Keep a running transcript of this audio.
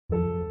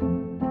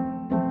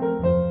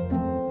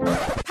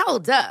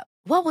Hold up.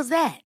 What was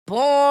that?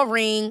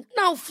 Boring.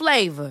 No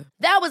flavor.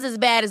 That was as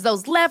bad as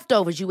those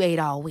leftovers you ate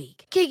all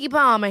week. Keke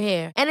Palmer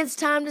here, and it's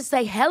time to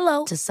say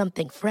hello to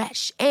something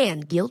fresh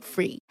and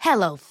guilt-free.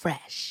 Hello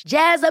Fresh.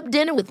 Jazz up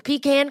dinner with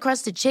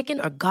pecan-crusted chicken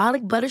or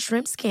garlic butter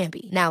shrimp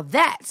scampi. Now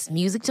that's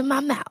music to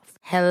my mouth.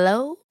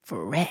 Hello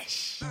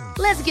Fresh.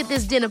 Let's get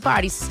this dinner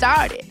party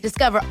started.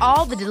 Discover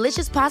all the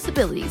delicious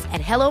possibilities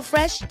at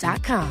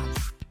hellofresh.com.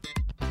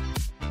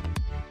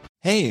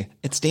 Hey,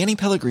 it's Danny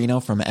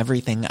Pellegrino from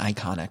Everything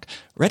Iconic.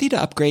 Ready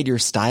to upgrade your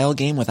style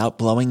game without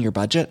blowing your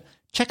budget?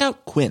 Check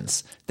out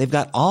Quince. They've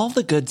got all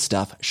the good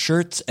stuff,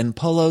 shirts and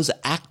polos,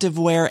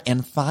 activewear,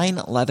 and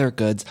fine leather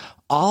goods,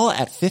 all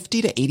at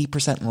 50 to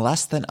 80%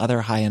 less than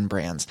other high-end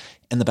brands.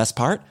 And the best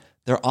part?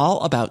 They're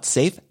all about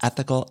safe,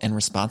 ethical, and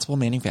responsible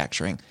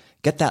manufacturing.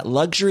 Get that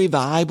luxury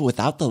vibe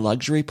without the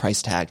luxury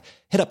price tag.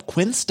 Hit up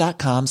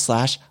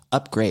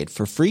quince.com/upgrade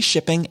for free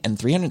shipping and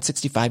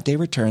 365-day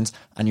returns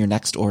on your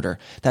next order.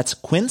 That's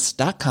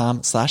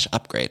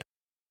quince.com/upgrade.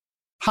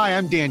 Hi,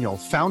 I'm Daniel,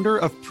 founder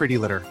of Pretty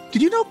Litter.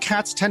 Did you know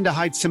cats tend to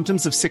hide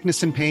symptoms of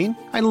sickness and pain?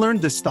 I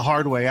learned this the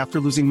hard way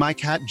after losing my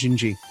cat,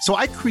 Gingy. So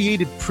I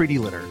created Pretty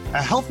Litter,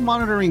 a health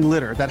monitoring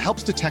litter that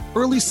helps detect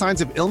early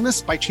signs of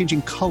illness by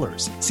changing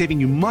colors, saving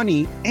you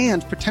money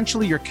and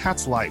potentially your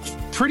cat's life.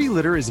 Pretty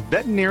Litter is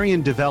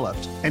veterinarian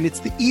developed, and it's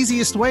the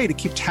easiest way to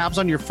keep tabs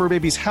on your fur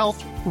baby's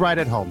health right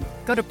at home.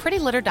 Go to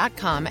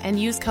prettylitter.com and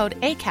use code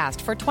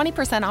ACAST for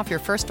 20% off your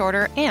first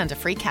order and a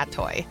free cat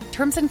toy.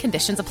 Terms and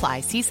conditions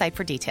apply. See site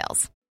for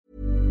details.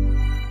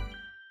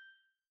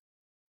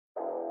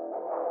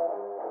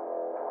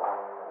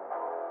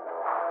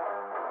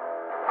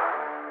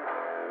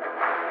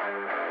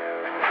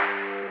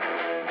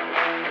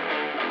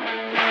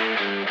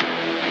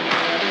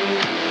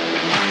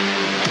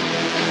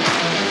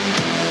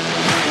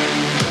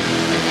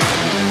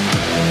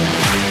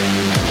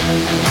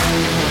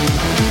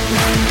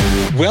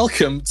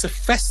 Welcome to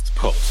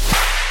FestPod,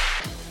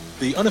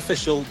 the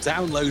unofficial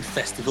Download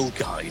Festival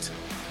guide.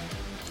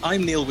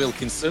 I'm Neil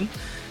Wilkinson.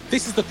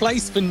 This is the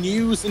place for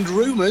news and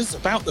rumours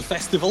about the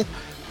festival,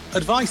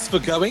 advice for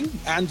going,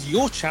 and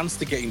your chance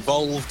to get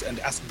involved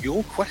and ask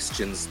your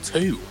questions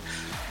too.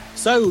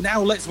 So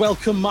now let's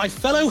welcome my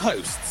fellow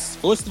hosts.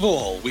 First of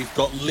all, we've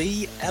got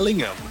Lee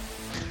Ellingham.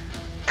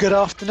 Good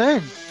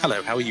afternoon.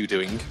 Hello, how are you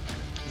doing?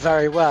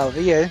 Very well. Are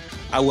you?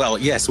 Well,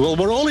 yes. Well,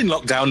 we're all in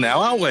lockdown now,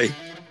 aren't we?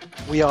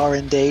 We are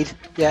indeed.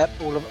 Yep,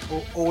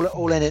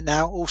 all in it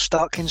now, all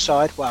stuck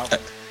inside. Wow.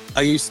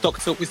 Are you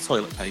stocked up with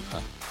toilet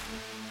paper?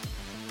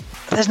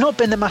 There's not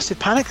been a massive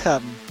panic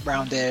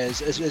round here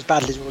as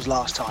badly as it was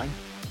last time.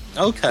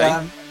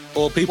 Okay.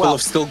 Or people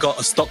have still got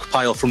a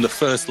stockpile from the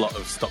first lot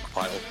of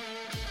stockpile.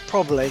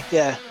 Probably,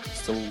 yeah.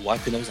 Still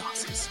wiping those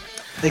asses.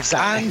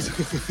 Exactly.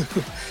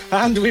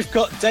 And we've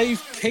got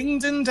Dave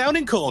Kingdon down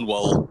in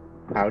Cornwall.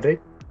 Howdy.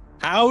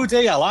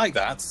 Howdy, I like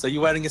that. So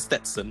you're wearing a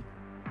Stetson?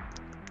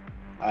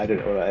 I don't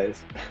know what that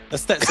is. A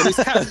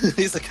Stetson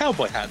is a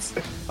cowboy hat.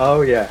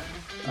 Oh, yeah.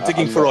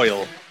 Digging for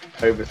oil.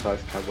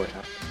 Oversized cowboy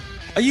hat.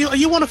 Are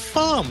you on a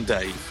farm,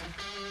 Dave?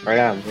 I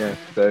am, yeah.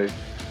 So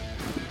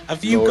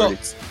have you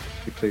got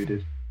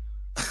secluded?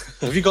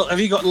 Have you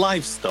got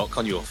livestock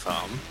on your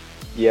farm?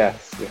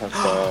 Yes, we have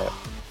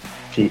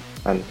sheep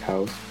and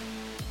cows.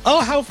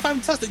 Oh, how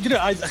fantastic! You know,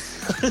 I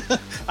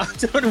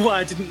don't know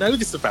why I didn't know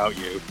this about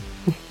you.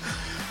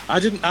 I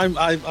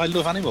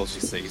love animals,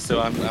 you see, so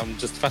I'm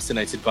just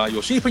fascinated by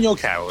your sheep and your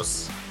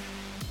cows.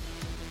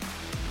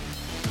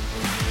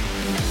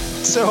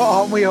 So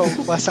aren't we all,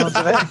 by sounds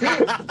of it?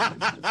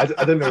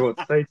 I don't know what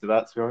to say to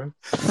that, to be honest.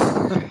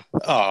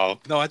 Oh,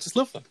 no, I just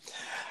love them.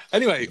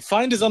 Anyway,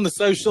 find us on the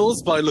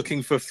socials by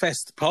looking for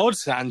FestPod,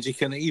 and you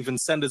can even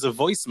send us a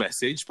voice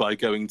message by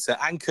going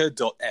to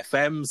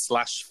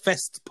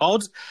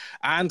anchor.fm/FestPod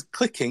and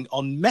clicking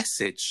on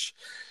message.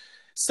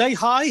 Say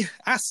hi,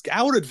 ask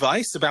our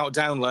advice about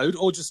download,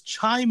 or just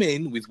chime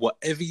in with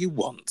whatever you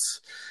want.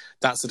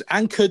 That's at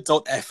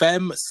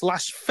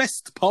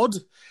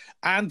anchor.fm/FestPod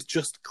and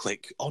just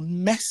click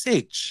on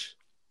message.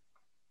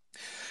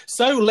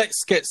 So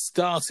let's get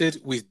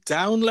started with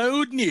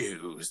download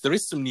news. There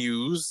is some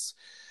news.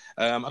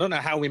 I don't know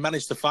how we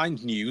manage to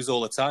find news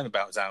all the time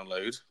about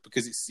download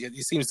because it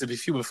seems to be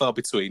few and far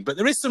between. But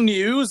there is some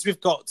news.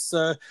 We've got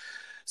some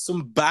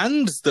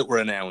bands that were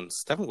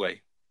announced, haven't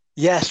we?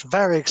 Yes,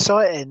 very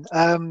exciting.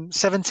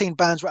 17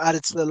 bands were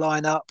added to the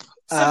lineup.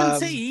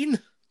 17?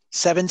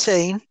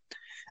 17.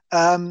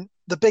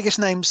 The biggest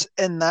names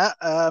in that,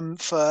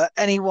 for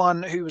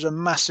anyone who was a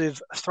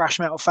massive thrash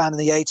metal fan in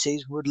the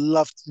 80s, would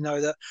love to know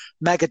that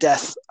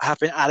Megadeth have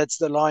been added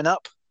to the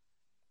lineup.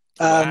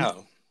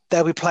 Wow.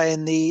 They'll be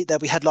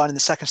headlining the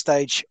second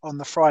stage on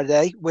the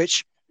Friday,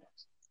 which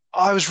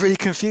I was really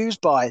confused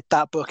by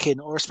that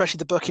booking, or especially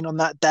the booking on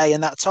that day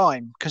and that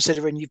time,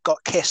 considering you've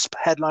got Kiss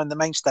headlining the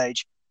main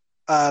stage,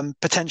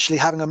 potentially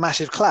having a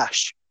massive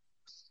clash.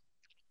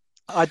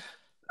 I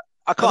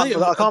can't be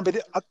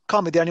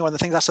the only one that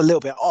thinks that's a little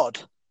bit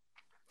odd.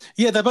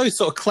 Yeah, they're both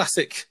sort of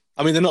classic.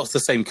 I mean, they're not the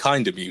same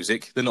kind of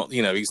music. They're not,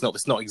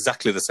 it's not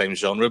exactly the same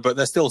genre, but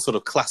they're still sort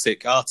of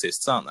classic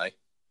artists, aren't they?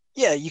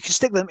 Yeah, you can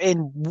stick them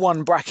in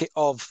one bracket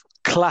of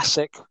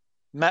classic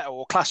metal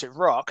or classic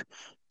rock,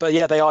 but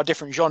yeah, they are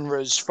different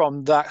genres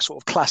from that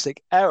sort of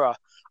classic era.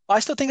 I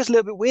still think it's a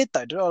little bit weird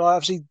though.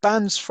 Obviously,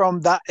 bands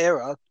from that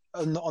era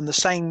on the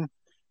same,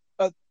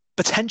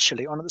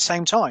 potentially on at the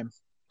same time.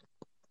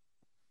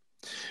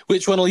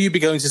 Which one will you be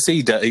going to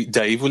see,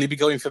 Dave? Will you be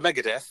going for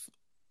Megadeth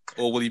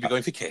or will you be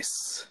going for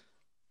Kiss?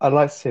 I'd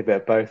like to see a bit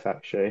of both,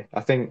 actually.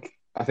 I think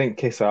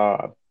Kiss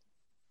are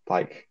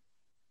like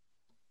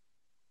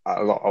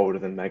a lot older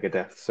than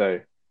Megadeth, so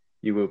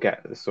you will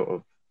get the sort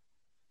of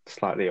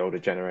slightly older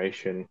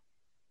generation.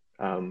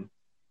 And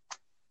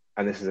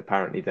this is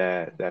apparently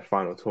their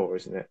final tour,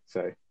 isn't it?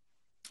 So,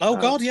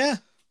 God, yeah.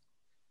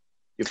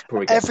 You'll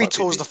probably get every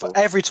tour's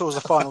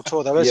the final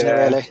tour, though, isn't it?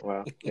 Really?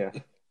 Well, yeah.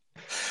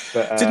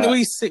 But didn't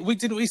we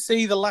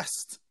see the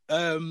last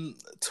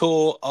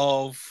tour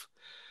of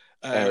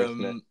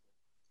Aerosmith?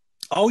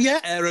 Oh yeah,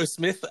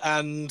 Aerosmith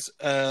and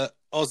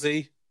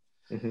Ozzy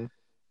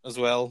as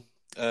well.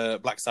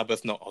 Black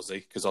Sabbath, not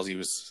Ozzy, because Ozzy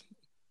was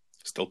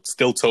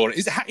still touring.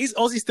 Is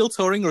Ozzy still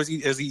touring, or is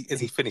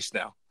he finished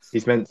now?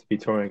 He's meant to be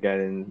touring again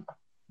in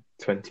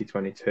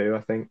 2022,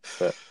 I think.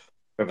 But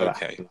whether that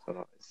happens or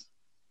not is.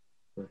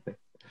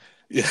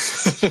 Yeah.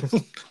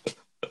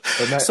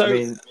 But no, So, I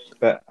mean,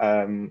 but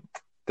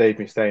Dave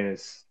Mustaine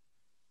is,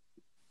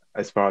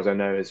 as far as I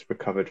know, has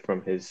recovered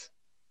from his.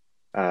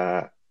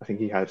 I think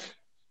he had,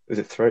 was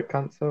it throat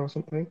cancer or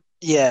something?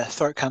 Yeah,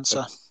 throat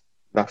cancer.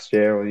 Last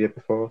year or the year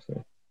before.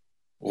 So.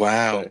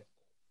 Wow. So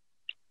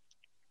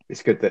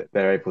it's good that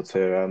they're able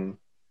to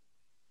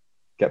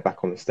get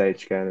back on the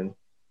stage again and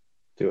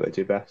do what they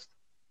do best.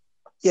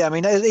 Yeah, I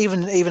mean,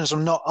 even as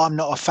I'm not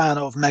a fan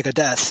of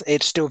Megadeth,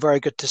 it's still very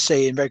good to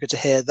see and very good to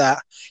hear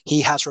that he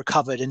has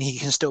recovered and he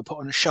can still put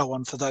on a show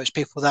on for those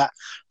people that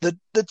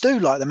do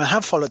like them and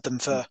have followed them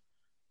for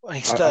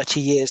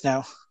 30 years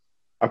now.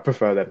 I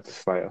prefer them to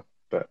Slayer,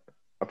 but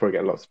I'll probably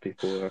get lots of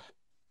people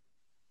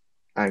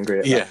angry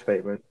at that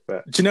statement.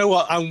 But do you know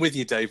what? I'm with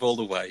you, Dave, all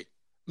the way.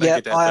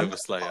 Megadeth over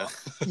Slayer.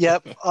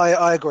 Yep,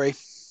 I agree.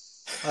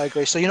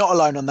 So you're not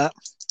alone on that.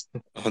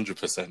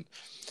 100%.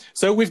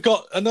 So we've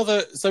got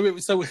another. So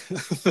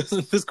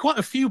there's quite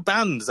a few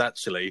bands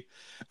actually,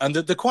 and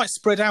they're quite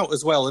spread out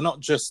as well. They're not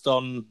just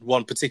on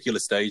one particular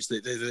stage.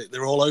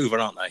 They're all over,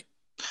 aren't they?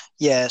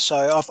 Yeah.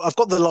 So I've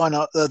got the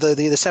lineup,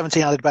 the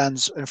 17 added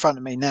bands in front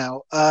of me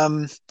now.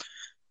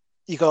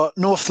 You got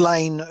North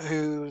Lane,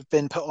 who've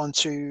been put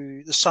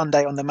onto the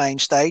Sunday on the main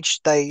stage.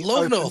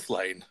 North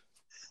Lane.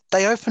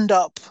 They opened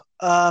up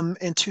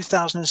in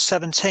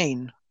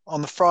 2017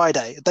 on the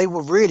Friday. They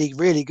were really,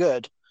 really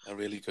good. They're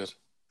really good.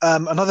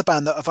 Another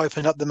band that have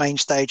opened up the main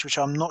stage, which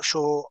I'm not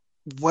sure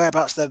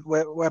whereabouts they've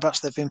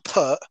been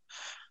put.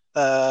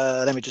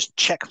 Let me just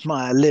check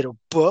my little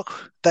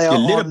book. They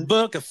are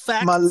book of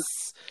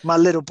facts. My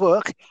little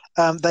book.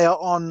 They are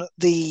on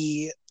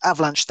the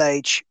Avalanche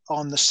stage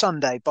on the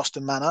Sunday,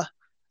 Boston Manor,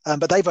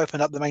 but they've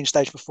opened up the main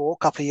stage before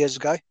a couple of years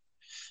ago.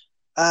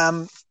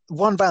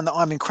 One band that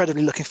I'm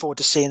incredibly looking forward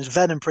to seeing is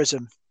Venom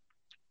Prism.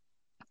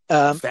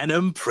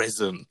 Venom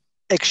Prism.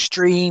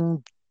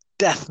 Extreme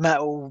death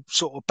metal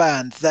sort of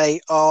band.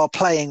 They are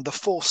playing the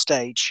fourth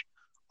stage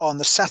on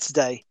the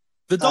Saturday.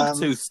 The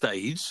Dogtooth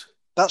stage?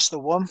 That's the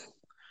one.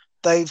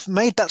 They've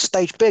made that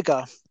stage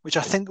bigger, which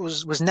I think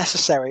was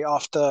necessary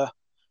after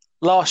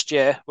last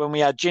year when we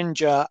had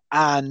Ginger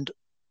and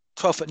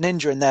 12 Foot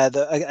Ninja in there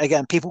that,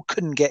 again, people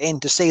couldn't get in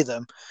to see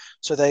them.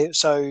 So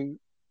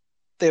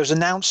they was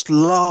announced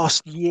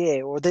last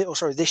year,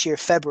 this year,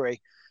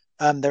 February.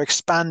 They're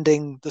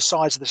expanding the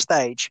size of the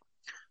stage,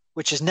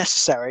 which is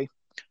necessary.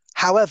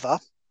 However,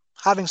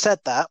 having said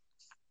that,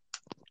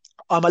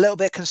 I'm a little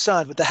bit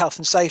concerned with the health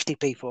and safety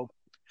people.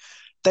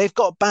 They've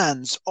got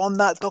bands on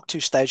that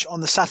Dogtooth stage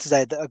on the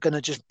Saturday that are going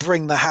to just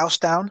bring the house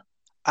down.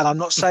 And I'm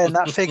not saying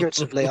that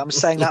figuratively. I'm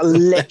saying that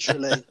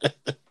literally.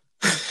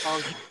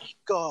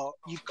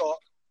 You've got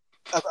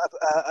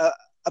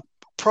a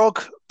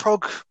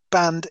prog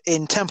band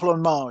in Temple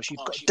on Mars.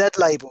 You've got Dead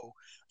Label,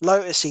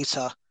 Lotus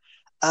Eater,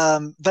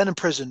 Venom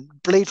Prison,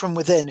 Bleed From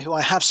Within, who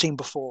I have seen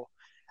before.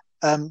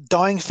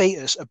 Dying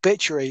Fetus,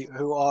 Obituary,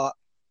 who are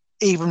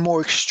even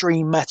more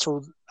extreme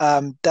metal,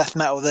 death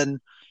metal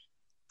than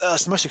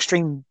it's the most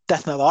extreme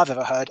death metal I've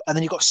ever heard. And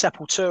then you've got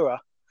Sepultura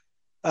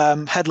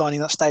headlining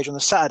that stage on the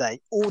Saturday.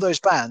 All those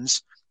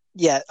bands,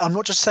 I'm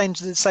not just saying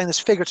this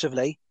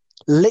figuratively,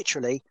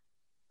 literally,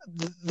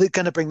 they're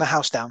going to bring the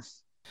house down.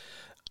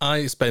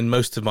 I spend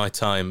most of my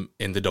time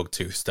in the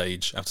Dogtooth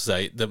stage. I have to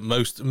say that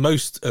most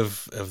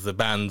of the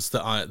bands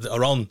that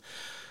are on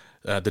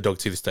the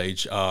Dogtooth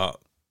stage are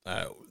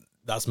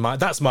that's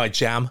my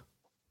jam,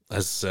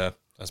 as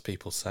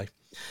people say.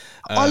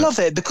 I love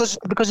it because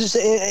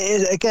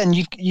it's again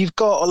you've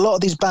got a lot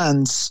of these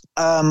bands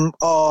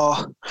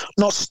are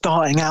not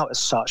starting out as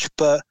such,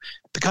 but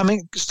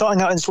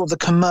starting out in sort of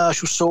the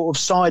commercial sort of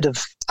side of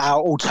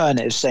our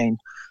alternative scene,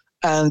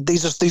 and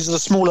these are the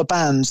smaller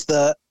bands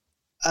that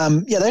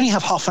they only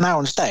have half an hour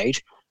on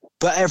stage,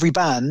 but every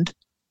band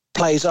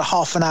plays a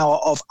half an hour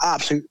of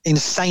absolute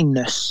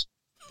insaneness,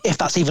 if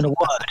that's even a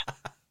word.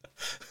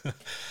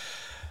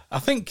 I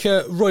think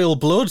Royal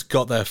Blood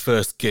got their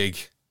first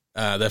gig,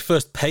 their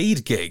first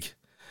paid gig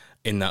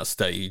in that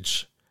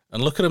stage,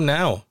 and look at them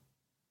now.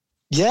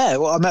 Yeah,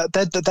 well, I mean,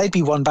 they'd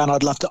be one band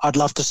I'd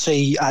love to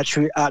see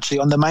actually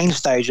on the main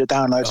stage at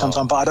Download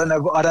sometime. But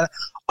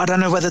I don't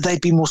know whether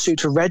they'd be more suited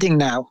to Reading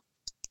now.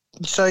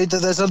 So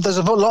there's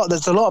a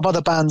lot of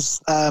other bands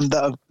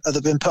that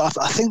have been put up.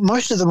 I think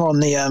most of them are on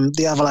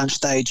the Avalanche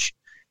stage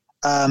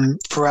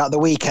throughout the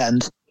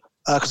weekend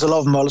because a lot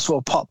of them are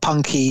sort of pop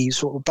punky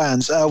sort of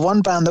bands.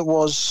 One band that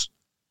was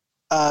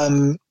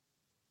in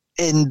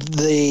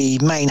the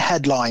main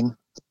headline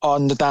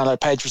on the Download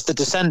page was The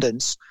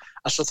Descendants.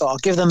 I sort of thought I'll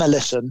give them a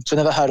listen. So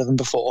I've never heard of them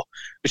before,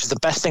 which is the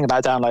best thing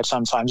about Download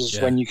sometimes is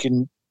when you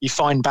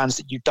find bands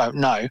that you don't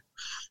know.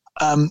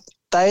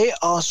 They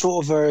are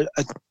sort of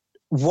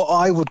what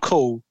I would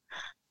call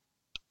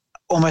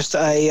almost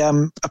a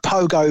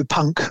pogo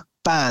punk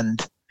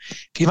band.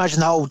 If you imagine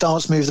the whole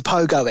dance move, the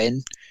pogo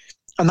in,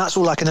 and that's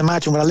all I can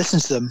imagine when I listen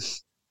to them.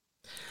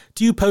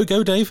 Do you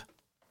pogo, Dave?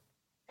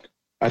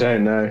 I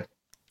don't know,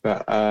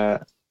 but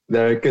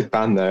they're a good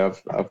band though.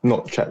 I've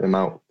not checked them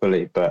out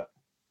fully, but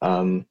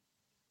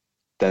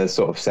they're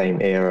sort of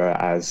same era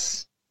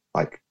as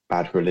like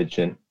Bad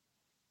Religion,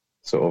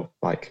 sort of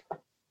like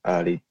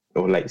early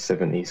or late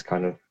 70s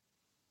kind of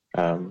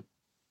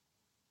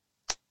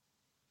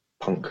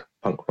punk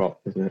rock,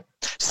 isn't it?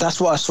 So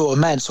that's what I sort of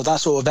meant. So that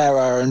sort of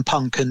era and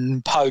punk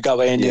and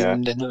pogo in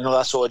and all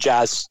that sort of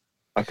jazz.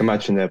 I can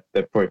imagine they're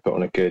probably put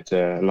on a good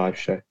live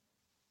show.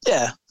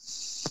 Yeah.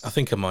 I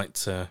think I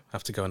might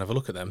have to go and have a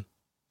look at them.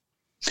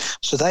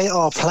 So they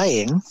are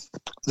playing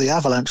the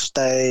Avalanche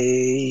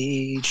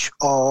stage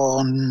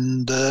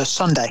on the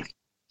Sunday.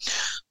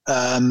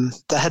 They're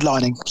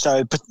headlining.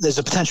 So there's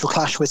a potential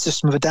clash with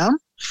System of a Down.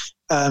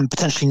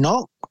 Potentially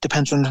not.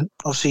 Depends on,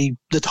 obviously,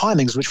 the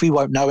timings, which we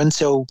won't know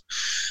until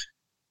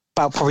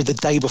about probably the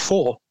day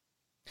before.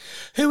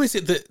 Who is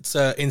it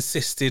that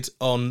insisted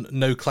on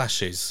no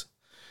clashes?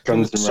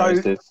 Guns N'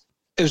 Roses.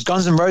 It was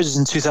Guns N' Roses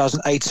in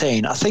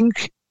 2018. I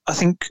think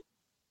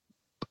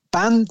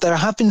there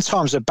have been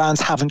times that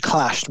bands haven't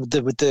clashed with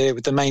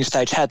the main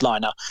stage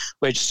headliner,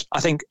 which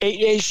I think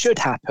it should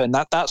happen.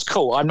 That's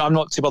cool. I'm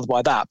not too bothered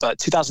by that. But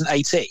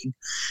 2018,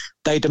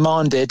 they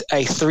demanded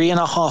a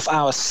 3.5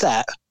 hour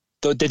set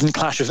that didn't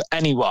clash with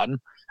anyone,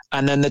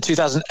 and then the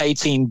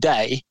 2018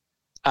 day,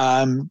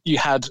 you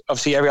had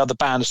obviously every other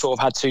band sort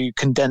of had to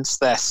condense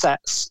their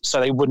sets so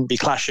they wouldn't be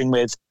clashing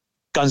with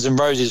Guns N'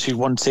 Roses, who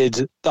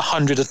wanted the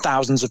hundreds of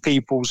thousands of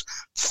people's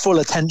full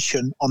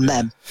attention on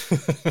them.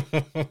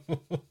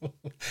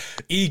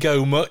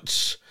 Ego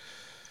much?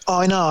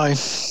 I know.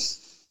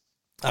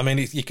 I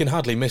mean, you can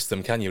hardly miss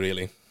them, can you,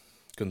 really?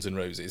 Guns N'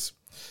 Roses.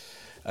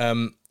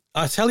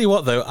 I tell you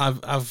what, though,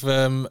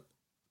 I've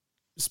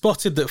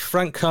spotted that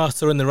Frank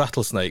Carter and the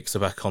Rattlesnakes are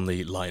back on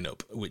the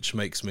lineup, which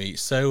makes me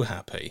so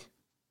happy.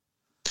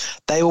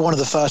 They were one of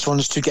the first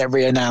ones to get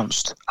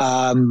re-announced.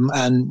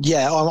 And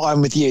yeah,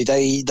 I'm with you.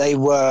 They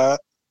were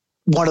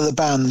one of the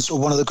bands or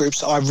one of the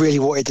groups that I really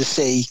wanted to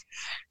see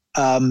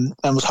and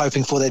was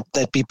hoping for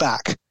they'd be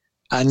back.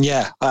 And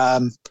yeah,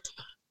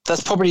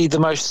 that's probably the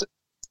most,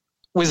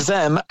 with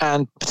them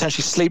and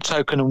potentially Sleep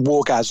Token and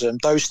Wargasm,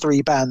 those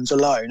three bands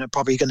alone are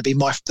probably going to be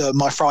my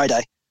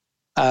Friday.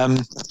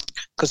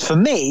 Because for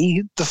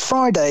me, the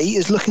Friday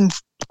is looking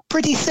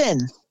pretty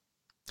thin.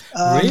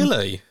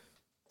 Really?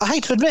 I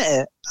hate to admit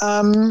it.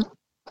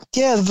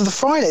 Yeah, the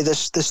Friday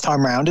this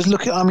time round is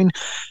looking. I mean,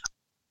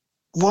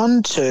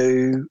 1,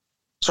 2.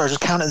 Sorry, just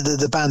counted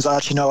the bands I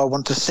actually know I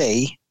want to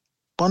see.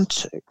 1,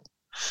 2,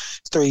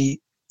 3,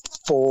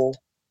 4,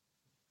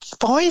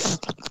 5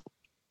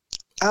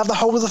 out of the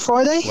whole of the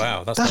Friday.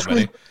 Wow, that's not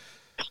many. Really,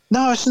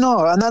 no, it's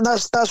not, and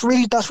that's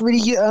really that's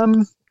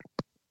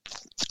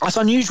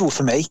unusual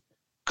for me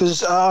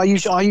because I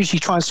usually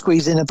try and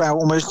squeeze in about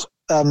almost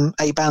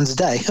 8 bands a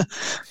day.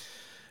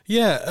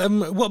 Yeah.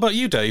 What about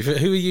you, Dave?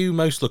 Who are you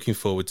most looking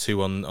forward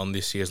to on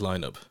this year's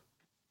lineup?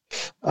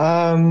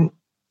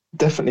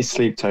 Definitely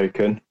Sleep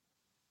Token,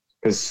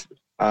 because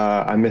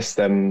I missed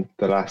them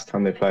the last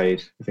time they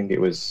played. I think it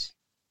was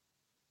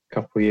a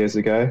couple of years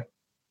ago.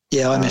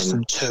 Yeah, I missed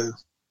them too.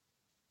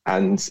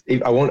 And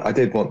I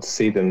did want to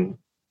see them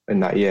in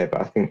that year,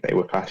 but I think they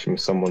were clashing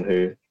with someone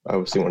who I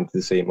obviously wanted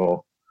to see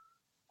more.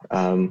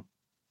 And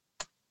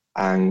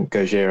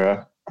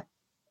Gojira.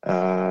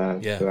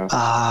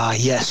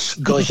 Yes,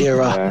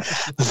 Gojira.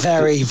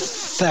 Very,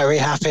 very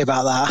happy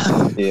about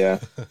that. Yeah.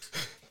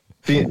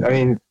 I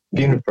mean,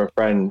 Funeral for a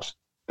Friend,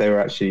 they were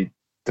actually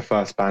the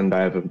first band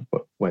I ever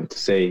went to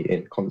see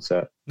in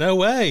concert. No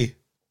way.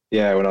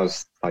 Yeah, when I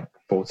was like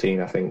 14,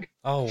 I think.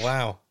 Oh,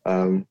 wow.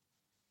 And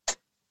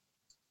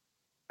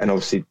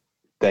obviously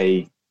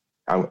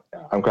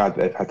I'm glad that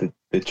they've had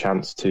the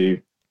chance to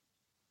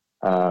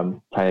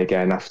play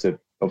again after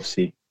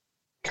obviously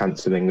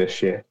cancelling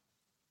this year.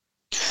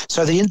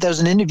 So there was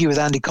an interview with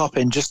Andy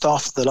Coppin just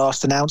after the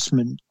last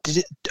announcement.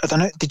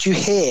 Did you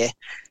hear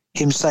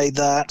him say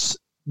that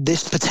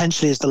this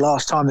potentially is the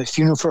last time that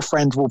Funeral for a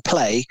Friend will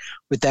play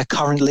with their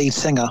current lead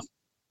singer?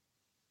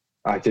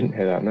 I didn't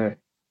hear that, no.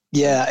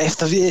 Yeah, if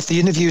the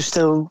interview's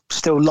still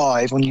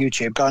live on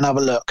YouTube, go and have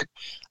a look.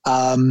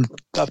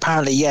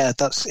 Apparently, yeah,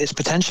 it's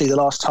potentially the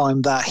last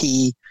time that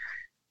he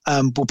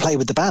will play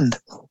with the band.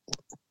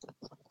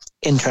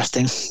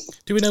 Interesting.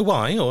 Do we know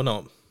why or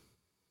not?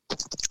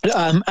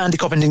 Andy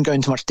Coppin didn't go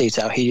into much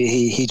detail.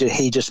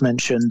 He just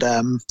mentioned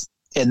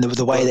in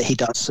the way that he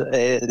does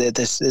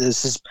this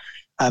is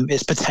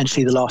it's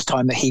potentially the last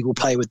time that he will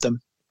play with them.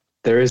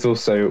 There is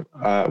also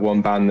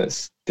one band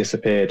that's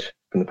disappeared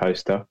from the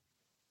poster,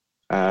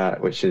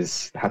 which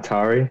is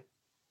Hatari.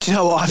 Do you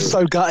know what? I'm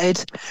so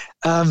gutted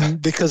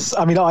because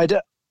I mean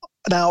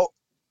now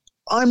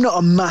I'm not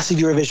a massive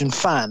Eurovision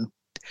fan.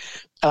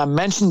 And I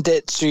mentioned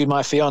it to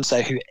my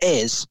fiance, who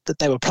is, that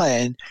they were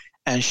playing,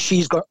 and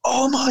she's gone,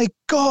 "Oh my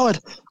God,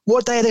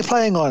 what day are they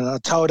playing on?" And I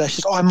told her,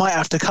 she's, "Oh, I might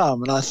have to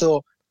come." And I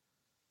thought,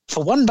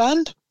 for one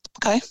band,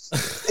 okay,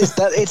 it's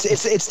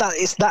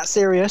that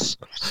serious.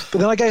 But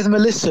then I gave them a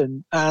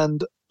listen,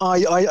 and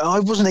I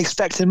wasn't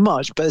expecting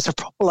much, but it's a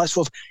proper like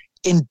sort of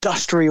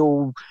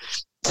industrial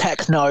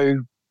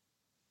techno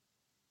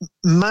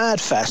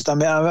mad fest.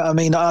 I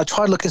mean, I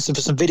tried looking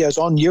for some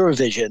videos on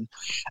Eurovision,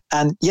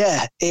 and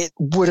yeah, it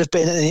would have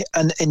been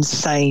an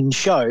insane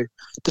show.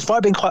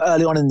 Despite being quite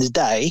early on in the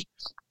day,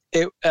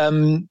 it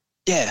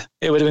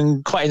would have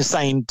been quite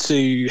insane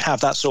to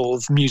have that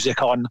sort of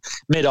music on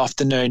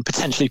mid-afternoon,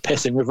 potentially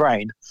pissing with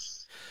rain.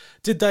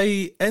 Did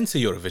they enter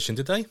Eurovision?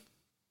 Did they?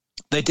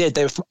 They did.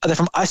 They're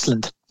from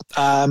Iceland.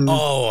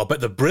 I bet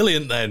they're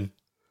brilliant then.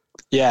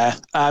 Yeah,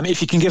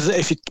 if you can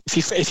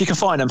if you can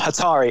find them,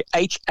 Hatari,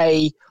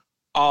 Hatiri,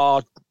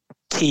 I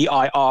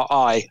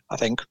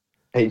think.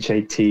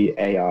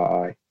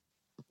 Hatari.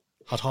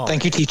 Hatari.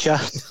 Thank you, teacher.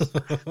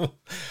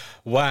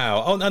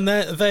 Wow. Oh, and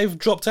they've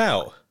dropped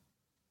out.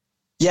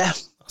 Yeah.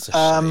 That's a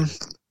shame.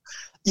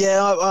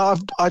 Yeah,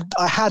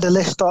 I had a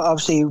list.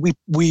 Obviously,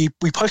 we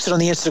posted on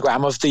the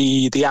Instagram of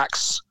the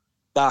acts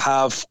that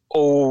have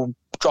all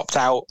dropped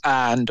out,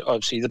 and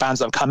obviously the bands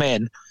that have come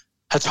in.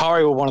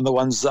 Hatari were one of the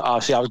ones that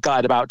obviously I was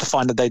guided about to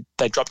find that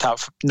they dropped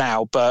out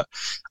now. But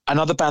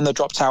another band that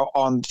dropped out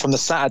from the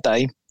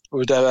Saturday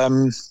would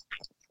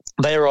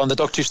they were on the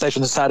Dogtooth stage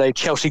on the Saturday,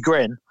 Chelsea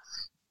Grin,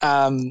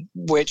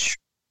 which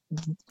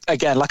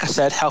again, like I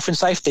said, health and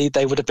safety,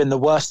 they would have been the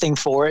worst thing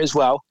for it as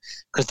well,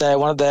 because they're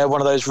one of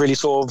those really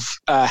sort of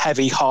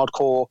heavy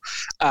hardcore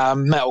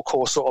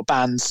metalcore sort of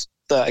bands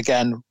that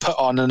again put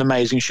on an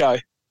amazing show.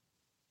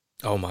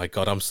 Oh my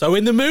God, I'm so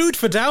in the mood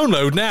for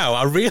Download now.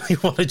 I really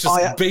want to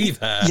just be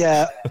there.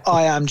 Yeah,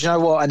 I am. Do you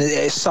know what? And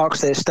it sucks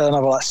that it's still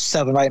another like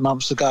 7 or 8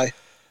 months to go.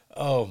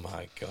 Oh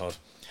my God.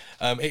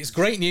 It's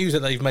great news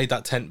that they've made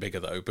that tent bigger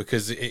though,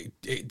 because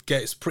it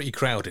gets pretty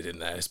crowded in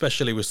there,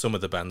 especially with some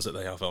of the bands that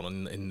they have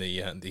on in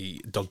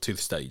the Dogtooth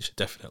stage.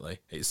 Definitely,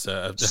 it's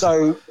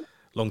so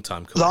long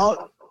time coming.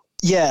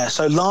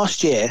 So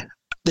last year,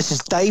 this is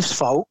Dave's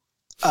fault.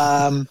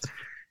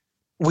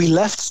 We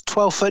left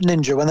 12 Foot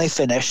Ninja when they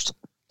finished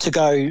to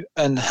go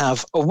and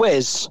have a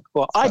whiz.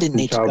 Well, I didn't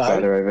need to go.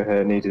 Better over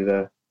here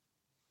needed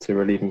to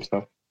relieve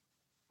himself.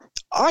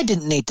 I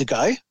didn't need to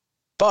go,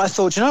 but I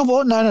thought, you know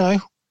what? No.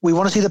 We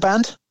want to see the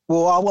band.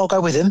 Well, I'll go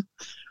with him.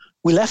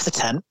 We left the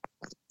tent,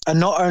 and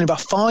not only about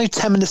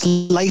 5-10 minutes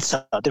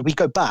later did we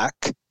go back,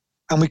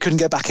 and we couldn't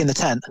get back in the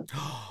tent.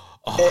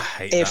 I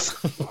hate that.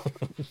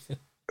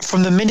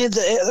 From the minute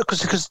that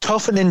because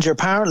 12 Foot Ninja,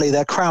 apparently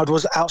their crowd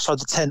was outside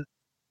the tent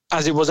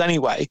as it was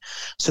anyway.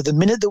 So the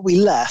minute that we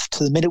left,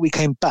 the minute we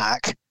came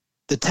back,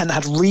 the tent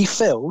had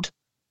refilled,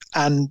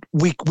 and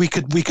we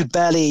could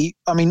barely.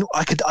 I mean,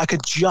 I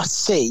could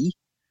just see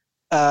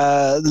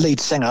lead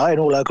singer in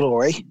all her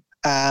glory,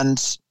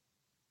 and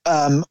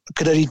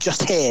could only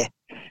just hear,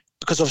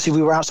 because obviously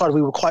we were outside.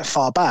 We were quite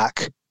far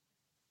back.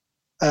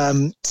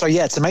 So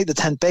yeah, to make the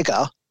tent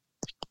bigger,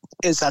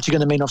 it's actually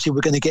going to mean obviously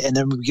we're going to get in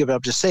there and we'll be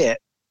able to see it.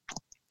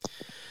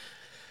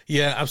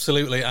 Yeah,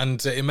 absolutely.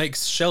 And it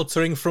makes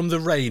sheltering from the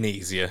rain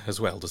easier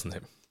as well, doesn't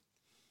it?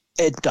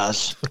 It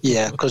does,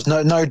 yeah, because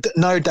no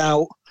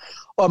doubt.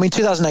 Well, I mean,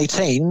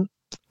 2018,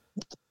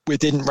 it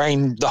didn't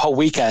rain the whole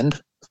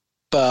weekend,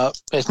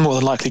 but it's more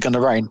than likely going to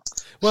rain.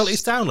 Well,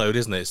 it's Download,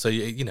 isn't it? So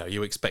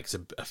you expect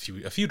a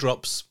few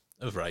drops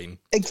of rain.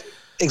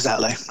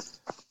 Exactly.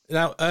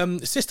 Now,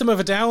 System of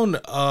a Down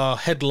are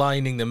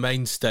headlining the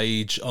main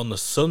stage on the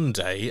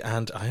Sunday,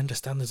 and I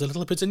understand there's a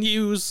little bit of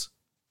news.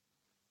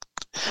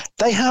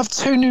 They have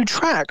 2 new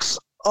tracks.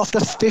 After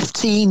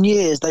 15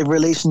 years, they've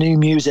released new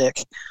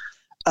music.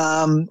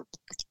 Have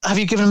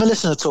you given them a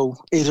listen at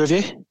all, either of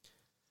you?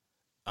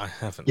 I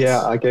haven't.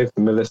 Yeah, I gave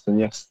them a listen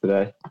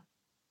yesterday.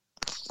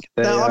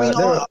 They're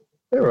all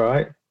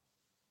right.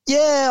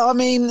 Yeah, I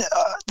mean,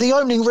 the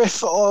opening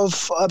riff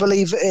of, I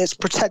believe it's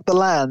Protect the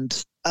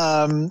Land,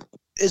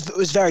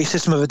 was very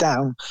System of a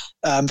Down,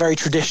 very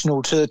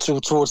traditional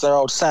towards their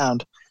old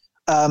sound.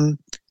 And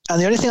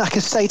the only thing I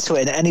can say to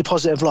it in any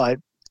positive light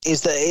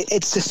is that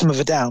it's System of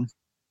a Down.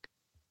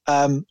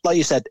 Like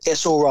you said,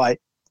 it's all right.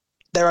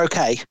 They're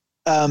okay.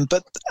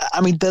 But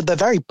I mean, they're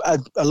very. A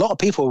lot of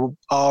people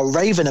are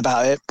raving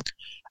about it,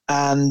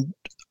 and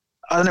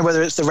I don't know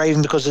whether it's the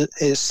Raven because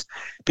it's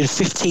been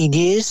 15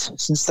 years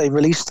since they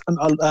released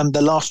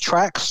the last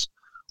tracks,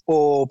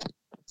 or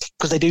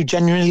because they do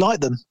genuinely like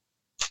them.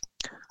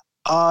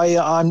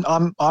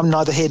 I'm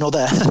neither here nor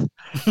there.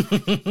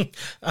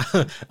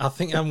 I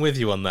think I'm with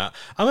you on that.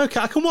 I'm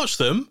okay. I can watch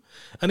them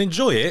and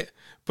enjoy it,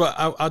 but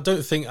I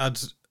don't think I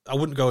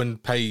wouldn't go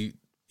and pay,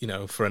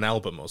 for an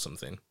album or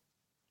something.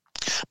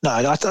 No,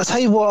 I'll tell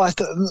you what,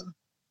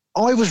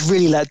 I was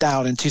really let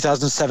down in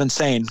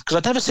 2017 because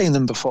I'd never seen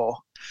them before.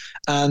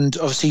 And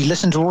obviously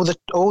listened to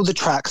all the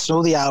tracks and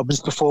all the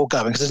albums before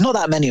going, because there's not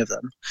that many of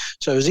them.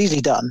 So it was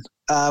easily done.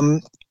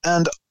 And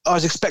I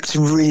was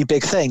expecting really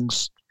big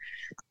things.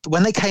 But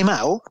when they came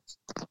out,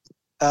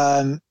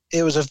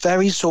 it was a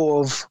very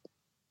sort of,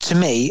 to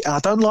me, and I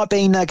don't like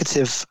being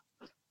negative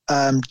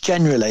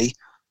generally,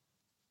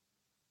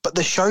 but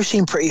the show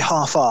seemed pretty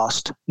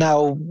half-assed.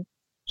 Now,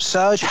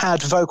 Serge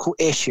had vocal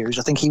issues.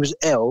 I think he was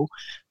ill,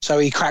 so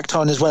he cracked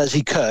on as well as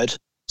he could.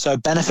 So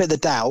benefit the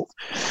doubt.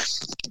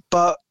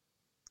 But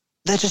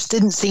there just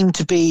didn't seem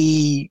to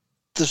be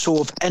the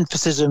sort of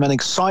emphasis and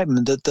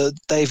excitement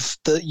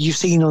that you've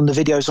seen on the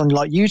videos on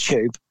like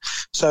YouTube.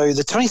 So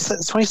the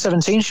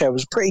 2017 show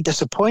was pretty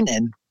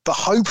disappointing. But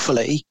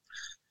hopefully,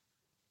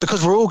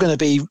 because we're all going to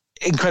be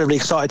incredibly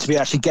excited to be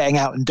actually getting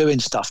out and doing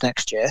stuff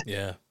next year.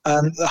 Yeah.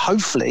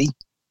 Hopefully,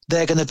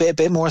 they're going to be a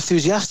bit more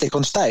enthusiastic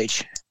on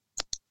stage.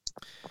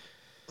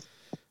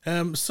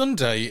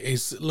 Sunday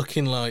is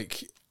looking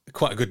like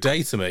quite a good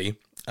day to me.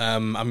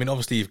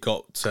 Obviously you've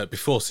got,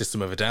 before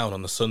System of a Down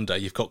on the Sunday,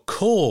 you've got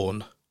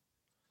Korn.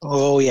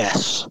 Oh,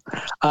 yes.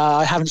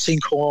 I haven't seen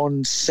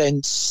Korn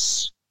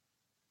since...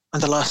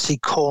 And the last see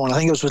Korn, I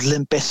think it was with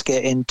Limp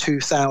Bizkit in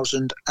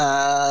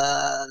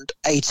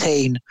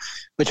 2018,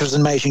 which was an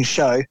amazing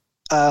show.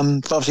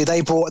 But obviously they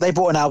brought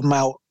an album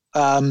out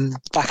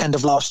back end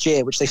of last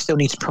year, which they still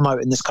need to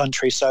promote in this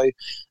country. So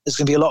there's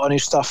going to be a lot of new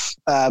stuff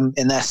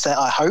in their set,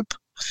 I hope.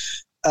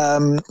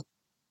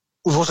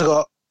 We've also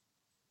got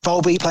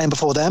Volbeat playing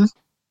before them.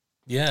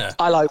 Yeah,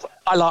 I love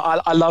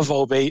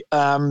Volbeat.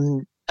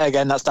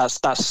 Again,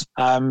 that's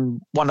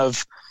one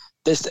of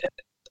this.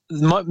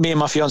 Me and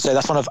my fiance,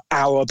 that's one of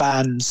our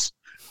bands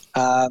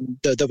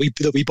that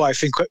we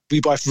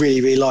both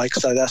really really like.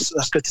 So that's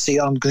good to see.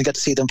 I'm going to get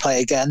to see them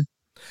play again.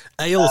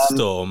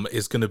 Ailstorm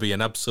is going to be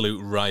an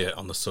absolute riot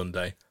on the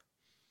Sunday.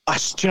 I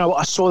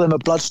saw them at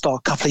Bloodstock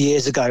a couple of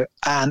years ago,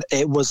 and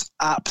it was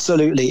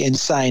absolutely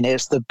insane.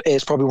 It's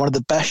probably one of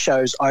the best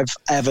shows I've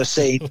ever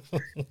seen,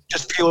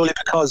 just purely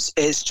because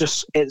it's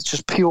just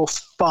pure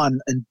fun,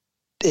 and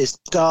it's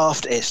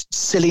daft, it's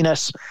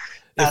silliness.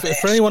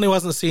 For anyone who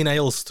hasn't seen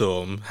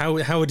Ailstorm, how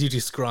would you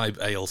describe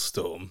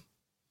Ailstorm?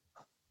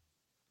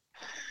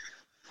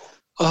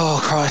 Oh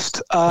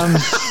Christ!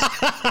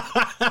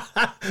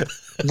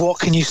 What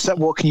can you say?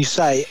 What can you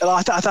say? Do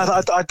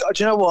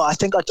you know what? I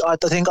think I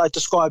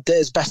described it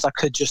as best I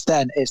could just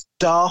then. It's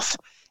daft,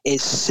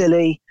 it's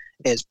silly,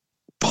 it's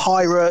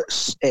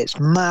pirates, it's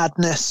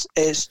madness.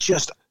 It's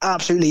just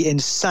absolutely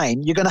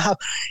insane. You're going to have,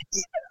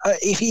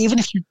 even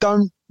if you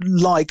don't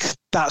like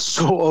that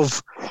sort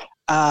of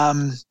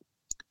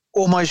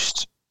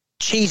almost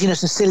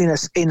cheesiness and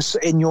silliness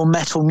in your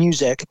metal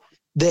music,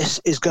 this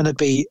is going to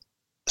be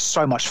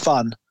so much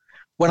fun.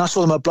 When I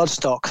saw them at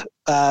Bloodstock,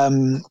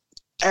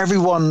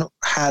 everyone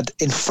had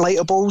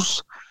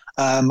inflatables,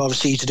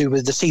 obviously to do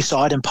with the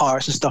seaside and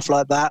pirates and stuff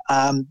like that.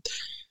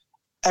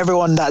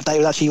 Everyone that day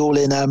was actually all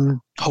in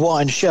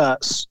Hawaiian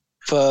shirts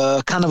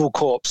for Cannibal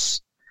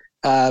Corpse.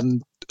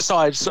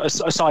 Side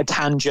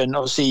tangent,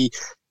 obviously,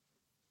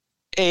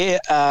 in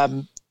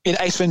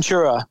Ace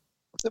Ventura,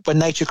 when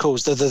Nature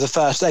Calls, the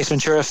first Ace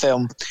Ventura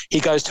film, he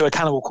goes to a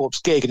Cannibal Corpse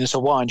gig in his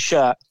Hawaiian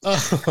shirt.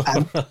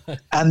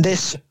 And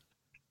this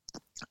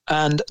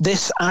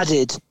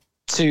added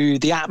to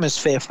the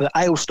atmosphere for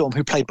Ailstorm,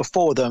 who played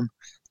before them.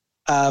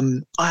 I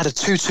had a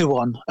tutu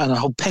on and a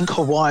whole pink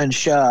Hawaiian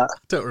shirt. I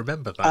don't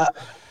remember that.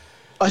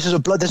 This was a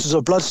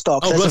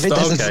Bloodstock. Oh,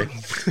 Bloodstock, okay.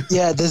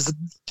 Yeah, there's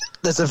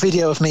a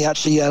video of me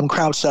actually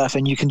crowd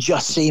surfing. You can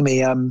just see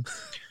me.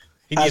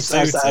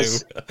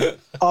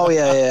 Oh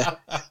yeah.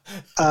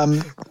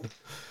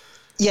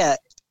 Yeah,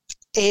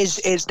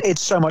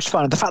 it's so much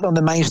fun. The fact that on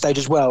the main stage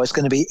as well, it's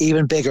going to be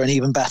even bigger and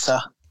even better.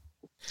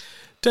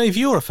 Dave,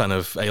 you're a fan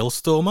of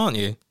Ailstorm, aren't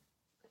you?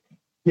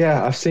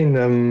 Yeah, I've seen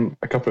them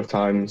a couple of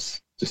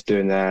times, just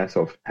doing their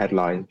sort of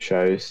headline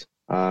shows.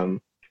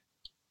 And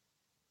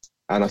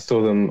I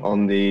saw them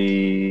on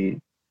the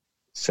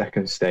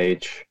second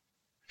stage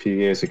a few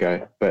years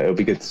ago, but it'll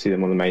be good to see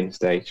them on the main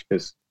stage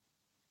because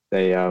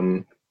they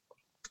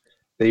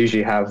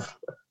usually have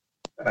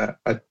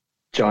a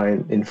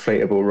giant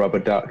inflatable rubber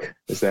duck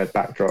as their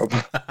backdrop.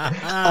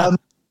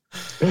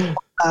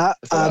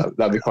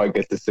 That'd be quite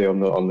good to see on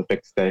the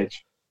big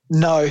stage.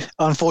 No,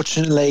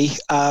 unfortunately,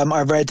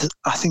 I read.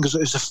 I think it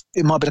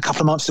might have been a couple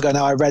of months ago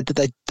now. I read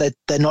that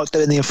they're not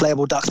doing the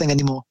inflatable duck thing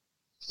anymore.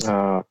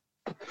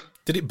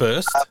 Did it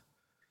burst?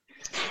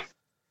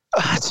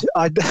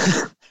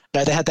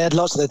 No, they had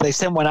lots of it. They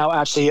sent one out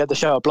actually at the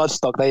show at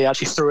Bloodstock. They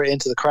actually threw it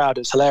into the crowd.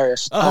 It was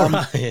hilarious. Oh,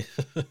 right.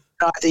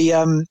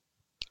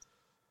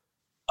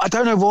 I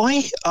don't know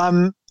why. I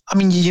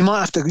mean, you might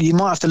have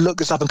to look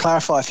this up and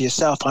clarify for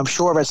yourself. I'm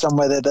sure I read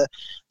somewhere that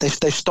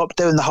they've stopped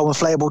doing the whole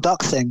inflatable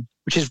duck thing,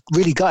 which is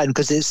really gutting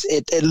because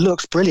it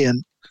looks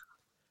brilliant.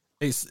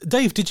 It's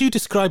Dave. Did you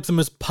describe them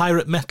as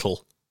pirate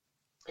metal?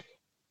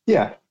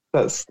 Yeah,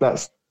 that's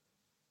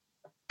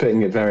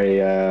putting it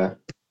very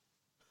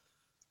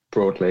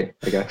broadly,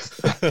 I guess.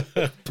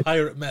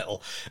 Pirate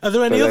metal. Are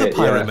there any other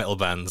pirate metal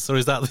bands, or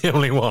is that the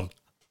only one?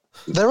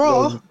 There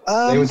are.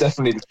 They were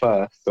definitely the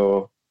first,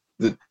 or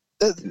no.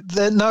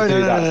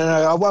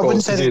 I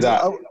wouldn't say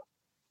that.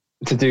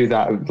 To do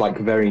that, like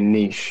very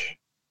niche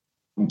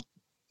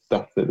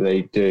stuff that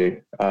they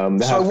do.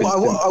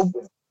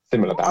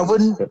 Similar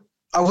bands.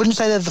 I wouldn't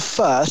say they're the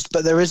first,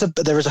 but there is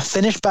a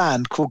Finnish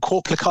band called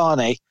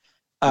Korpikani.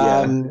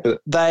 They're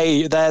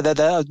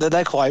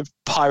quite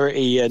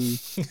piratey and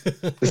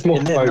it's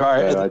more folk,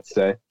 I'd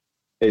say,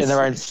 in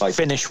their own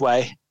Finnish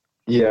way.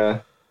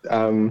 Yeah,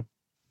 I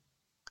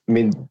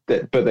mean,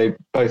 but they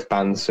both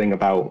bands sing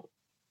about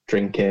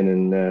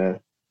drinking and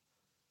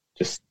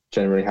just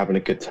generally having a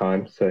good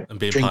time. So and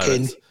being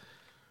drinking, pirates.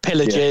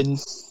 Pillaging.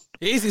 Yeah.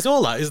 It is. It's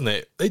all that, isn't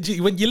it?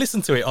 When you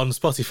listen to it on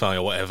Spotify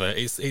or whatever,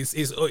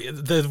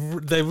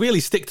 they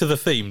really stick to the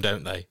theme,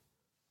 don't they?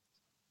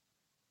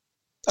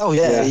 Oh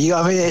yeah.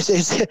 I mean,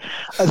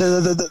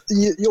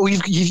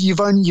 you've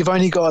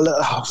only got a little.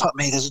 Oh fuck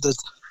me! There's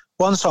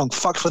one song,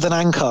 "Fucked with an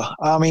Anchor."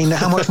 I mean,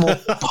 how much more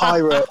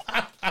pirate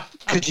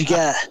could you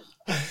get?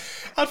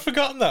 I'd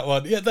forgotten that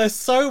one. Yeah, they're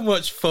so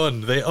much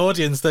fun. The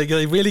audience, they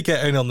really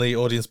get in on the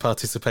audience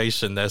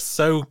participation. They're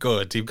so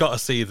good. You've got to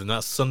see them.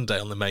 That's Sunday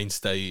on the main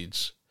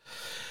stage.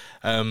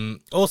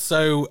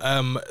 Also,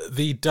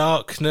 The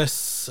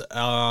Darkness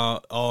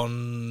are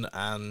on,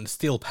 and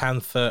Steel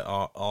Panther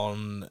are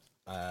on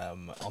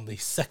the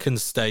second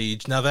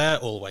stage. Now, they're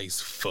always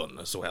fun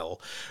as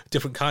well.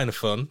 Different kind of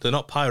fun. They're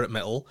not pirate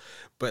metal,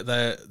 but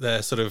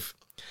they're sort of...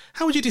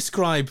 How would you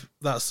describe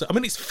that? I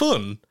mean, it's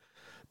fun,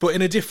 but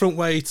in a different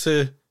way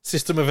to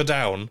System of a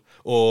Down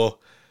or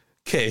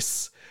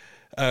Kiss.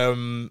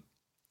 They're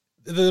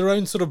their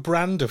own sort of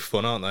brand of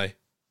fun, aren't they?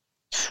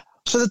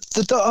 So,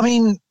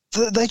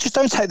 they just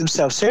don't take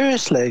themselves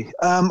seriously.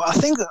 I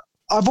think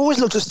I've always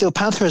looked at Steel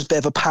Panther as a bit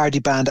of a parody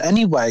band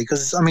anyway,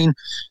 because I mean,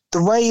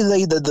 the way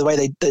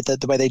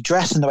they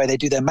dress and the way they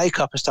do their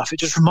makeup and stuff, it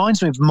just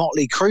reminds me of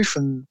Motley Crue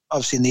from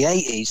obviously in the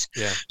 80s.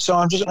 Yeah. So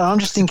I'm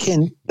just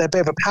thinking they're a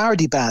bit of a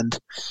parody band,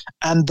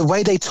 and the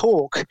way they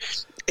talk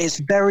is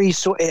very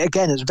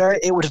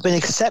it would have been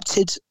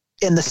accepted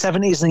in the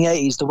 70s and the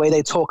 80s, the way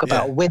they talk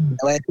about women,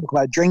 the way they talk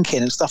about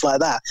drinking and stuff like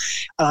that.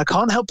 And I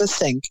can't help but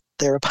think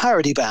they're a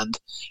parody band,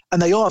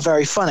 and they are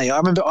very funny. I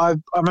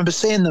remember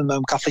seeing them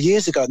a couple of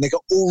years ago, and they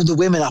got all the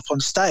women up on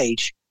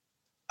stage.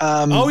 Which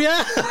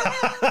I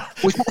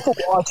thought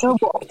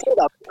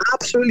that was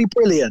absolutely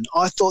brilliant.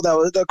 I thought that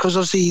was because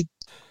obviously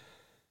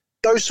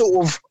those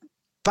sort of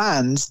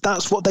bands,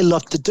 that's what they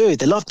love to do.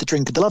 They love to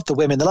drink, they love the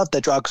women, they love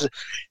their drugs,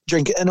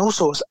 drink and all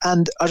sorts.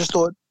 And I just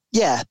thought,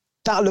 yeah,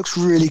 that looks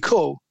really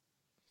cool.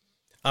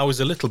 I was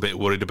a little bit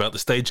worried about the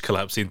stage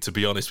collapsing, to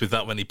be honest, with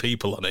that many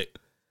people on it.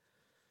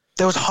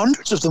 There was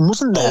hundreds of them,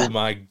 wasn't there? Oh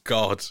my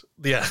God.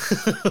 Yeah.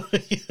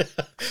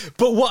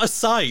 But what a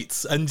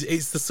sight. And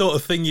it's the sort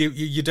of thing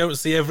you don't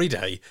see every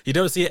day. You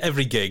don't see it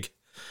every gig.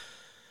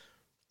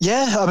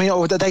 Yeah, I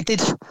mean, they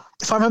did,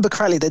 if I remember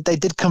correctly, they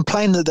did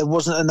complain that there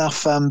wasn't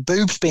enough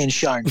boobs being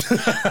shown.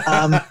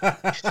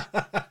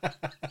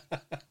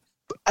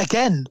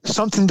 Again,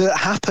 something that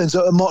happens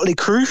at a Motley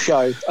Crue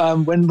show.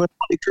 When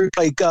Motley Crue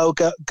play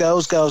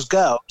Girls,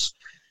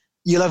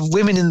 you'll have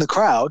women in the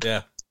crowd.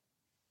 Yeah.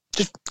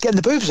 Just getting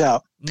the boobs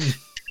out.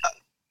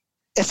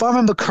 If I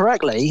remember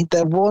correctly,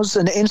 there was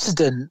an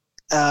incident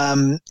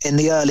in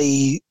the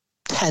early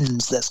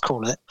 10s, let's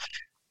call it,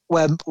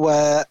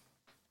 where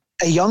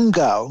a young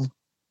girl,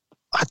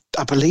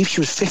 I believe she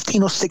was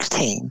 15 or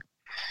 16,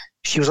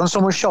 she was on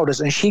someone's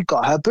shoulders and she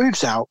got her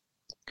boobs out.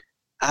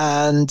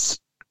 And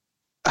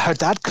her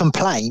dad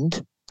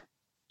complained,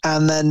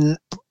 and then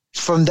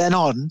from then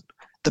on,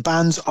 the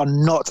bands are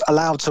not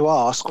allowed to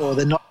ask, or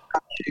they're not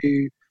allowed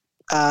to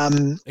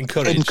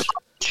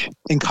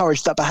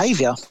encourage that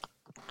behaviour.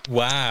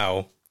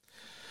 Wow.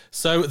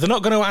 So they're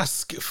not going to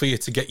ask for you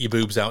to get your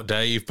boobs out,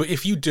 Dave, but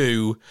if you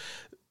do,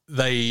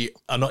 they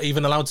are not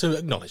even allowed to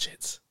acknowledge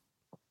it.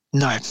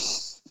 No.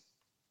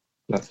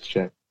 That's a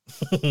shame.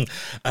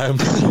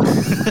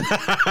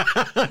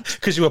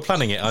 Because you were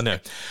planning it, I know.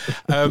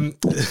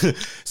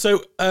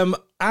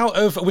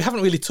 We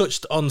haven't really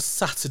touched on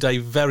Saturday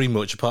very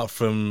much, apart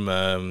from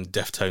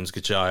Deftones,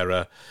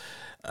 Gojira,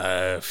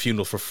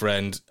 Funeral for a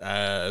Friend.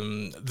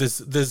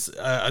 There's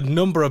a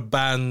number of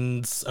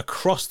bands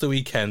across the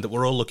weekend that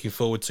we're all looking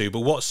forward to.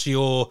 But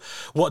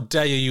what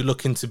day are you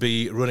looking to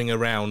be running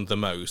around the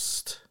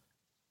most?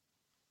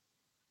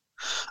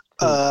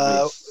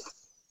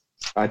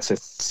 I'd say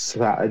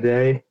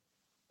Saturday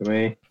for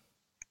me.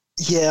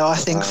 Yeah, I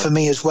think for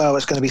me as well,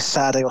 it's going to be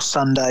Saturday or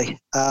Sunday.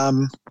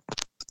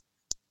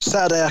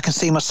 Saturday, I can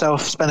see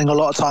myself spending a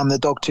lot of time in the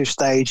Dogtooth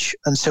stage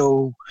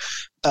until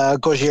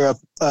Gojira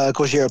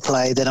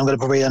play. Then I'm going to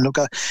probably end up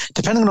going,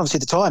 depending on obviously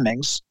the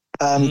timings,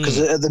 because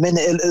at the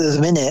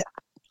minute,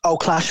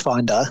 Clash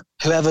Finder,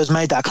 whoever's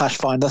made that Clash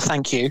Finder,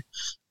 thank you.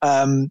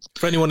 For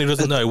anyone who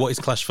doesn't know, what is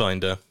Clash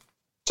Finder?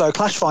 So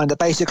Clash Finder,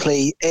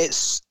 basically,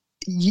 it's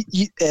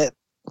it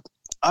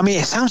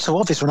sounds so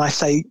obvious when I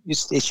say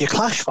it's your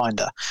Clash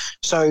Finder.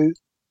 So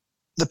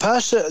the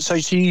person, so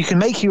you can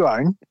make your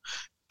own.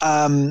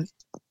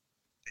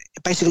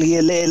 Basically,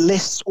 it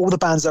lists all the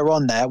bands that are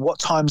on there, what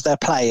times they're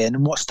playing,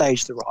 and what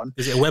stage they're on.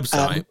 Is it a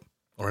website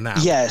or an app?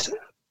 Yes,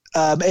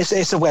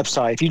 it's a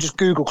website. If you just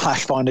Google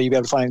Clash Finder, you'll be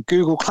able to find it.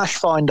 Google Clash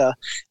Finder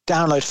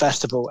Download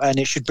Festival, and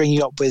it should bring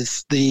you up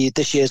with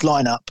this year's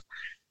lineup.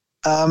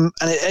 And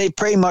it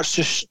pretty much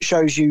just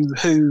shows you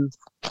who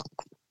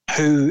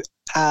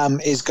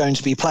is going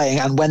to be playing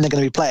and when they're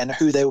going to be playing, and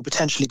who they will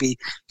potentially be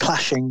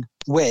clashing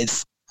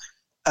with.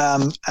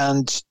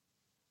 And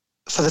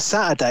for the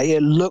Saturday,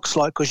 it looks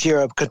like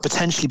Gojira could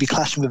potentially be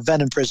clashing with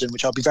Venom Prison,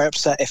 which I'll be very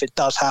upset if it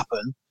does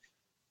happen.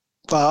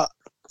 But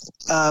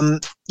I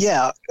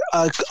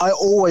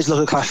always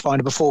look at Clash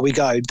Finder before we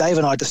go. Dave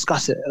and I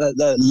discuss it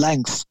at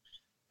length.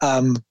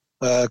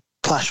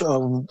 Clash,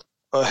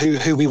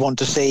 who we want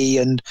to see,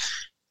 and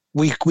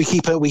we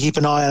keep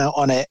an eye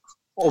on it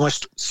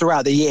almost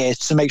throughout the year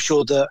to make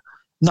sure that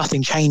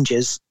nothing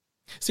changes.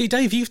 See,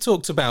 Dave, you've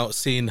talked about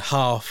seeing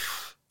half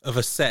of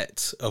a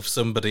set of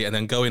somebody and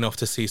then going off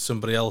to see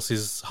somebody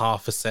else's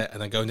half a set and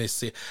then going to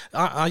see.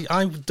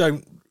 I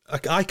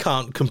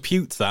can't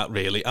compute that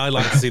really. I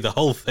like to see the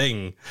whole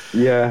thing.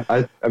 Yeah,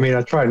 I mean,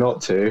 I try not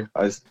to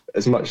as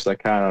much as I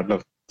can. I'd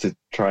love to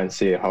try and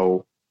see a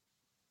whole.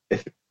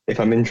 If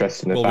I'm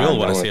interested in a band, we all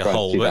want to see a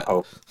whole. Yeah.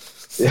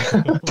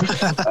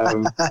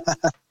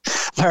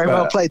 Very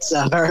well played,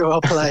 sir. Very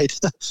well played.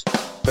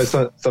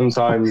 But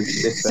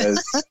sometimes if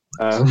there's,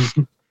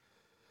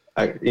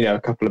 a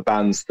couple of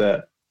bands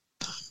that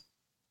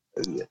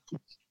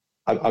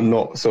I'm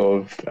not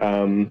sort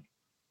of.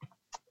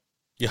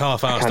 You're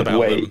half-arsed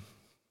about them.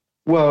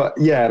 Well,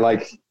 yeah,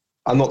 like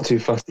I'm not too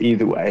fussed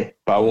either way,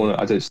 but I don't want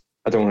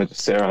to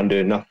just sit around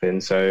doing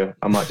nothing. So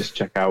I might just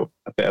check out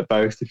a bit of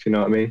both, if you know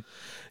what I mean.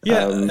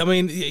 Yeah, I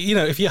mean,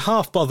 if you're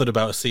half bothered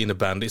about seeing a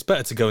band, it's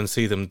better to go and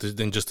see them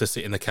than just to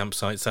sit in the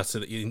campsite, sat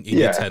in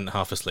your tent,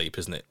 half asleep,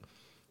 isn't it?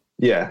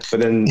 Yeah, but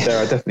then there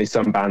are definitely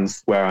some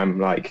bands where I'm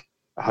like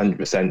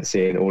 100%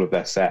 seeing all of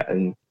their set,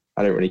 and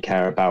I don't really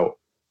care about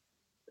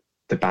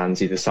the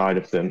bands either side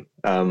of them.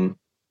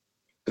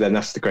 But then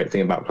that's the great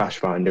thing about Clash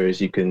Finder is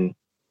you can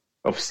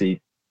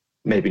obviously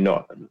maybe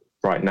not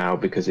right now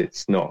because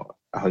it's not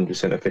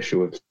 100% official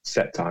with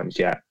set times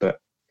yet, but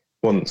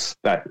once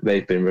that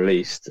they've been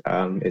released,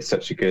 it's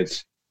such a good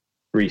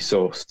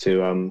resource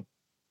to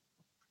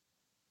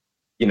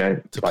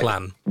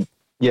plan.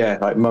 Yeah,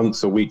 like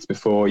months or weeks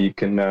before you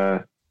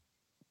can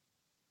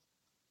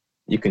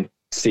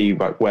see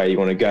like where you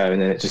want to go, and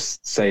then it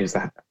just saves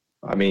the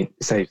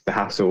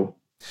hassle,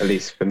 at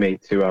least for me,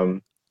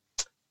 to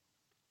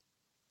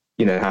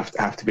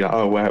have to be like,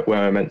 oh, where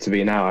am I meant to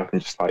be now? I can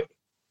just like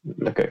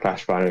look at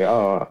Clash Finder and go,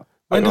 oh,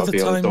 when do the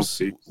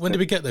times? When do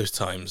we get those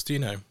times? Do you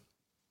know?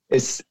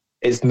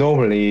 It's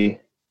normally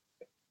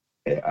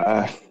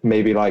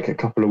maybe like a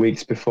couple of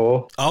weeks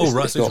before. Oh,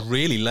 right. So it's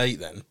really late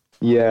then.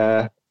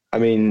 Yeah. I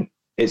mean,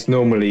 it's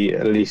normally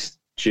at least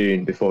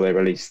June before they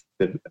release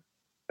the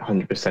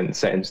 100%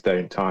 set in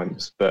stone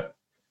times. But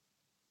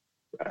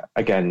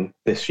again,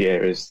 this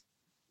year is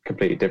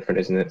completely different,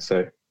 isn't it?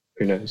 So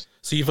who knows?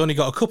 So you've only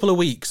got a couple of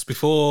weeks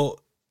before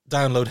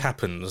download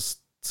happens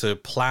to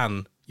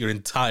plan your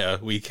entire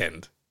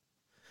weekend.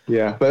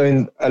 Yeah, but I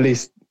mean, at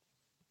least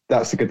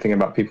that's the good thing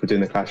about people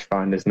doing the Clash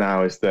Finders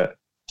now is that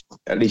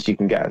at least you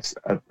can get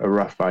a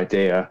rough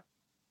idea,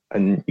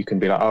 and you can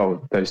be like,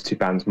 oh, those two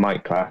bands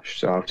might clash,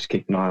 so I'll just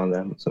keep an eye on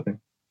them or something.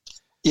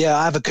 Yeah,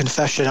 I have a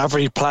confession. I've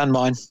already planned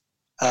mine.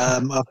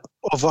 I've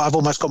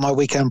almost got my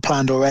weekend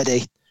planned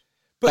already.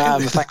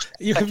 But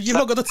you've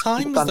not got the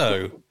times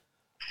though.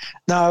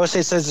 No, I would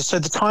say so.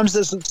 The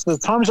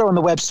times are on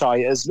the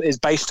website is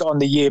based on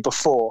the year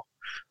before,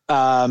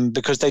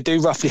 because they do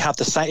roughly have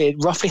the same. It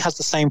roughly has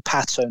the same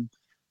pattern.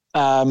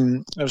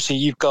 Obviously,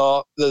 you've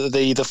got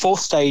the fourth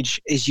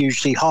stage is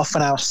usually half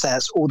an hour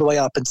sets all the way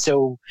up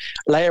until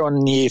later on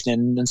in the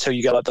evening, until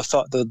you get like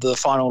the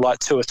final like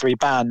two or three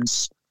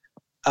bands.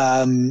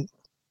 The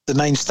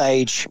main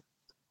stage,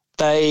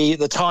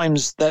 the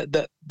times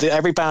that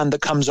every band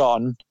that comes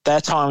on,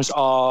 their times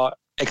are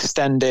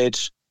extended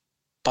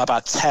by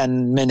about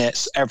 10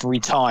 minutes every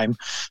time.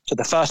 So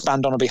the first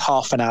band on will be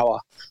half an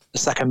hour, the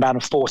second band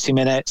of 40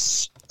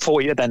 minutes,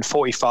 40, then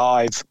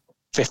 45,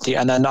 50,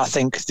 and then I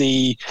think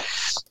the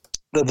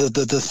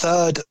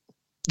third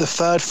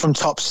from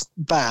top's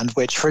band,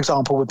 which for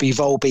example would be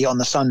Volbeat on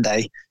the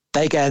Sunday,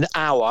 they get an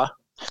hour,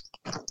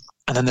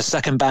 and then the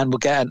second band will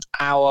get an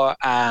hour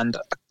and a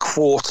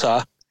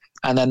quarter,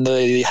 and then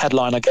the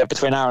headliner get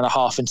between an hour and a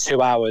half and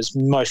 2 hours,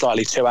 most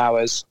likely 2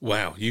 hours.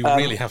 Wow, you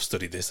really have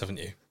studied this, haven't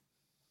you?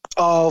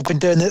 Oh, I've been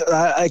doing it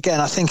again.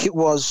 I think it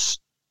was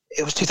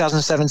it was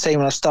 2017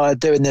 when I started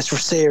doing this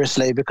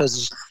seriously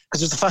because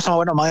it was the first time I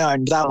went on my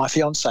own without my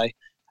fiance.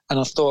 And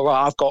I thought,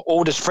 right, I've got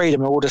all this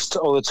freedom and all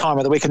the time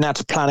of the week now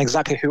to plan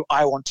exactly who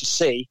I want to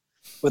see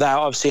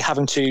without obviously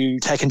having to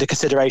take into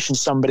consideration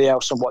somebody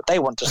else and what they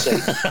want to see.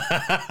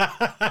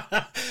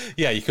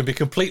 Yeah, you can be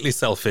completely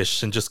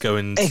selfish and just go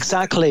and...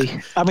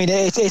 Exactly. I mean,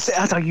 it's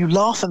you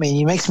laugh at me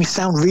and it makes me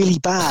sound really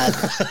bad.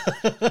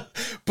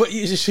 But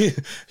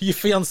your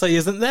fiance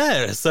isn't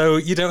there, so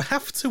you don't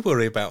have to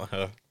worry about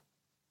her.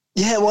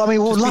 Yeah, well, I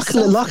mean,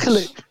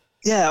 luckily,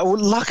 yeah, well,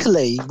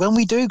 luckily, when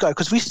we do go,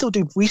 because we still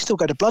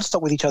go to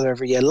Bloodstock with each other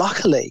every year.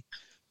 Luckily,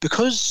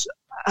 because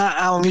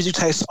our music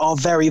tastes are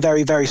very,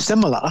 very, very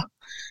similar,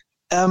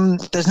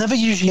 there's never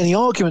usually any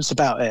arguments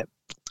about it.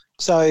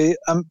 So,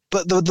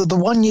 but the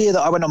 1 year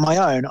that I went on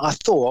my own, I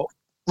thought,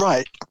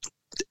 right,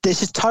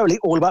 this is totally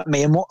all about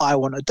me and what I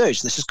want to do.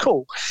 So this is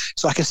cool.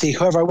 So I can see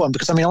whoever I want.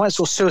 Because, I mean, I went and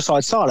saw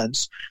Suicide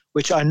Silence,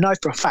 which I know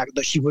for a fact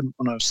that she wouldn't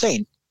want to have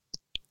seen.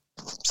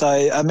 So,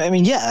 I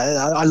mean,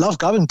 yeah, I love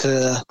going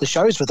to the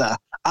shows with her.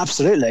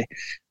 Absolutely.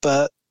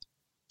 But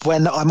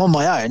when I'm on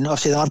my own,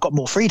 obviously, then I've got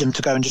more freedom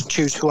to go and just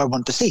choose who I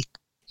want to see.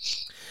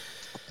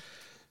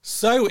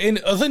 So, in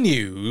other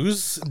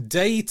news,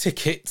 day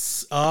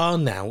tickets are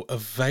now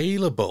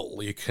available.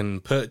 You can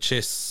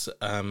purchase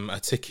a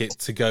ticket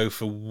to go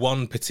for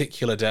one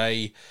particular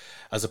day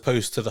as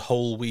opposed to the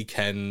whole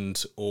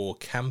weekend or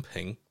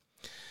camping.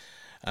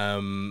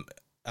 And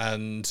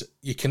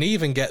you can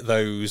even get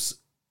those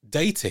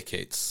day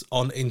tickets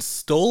on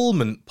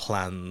installment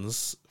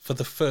plans for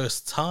the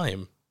first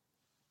time.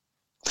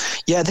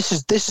 Yeah, this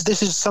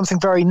is something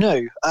very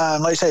new.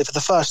 Like I say, for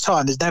the first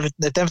time, they've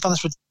never done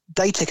this with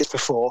day tickets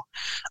before.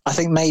 I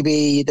think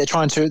maybe they're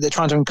trying to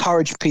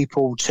encourage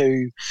people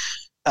to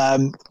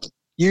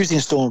use the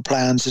installment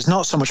plans. There's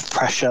not so much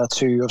pressure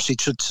to obviously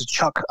to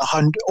chuck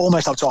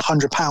almost up to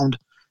 £100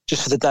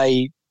 just for the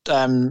day.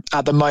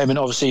 At the moment,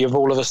 obviously, of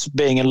all of us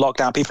being in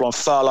lockdown, people on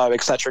furlough,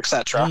 etc.,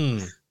 etc.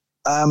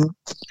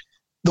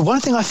 The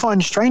one thing I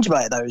find strange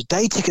about it though is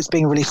day tickets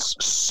being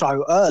released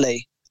so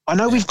early. I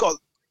know we've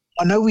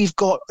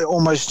got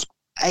almost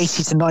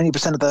 80 to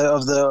 90%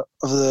 of the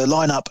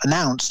lineup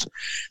announced,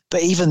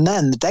 but even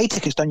then, the day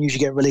tickets don't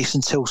usually get released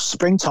until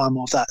springtime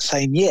of that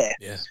same year.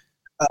 Yeah,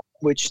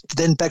 which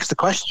then begs the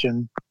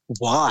question,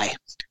 why?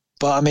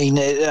 But I mean,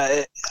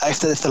 if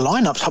the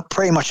lineup's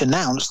pretty much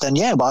announced, then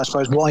yeah, but I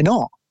suppose why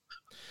not?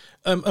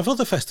 Have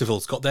other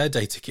festivals got their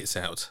day tickets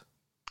out?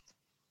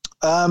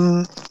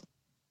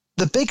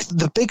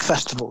 The big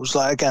festivals,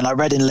 like again, like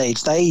Reading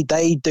Leeds, they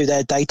do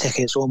their day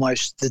tickets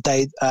almost the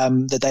day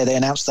they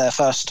announce their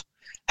first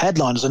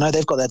headliners. I know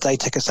they've got their day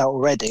tickets out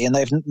already, and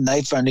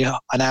they've only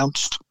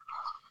announced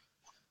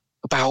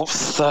about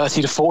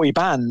 30 to 40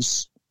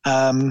 bands.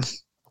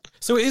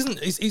 So it isn't.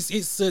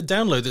 It's a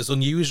download that's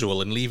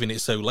unusual and leaving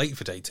it so late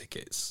for day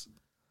tickets.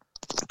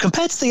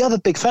 Compared to the other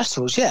big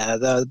festivals, yeah,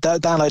 the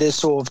download is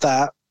sort of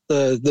that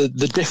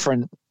the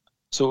different.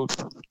 So,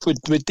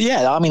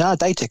 I mean, our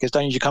day tickets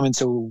don't usually come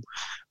until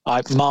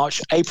like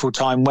March, April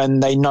time when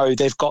they know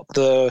they've got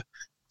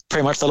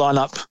pretty much the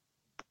lineup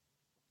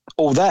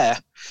all there,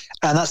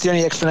 and that's the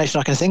only explanation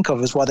I can think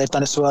of is why they've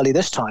done it so early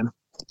this time.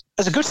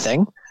 It's a good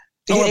thing.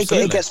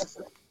 It gets.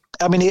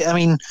 I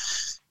mean,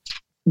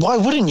 why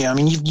wouldn't you? I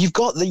mean, you've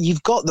got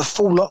the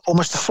full,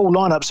 almost the full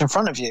lineups in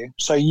front of you,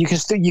 so you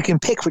can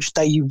pick which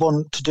day you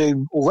want to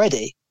do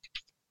already.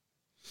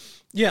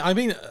 Yeah, I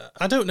mean,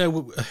 I don't know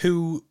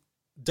who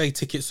day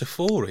tickets are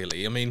for,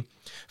 really. I mean,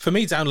 for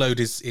me, download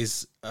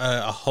is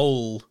a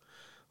whole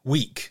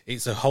week.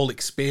 It's a whole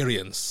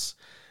experience.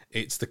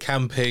 It's the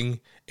camping,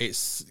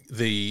 it's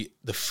the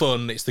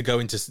fun, it's the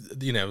going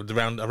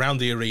to around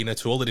the arena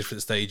to all the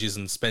different stages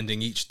and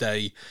spending each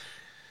day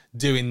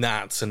doing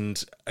that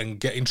and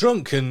getting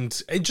drunk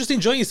and just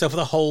enjoying yourself for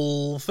the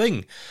whole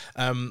thing.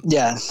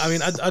 Yeah. I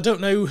mean, I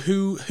don't know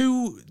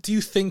who do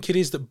you think it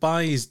is that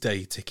buys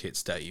day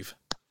tickets, Dave?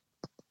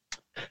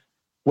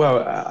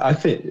 Well, I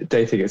think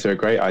day tickets are a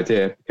great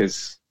idea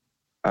because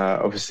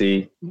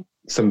obviously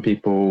some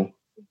people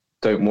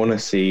don't want to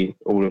see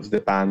all of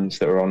the bands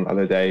that are on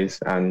other days,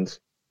 and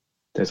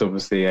there's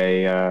obviously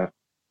a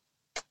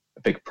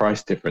big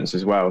price difference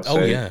as well.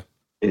 So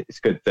it's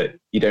good that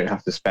you don't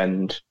have to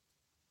spend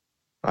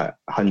like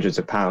hundreds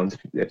of pounds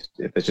if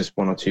there's just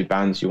one or two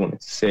bands you wanted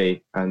to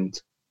see.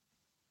 And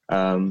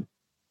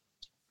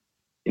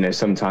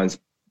sometimes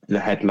the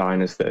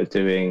headliners that are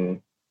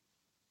doing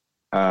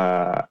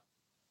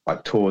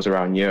like tours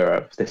around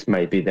Europe, this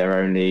may be their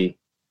only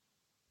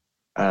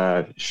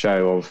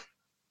show of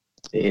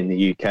in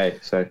the UK.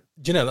 So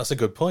that's a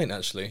good point,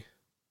 actually.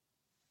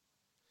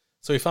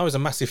 So if I was a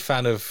massive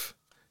fan of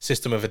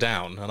System of a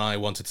Down and I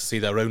wanted to see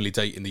their only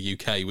date in the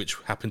UK, which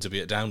happened to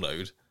be at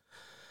Download,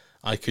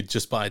 I could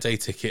just buy a day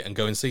ticket and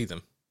go and see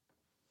them.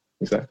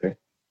 Exactly.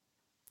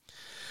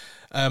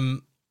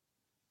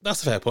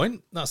 That's a fair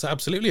point. That's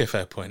absolutely a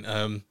fair point.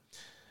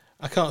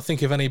 I can't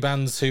think of any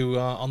bands who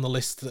are on the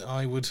list that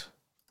I would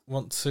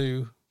want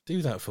to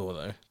do that for,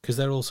 though, because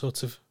they're all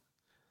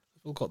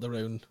all got their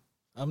own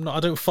I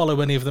don't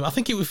follow any of them. I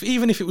think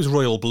even if it was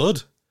Royal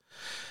Blood.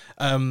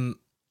 Do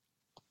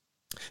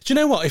you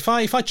know what? If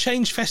I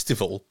change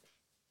festival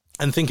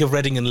and think of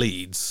Reading and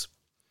Leeds,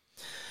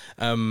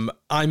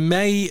 I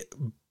may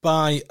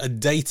buy a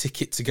day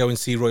ticket to go and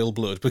see Royal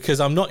Blood,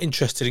 because I'm not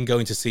interested in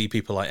going to see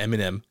people like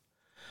Eminem,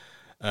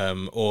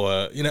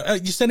 or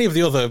just any of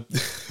the other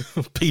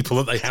people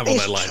that they have on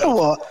their lineup. You know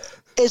what?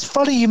 It's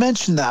funny you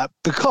mentioned that,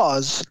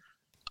 because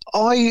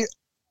I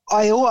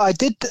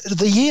did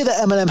the year that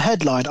Eminem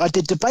headlined, I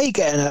did debate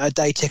getting a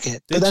day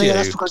ticket, but then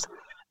that's because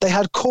they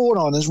had Korn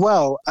on as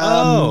well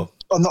on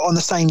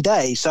the same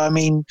day. So I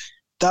mean,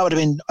 that would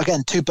have been,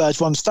 again, two birds,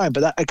 one stone.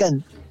 But that,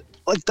 again,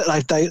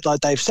 like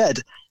Dave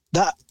said,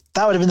 that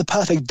would have been the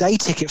perfect day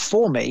ticket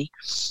for me,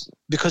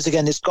 because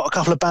again, it's got a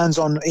couple of bands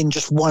on in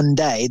just one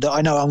day that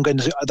I know I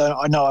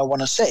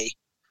want to see.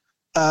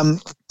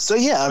 So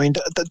yeah, I mean,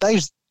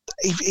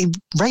 he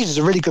raises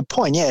a really good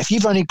point. Yeah, if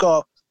you've only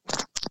got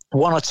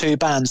one or two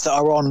bands that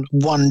are on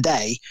one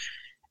day,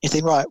 you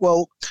think, right,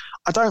 well,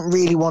 I don't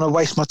really want to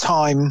waste my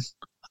time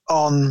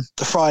on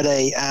the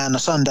Friday and a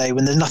Sunday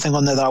when there's nothing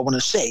on there that I want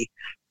to see.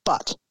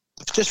 But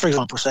just for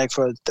example, say,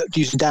 for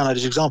using Download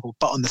as an example,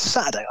 but on the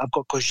Saturday, I've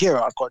got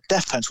Gojira, I've got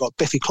Deftones, I've got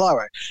Biffy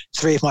Clyro,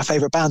 three of my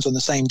favourite bands on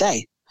the same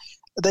day.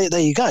 There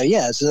you go.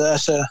 Yeah, it's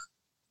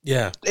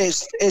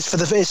for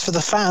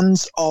the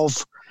fans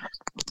of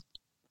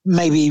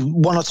maybe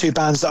one or two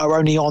bands that are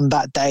only on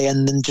that day,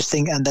 and then just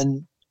think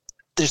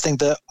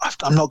that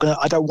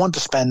I don't want to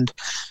spend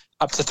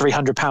up to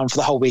 £300 for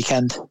the whole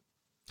weekend.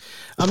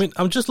 I mean,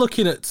 I'm just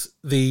looking at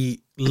the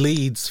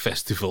Leeds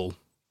Festival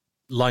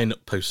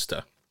lineup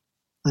poster.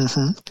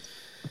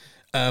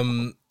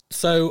 Mm-hmm.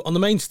 So on the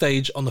main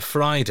stage on the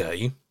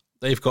Friday,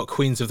 they've got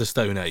Queens of the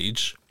Stone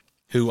Age,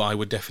 who I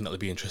would definitely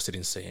be interested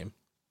in seeing.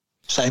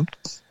 Same.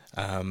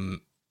 My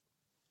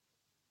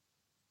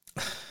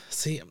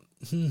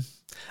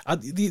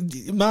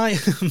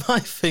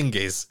thing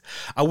is,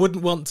 I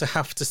wouldn't want to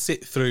have to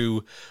sit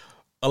through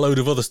a load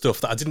of other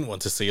stuff that I didn't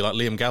want to see, like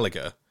Liam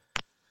Gallagher.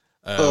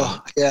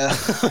 Yeah.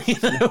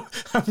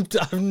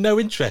 I've no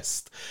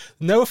interest.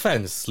 No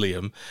offense,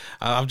 Liam.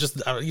 I'm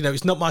just,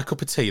 it's not my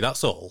cup of tea.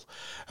 That's all.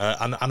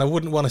 And I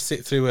wouldn't want to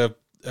sit through a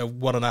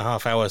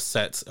 1.5 hour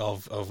set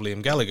of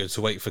Liam Gallagher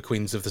to wait for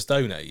Queens of the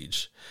Stone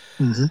Age.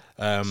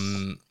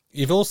 Mm-hmm.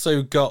 You've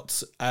also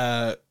got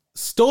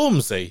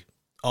Stormzy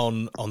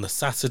on the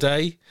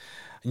Saturday,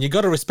 and you've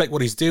got to respect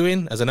what he's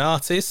doing as an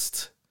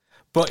artist,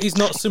 but he's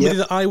not somebody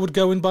that I would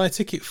go and buy a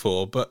ticket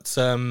for. But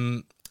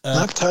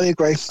I totally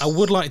agree. I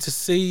would like to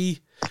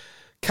see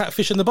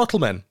Catfish and the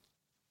Bottlemen.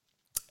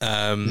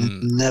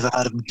 Never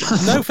had them.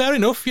 No, fair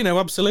enough.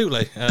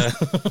 Absolutely.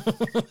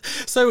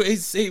 So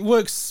it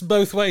works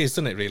both ways,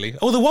 doesn't it? Really.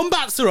 Oh, the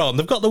Wombats are on.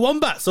 They've got the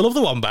Wombats. I love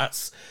the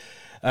Wombats.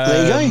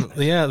 There you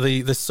go. Yeah,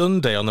 the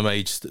Sunday on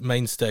the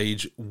main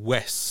stage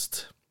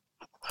west.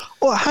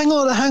 Well, hang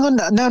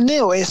on. Now,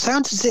 Neil, it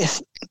sounds as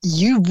if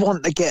you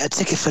want to get a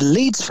ticket for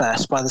Leeds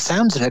Fest by the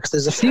sounds of it, because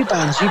there's a few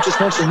bands you just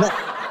mentioned that.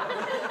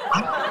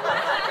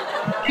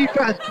 I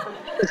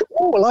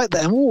like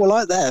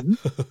them.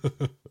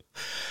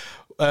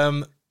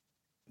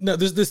 No,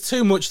 there's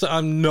too much that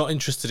I'm not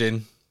interested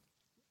in.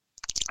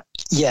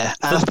 Yeah,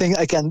 and I think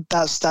again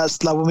that's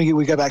like when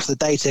we go back to the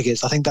day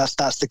tickets. I think that's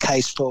the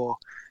case for.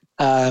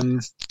 I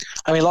mean,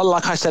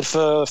 like I said,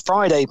 for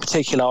Friday in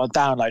particular on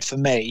Download, for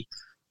me,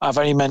 I've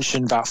only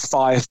mentioned about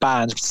 5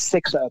 bands,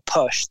 6 that are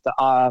pushed that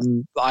I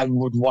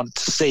would want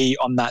to see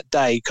on that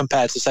day,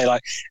 compared to say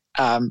like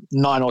 9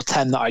 or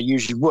 10 that I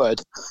usually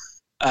would.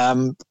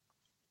 But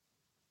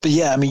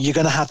yeah, I mean, you're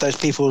going to have those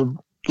people,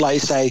 like you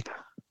say,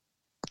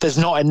 there's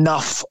not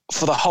enough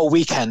for the whole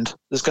weekend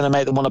that's going to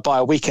make them want to buy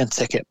a weekend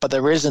ticket, but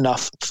there is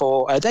enough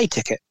for a day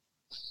ticket.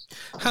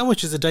 How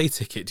much is a day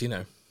ticket, do you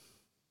know?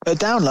 A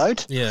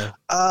Download? Yeah.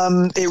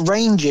 It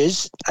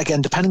ranges,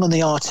 again, depending on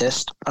the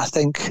artist. I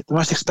think the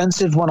most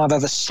expensive one I've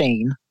ever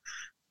seen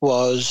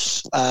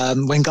was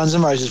when Guns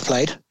N' Roses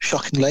played,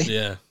 shockingly.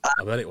 Yeah,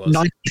 I bet it was.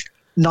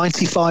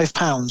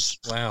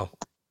 £95. Wow.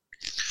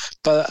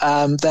 But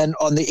then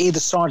on the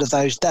either side of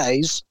those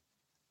days,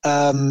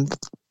 the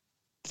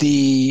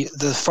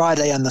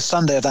Friday and the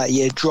Sunday of that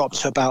year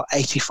dropped to about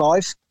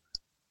 85.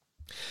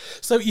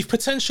 So you've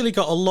potentially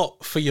got a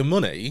lot for your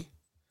money.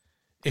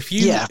 If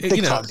you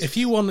if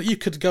you want, you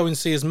could go and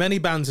see as many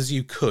bands as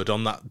you could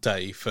on that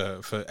day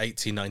for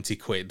 80, 90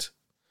 quid.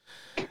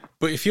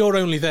 But if you're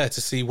only there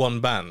to see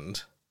one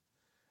band,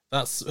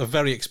 that's a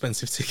very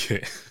expensive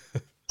ticket.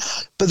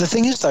 But the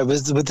thing is, though,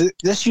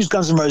 let's use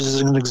Guns N' Roses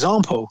as an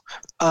example.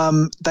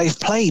 They've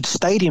played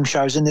stadium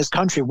shows in this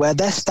country where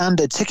their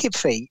standard ticket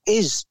fee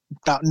is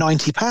about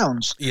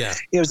 £90. Yeah,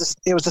 it was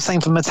the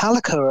same for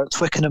Metallica at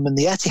Twickenham and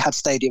the Etihad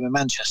Stadium in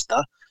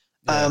Manchester.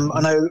 Yeah.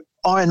 I know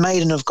Iron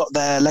Maiden have got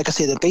their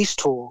Legacy of the Beast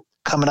tour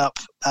coming up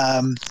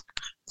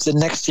the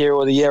next year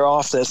or the year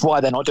after. That's why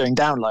they're not doing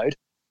Download.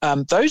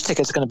 Those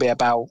tickets are going to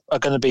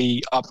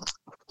be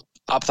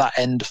up that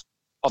end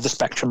of the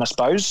spectrum, I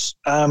suppose.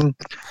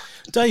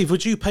 Dave,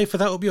 would you pay for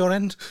that up your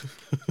end?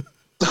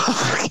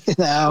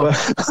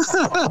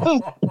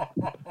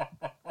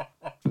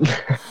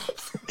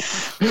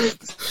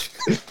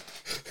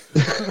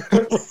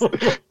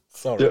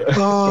 Sorry. Do you want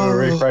to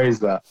rephrase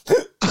that?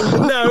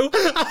 No.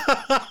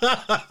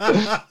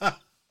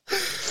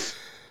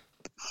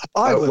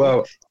 I will.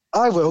 Well,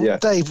 I will. yeah.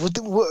 Dave,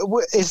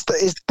 is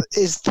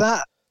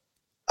that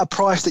a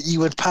price that you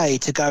would pay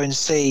to go and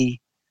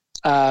see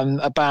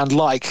a band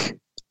like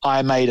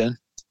Iron Maiden?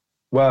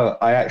 Well,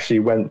 I actually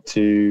went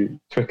to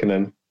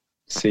Twickenham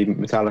to see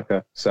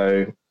Metallica,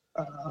 so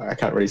I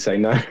can't really say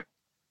no.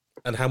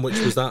 And how much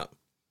was that?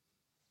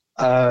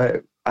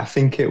 I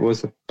think it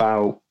was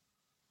about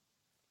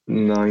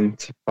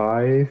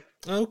 95,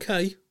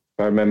 Okay. if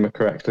I remember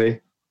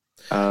correctly.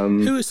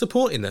 Who is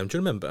supporting them? Do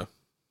you remember?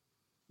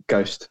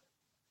 Ghost.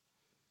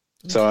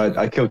 So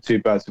I killed two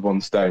birds with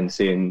one stone,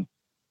 seeing...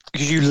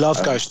 Because you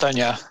love Ghost, don't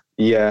you?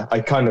 Yeah,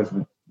 I kind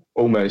of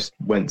almost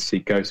went to see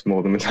Ghost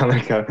more than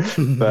Metallica,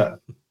 but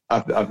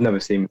I've never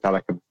seen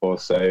Metallica before,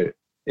 so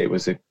it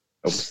was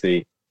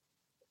obviously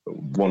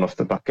one off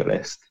the bucket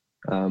list.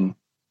 And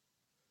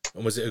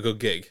was it a good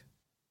gig?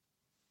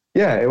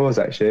 Yeah, it was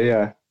actually,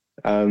 yeah.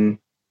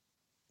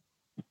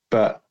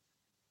 But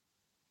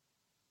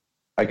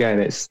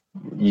again,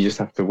 you just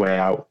have to weigh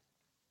out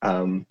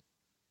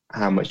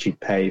how much you'd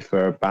pay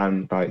for a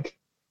band. Like,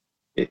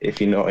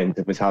 if you're not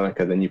into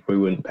Metallica, then you probably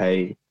wouldn't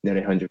pay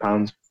nearly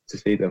 £100 to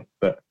see them.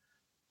 But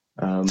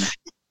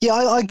yeah,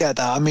 I get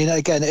that. I mean,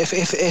 again, if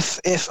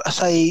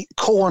say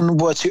Korn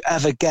were to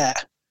ever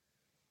get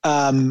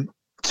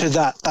to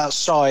that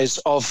size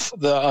of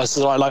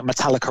like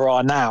Metallica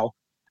are now,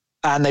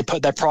 and they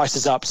put their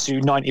prices up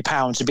to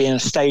 £90 to be in a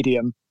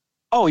stadium,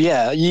 oh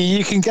yeah,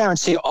 you can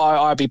guarantee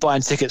I'd be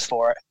buying tickets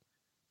for it.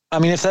 I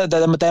mean, if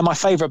they're my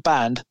favourite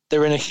band,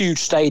 they're in a huge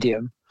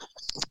stadium,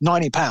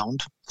 £90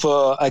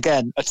 for,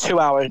 again, a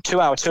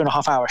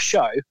 2.5 hour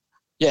show.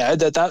 Yeah,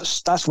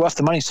 that's worth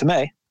the money to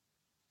me.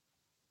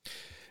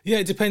 Yeah,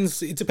 it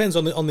depends. It depends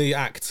on the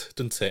act,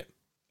 doesn't it?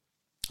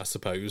 I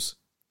suppose.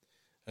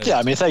 Yeah,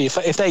 I mean,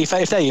 if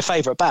they're your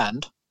favourite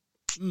band,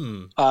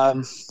 I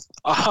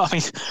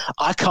mean,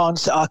 I can't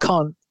think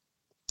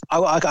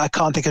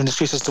of an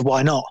excuse as to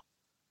why not.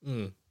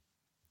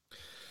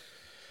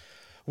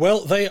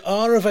 Well, they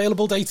are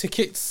available day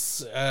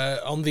tickets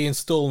on the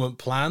instalment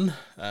plan.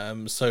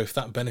 So if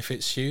that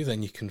benefits you,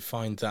 then you can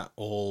find that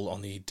all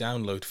on the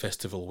Download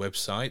Festival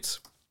website.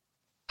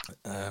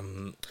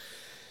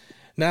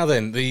 Now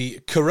then, the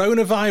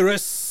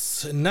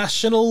coronavirus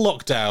national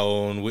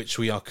lockdown, which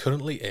we are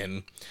currently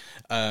in.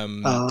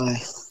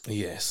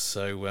 Yes.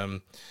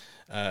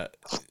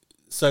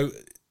 So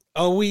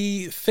are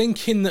we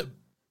thinking that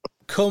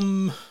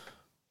come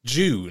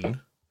June,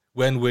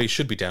 when we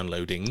should be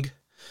downloading,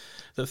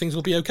 that things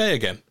will be okay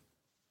again?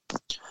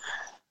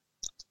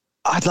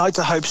 I'd like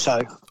to hope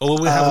so. Or will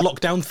we have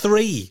lockdown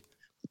 3?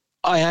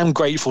 I am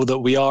grateful that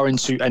we are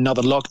into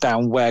another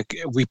lockdown where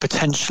we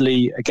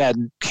potentially,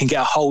 again, can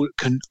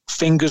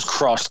fingers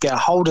crossed, get a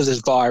hold of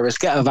this virus,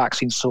 get a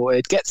vaccine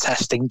sorted, get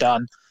testing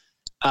done.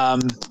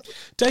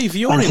 Dave,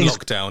 you're in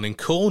lockdown in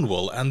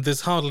Cornwall, and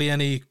there's hardly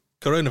any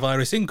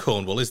coronavirus in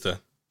Cornwall, is there?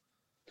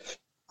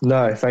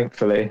 No,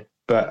 thankfully.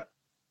 But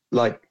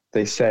like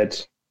they said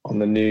on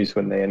the news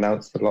when they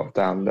announced the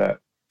lockdown,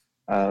 that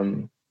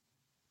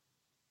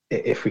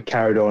if we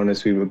carried on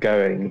as we were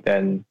going,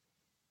 then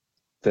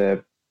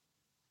the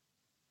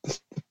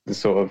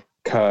sort of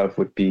curve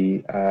would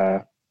be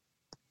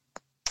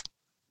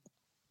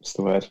what's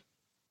the word?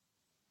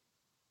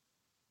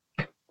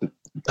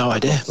 No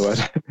idea.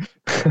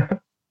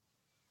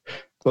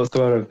 What's the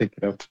word I'm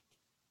thinking of?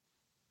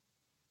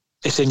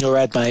 It's in your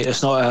head, mate.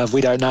 It's not. We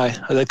don't know.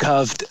 The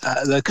curve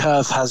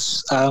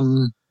has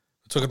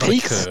Talk about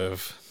peaked. a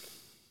curve.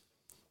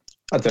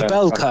 I don't The know.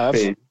 bell curve.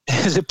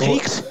 Is it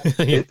peaked?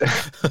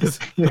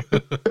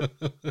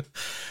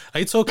 Are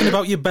you talking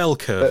about your bell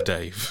curve,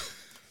 Dave?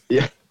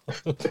 Yeah.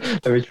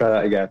 Let me try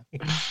that again.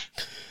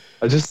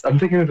 I'm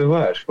thinking of the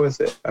word. What is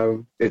it?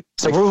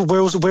 So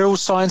we're all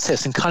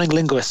scientists and cunning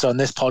linguists on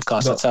this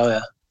podcast. I tell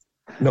you.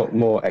 Not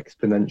more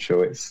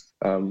exponential. It's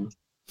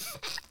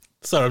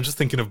Sorry, I'm just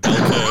thinking of bell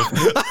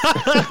curve.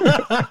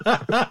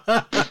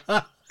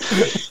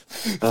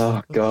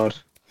 oh God.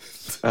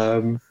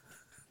 I'll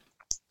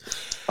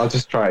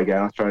just try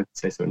again. I'll try to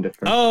say something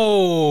different.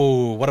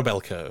 Oh, what a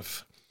bell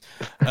curve.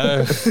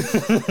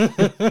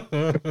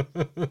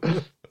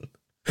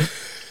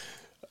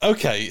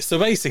 Okay, so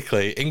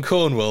basically, in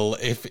Cornwall,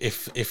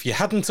 if you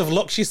hadn't have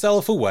locked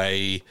yourself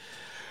away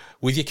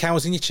with your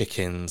cows and your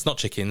chickens, not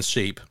chickens,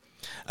 sheep,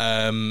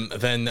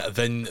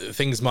 then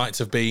things might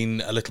have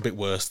been a little bit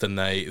worse than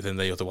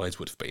they otherwise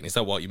would have been. Is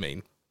that what you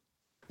mean?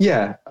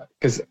 Yeah,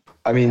 because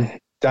I mean,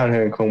 down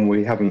here in Cornwall,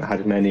 we haven't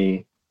had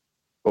many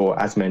or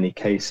as many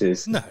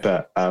cases, No.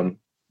 but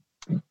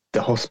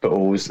the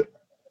hospitals,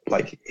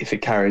 like, if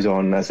it carries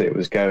on as it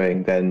was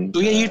going, then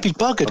Well, yeah, you'd be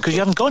buggered because you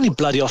haven't got any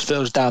bloody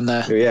hospitals down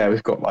there. yeah,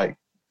 we've got like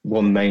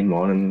one main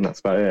one, and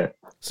that's about it.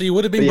 So you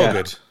would have been But yeah.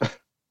 buggered.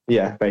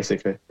 Yeah,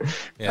 basically.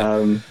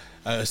 Yeah.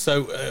 I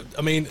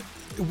mean,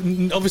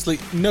 obviously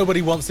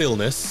nobody wants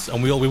illness,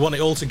 and we want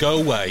it all to go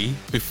away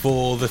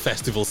before the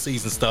festival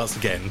season starts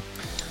again.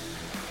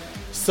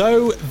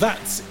 So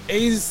that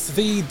is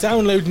the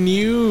download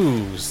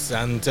news,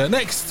 and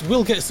next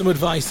we'll get some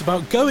advice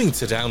about going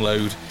to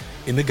download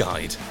in the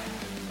guide.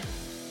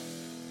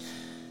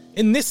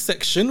 In this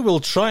section, we'll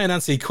try and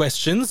answer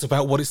questions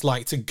about what it's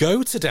like to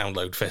go to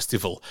Download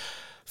Festival,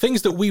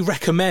 things that we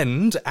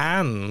recommend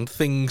and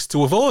things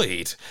to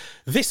avoid.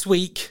 This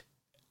week,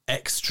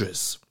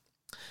 extras.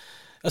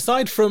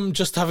 Aside from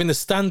just having the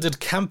standard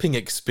camping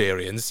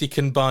experience, you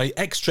can buy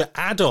extra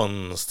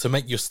add-ons to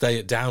make your stay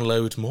at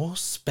Download more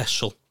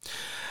special.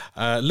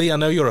 Lee, I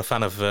know you're a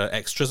fan of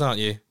extras,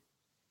 aren't you?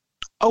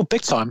 Oh,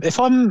 big time.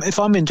 If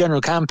I'm in general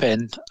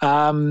camping,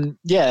 what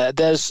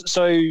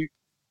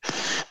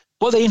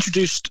they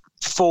introduced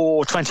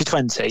for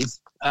 2020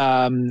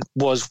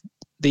 was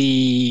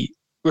the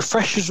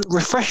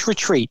refresh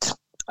retreat.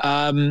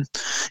 The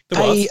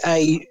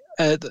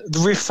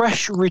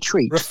refresh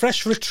retreat.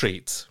 Refresh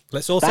retreat.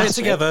 Let's all say it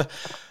together.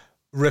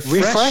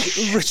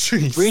 Refresh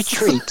retreat.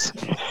 Retreat.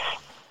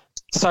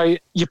 So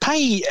you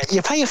pay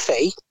a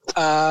fee.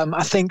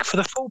 I think for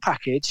the full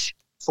package,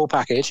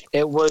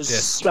 it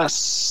was about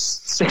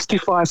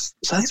 65. So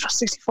I think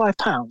it's about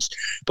 £65.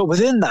 But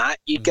within that,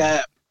 you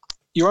get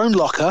your own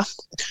locker,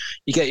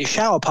 you get your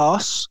shower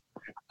pass,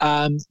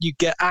 you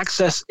get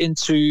access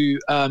into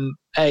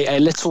a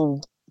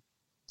little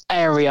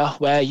area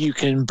where you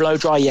can blow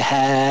dry your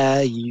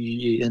hair,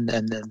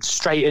 and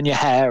straighten your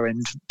hair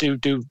and do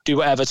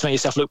whatever to make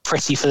yourself look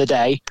pretty for the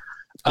day.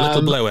 A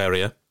little blow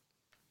area.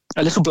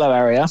 A little blow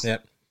area.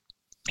 Yep.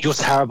 You're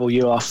terrible.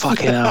 You are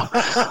fucking hell.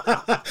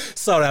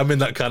 Sorry, I'm in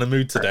that kind of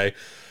mood today.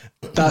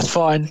 That's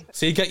fine.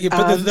 So you get your,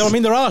 but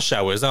there are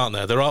showers, aren't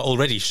there? There are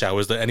already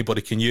showers that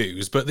anybody can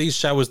use, but these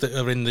showers that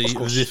are in the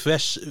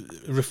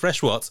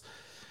refresh what?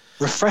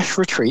 Refresh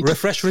retreat.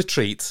 Refresh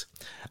retreat.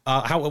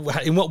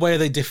 In what way are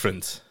they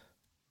different?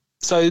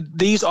 So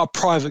these are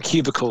private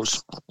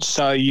cubicles.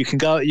 So you can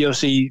go. You'll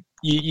see.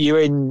 You're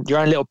in your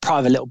own little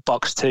private little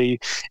box too.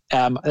 There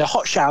are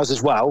hot showers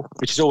as well,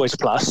 which is always a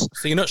plus.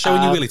 So you're not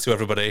showing your willy to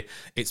everybody.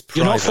 It's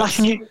private. You're not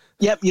flashing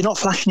you're not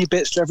flashing your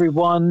bits to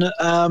everyone.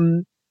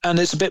 And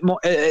it's a bit more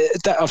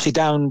obviously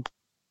down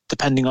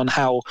depending on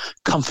how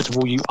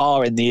comfortable you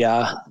are in the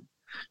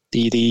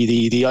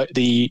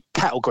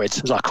cattle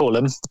grid, as I call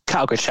them,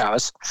 cattle grid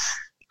showers.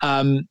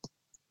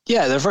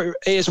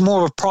 It's more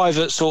of a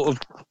private sort of.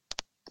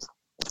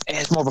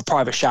 It's more of a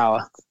private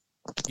shower.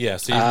 Yeah,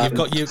 so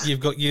you've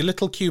got your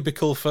little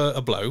cubicle for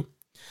a blow,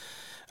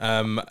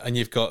 and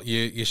you've got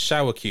your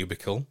shower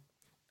cubicle,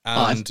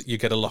 and you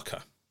get a locker.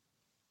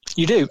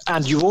 You do,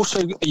 and you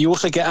also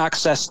get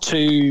access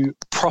to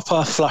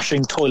proper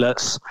flushing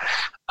toilets.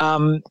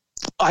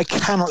 I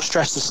cannot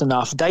stress this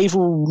enough. Dave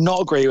will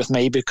not agree with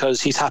me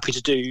because he's happy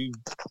to do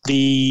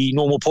the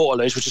normal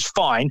portaloos, which is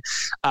fine.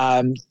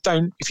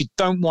 If you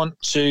don't want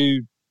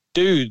to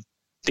do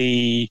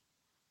the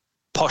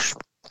posh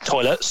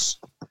toilets,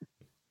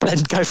 then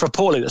go for a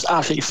portaloo. That's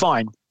absolutely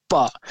fine.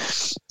 But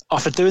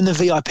after doing the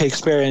VIP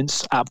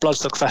experience at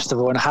Bloodstock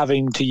Festival and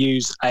having to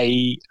use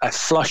a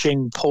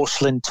flushing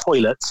porcelain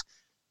toilet,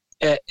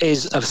 it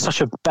is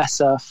such a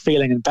better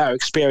feeling and better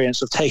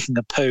experience of taking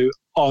a poo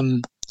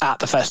on at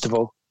the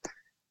festival.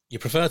 You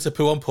prefer to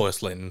poo on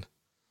porcelain?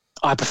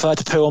 I prefer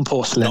to poo on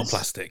porcelain. Not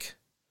plastic.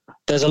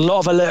 There's a lot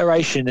of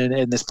alliteration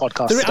in this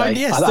podcast today.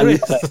 Yes,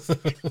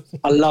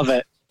 I love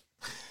it.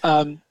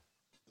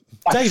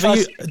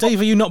 Dave,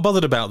 are you not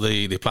bothered about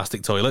the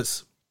plastic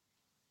toilets?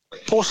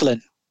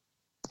 Porcelain.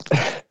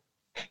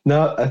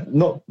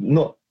 No,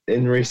 not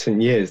in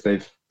recent years.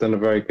 They've done a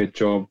very good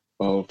job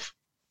of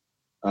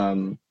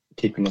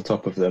keeping on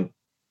top of them.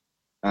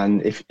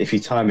 And if you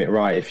time it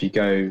right, if you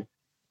can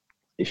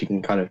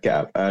kind of get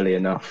up early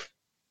enough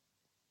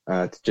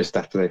just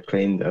after they've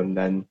cleaned them,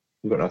 then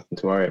you've got nothing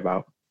to worry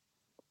about.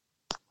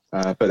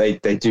 But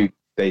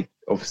they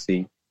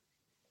obviously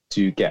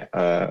do get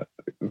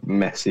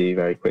messy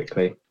very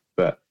quickly.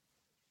 But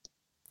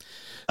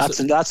that's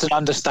an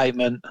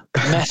understatement.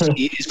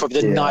 Messy is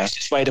probably the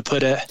nicest way to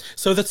put it.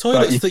 So the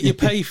toilets that you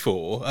pay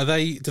for,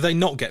 do they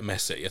not get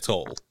messy at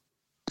all?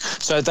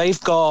 So they've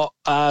got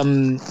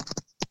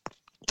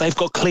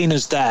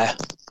cleaners there,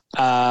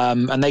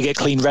 and they get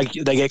cleaned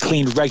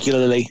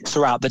regularly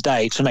throughout the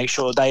day to make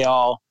sure they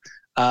are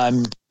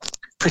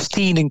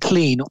pristine and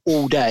clean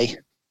all day.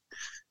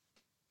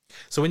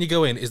 So when you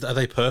go in, are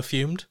they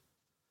perfumed?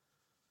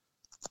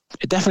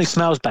 It definitely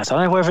smells better. I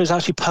don't know whether it's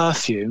actually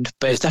perfumed,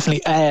 but it's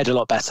definitely aired a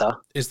lot better.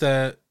 Is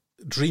there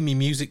dreamy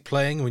music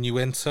playing when you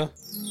enter?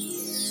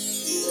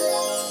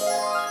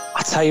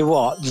 I tell you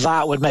what,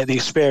 that would make the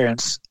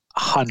experience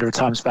 100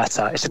 times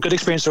better. It's a good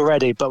experience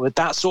already, but with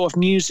that sort of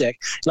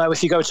music, like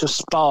if you go to a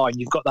spa and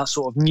you've got that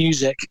sort of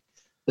music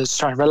that's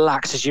trying to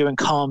relaxes you and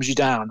calms you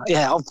down,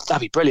 that'd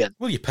be brilliant.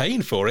 Well, you're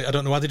paying for it. I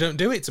don't know why they don't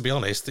do it, to be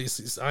honest.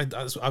 I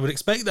would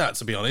expect that,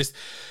 to be honest.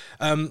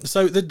 But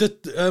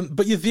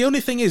the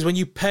only thing is, when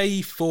you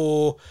pay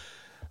for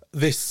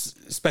this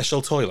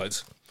special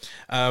toilet,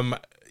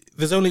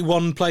 there's only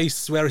one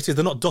place where it is.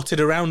 They're not dotted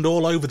around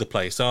all over the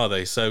place, are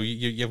they? So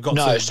you've got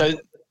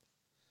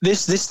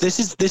this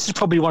is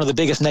probably one of the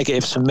biggest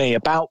negatives for me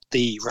about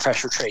the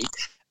Refresh Retreat,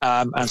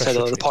 and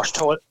so the posh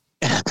toilet.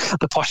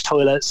 The posh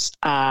toilets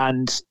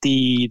and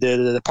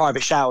the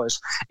private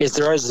showers is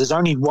there's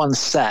only one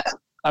set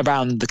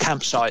around the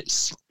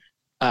campsites.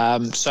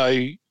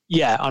 So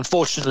yeah,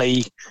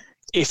 unfortunately,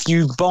 if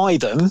you buy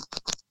them,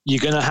 you're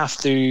going to have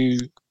to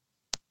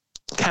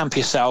camp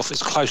yourself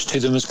as close to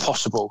them as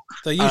possible.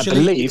 They're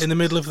usually in the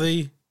middle of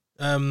the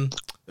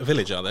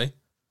village, are they?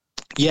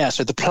 Yeah.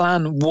 So the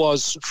plan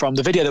was, from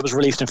the video that was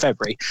released in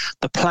February,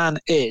 the plan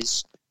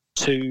is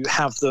to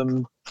have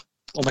them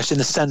almost in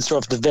the center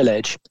of the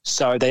village,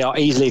 so they are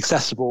easily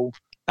accessible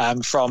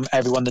from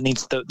everyone that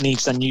needs them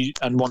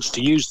and wants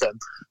to use them.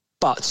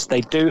 But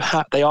they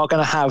are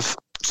going to have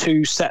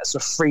 2 sets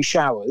of free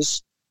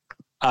showers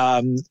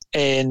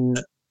in,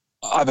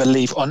 I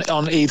believe,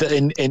 on either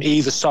in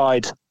either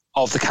side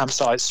of the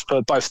campsites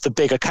for both the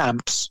bigger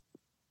camps.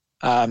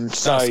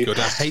 That's good.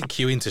 I hate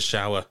queuing to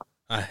shower.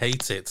 I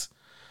hate it.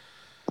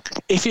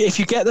 If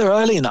you get there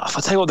early enough,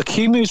 I tell you what, the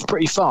queue moves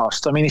pretty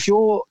fast. I mean, if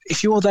you're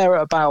there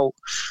at about,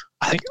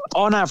 I think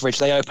on average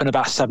they open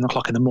about 7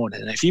 o'clock in the morning,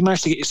 and if you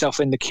manage to get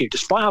yourself in the queue,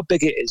 despite how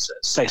big it is,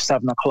 say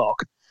 7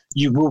 o'clock,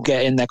 you will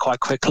get in there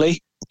quite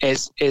quickly.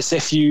 It's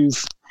if you've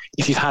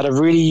had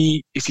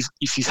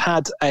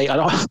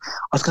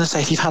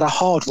a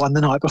hard one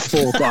the night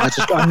before,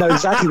 but I know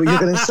exactly what you're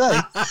going to say.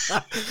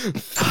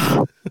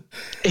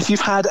 If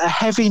you've had a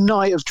heavy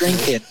night of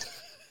drinking,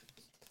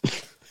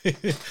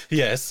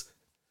 yes.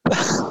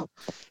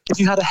 If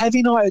you had a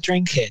heavy night of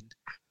drinking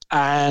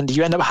and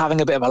you end up having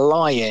a bit of a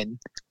lie-in,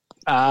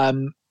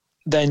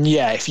 then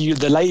yeah,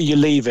 the later you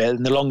leave it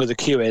and the longer the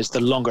queue is, the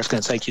longer it's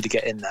going to take you to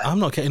get in there. I'm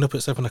not getting up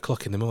at 7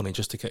 o'clock in the morning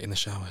just to get in the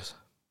showers.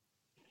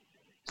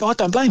 Oh, I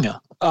don't blame you.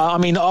 I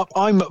mean,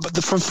 I'm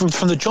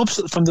from the jobs,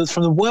 from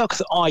the work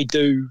that I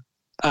do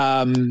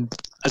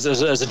as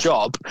a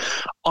job,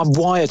 I'm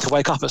wired to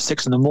wake up at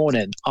 6 in the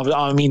morning.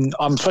 I mean,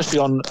 I'm supposed to be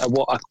on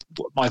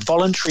my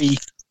voluntary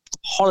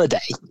holiday,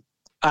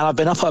 and I've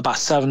been up at about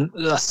 7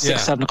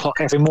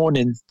 o'clock every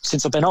morning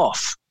since I've been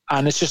off.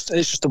 And it's just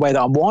the way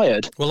that I'm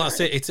wired. Well, that's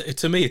it.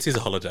 To me, it is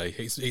a holiday.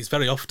 It's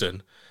very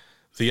often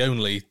the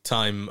only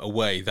time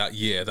away that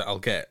year that I'll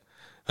get.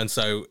 And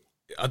so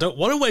I don't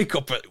want to wake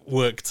up at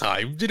work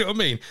time. Do you know what I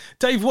mean?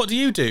 Dave, what do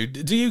you do?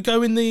 Do you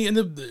go in the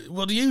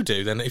what do you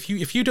do then?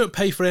 If you don't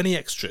pay for any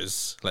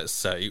extras, let's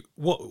say,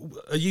 what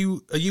are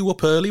you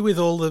up early with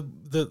all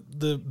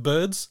the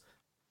birds?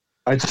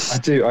 I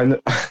do.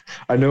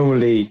 I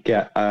normally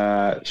get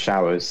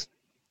showers.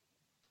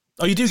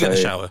 Oh, you do get the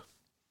shower?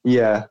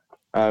 Yeah.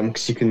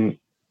 Because you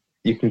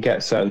can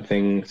get certain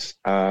things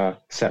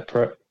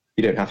separate.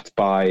 You don't have to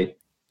buy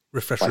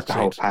Refresh like the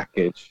whole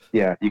package.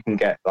 Yeah, you can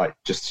get like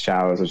just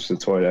showers or just the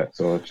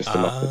toilets or just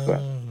a lot of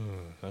that.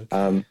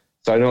 Okay.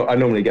 So I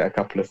normally get a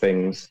couple of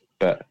things,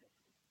 but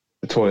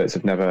the toilets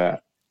have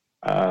never.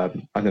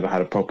 I've never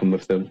had a problem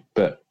with them,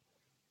 but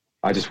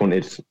I just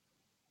wanted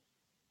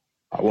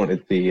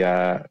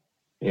the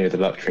the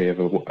luxury of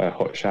a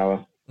hot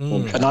shower.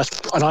 A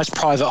nice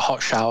private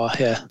hot shower.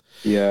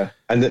 Yeah,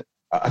 and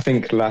I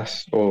think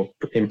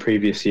in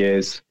previous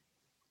years,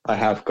 I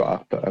have got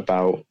up at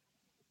about,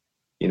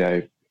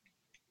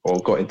 or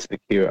got into the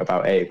queue at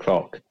about 8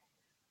 o'clock,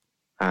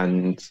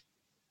 and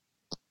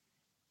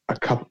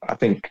I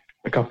think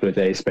a couple of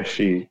days,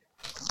 especially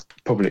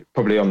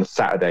probably on the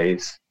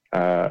Saturdays,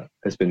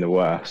 has been the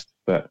worst.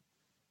 But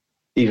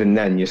even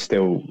then, you're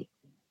still,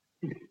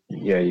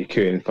 you're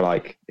queuing for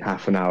like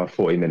half an hour,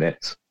 40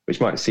 minutes, which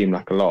might seem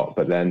like a lot,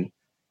 but then,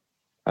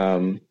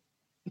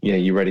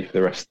 you're ready for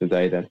the rest of the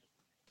day then.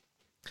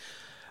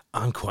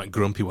 I'm quite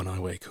grumpy when I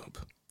wake up,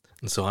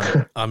 and so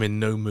I'm in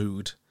no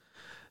mood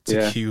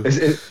to queue.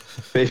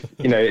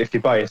 If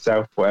you're by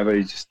yourself, whatever,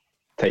 you just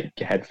take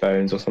your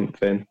headphones or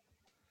something.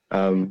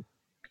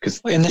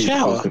 Because in the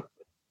shower.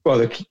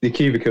 The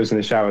cubicles in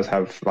the showers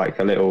have like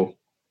a little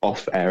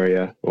off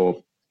area,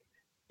 or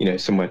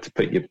somewhere to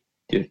put your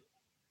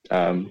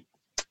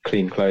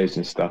clean clothes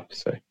and stuff.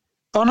 So.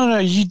 Oh no!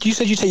 You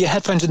said you take your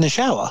headphones in the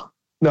shower.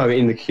 No,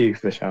 in the queue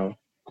for the shower.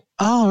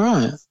 Oh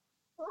right.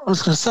 I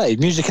was going to say,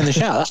 music in the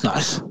shower, that's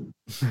nice.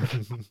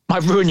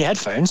 Might ruin your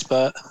headphones,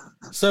 but...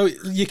 So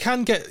you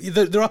can get...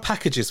 There are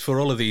packages for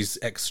all of these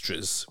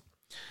extras,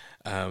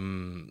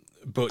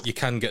 but you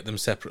can get them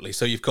separately.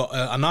 So you've got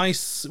a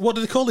nice... What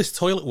do they call this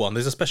toilet one?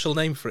 There's a special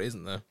name for it,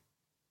 isn't there?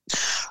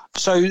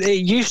 So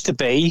it used to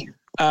be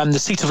the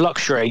Seat of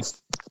Luxury,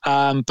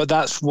 but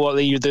that's what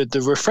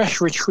the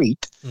Refresh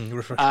Retreat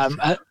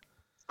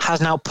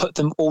has now put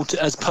them all...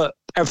 has put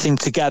everything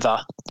together.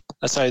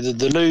 So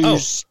the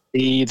loos...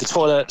 The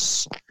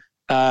toilets,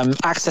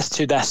 access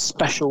to their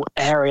special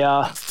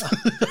area,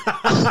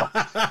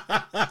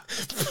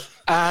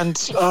 and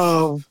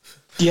so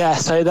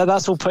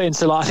that's all put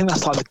into I think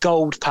that's like the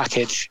gold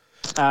package,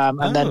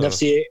 and then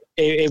obviously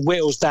it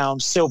whittles down.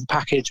 Silver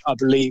package, I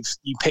believe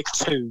you pick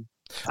 2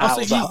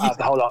 out of the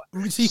whole lot.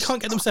 So you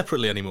can't get them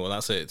separately anymore.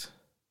 That's it.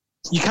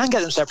 You can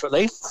get them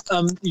separately.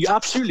 You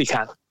absolutely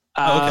can.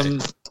 Okay.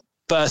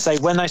 But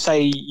when they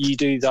say you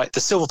do like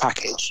the silver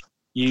package.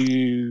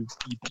 you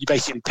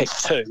basically pick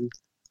two.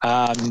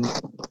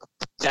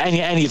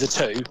 Any of the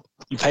two,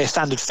 you pay a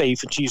standard fee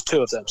for choose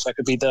two of them. So it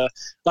could be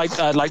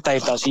like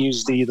Dave does. He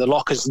uses the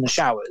lockers and the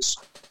showers.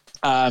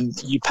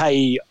 You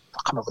pay. I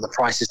can't remember what the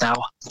price is now,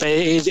 but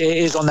it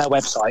is on their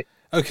website.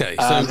 Okay,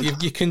 so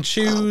you can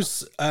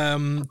choose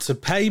to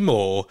pay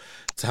more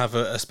to have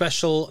a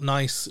special,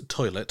 nice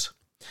toilet.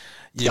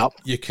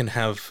 You can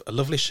have a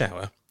lovely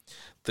shower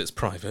that's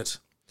private.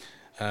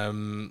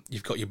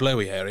 You've got your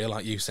blowy area,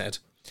 like you said.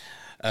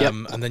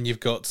 And then you've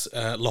got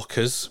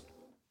lockers.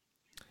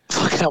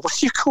 Fucking hell, what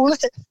do you call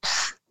it?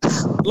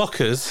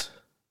 Lockers?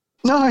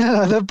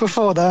 No,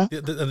 before that.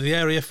 The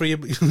area for your...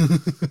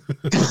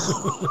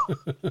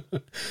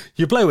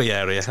 your blowy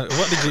area.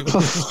 What did you...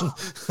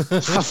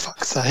 For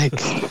fuck's sake.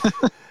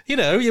 You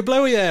know, your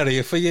blowy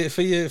area for your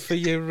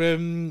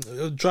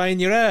drying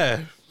your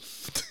hair.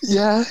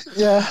 Yeah.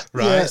 Right,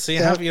 yeah, so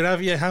you have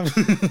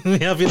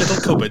your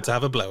little cupboard to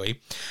have a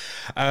blowy.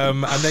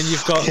 And then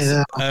you've got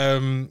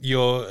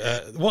your...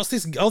 what's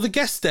this? Oh, the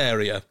guest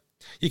area.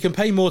 You can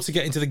pay more to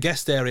get into the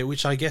guest area,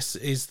 which I guess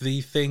is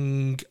the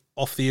thing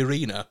off the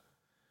arena.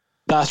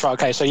 That's right.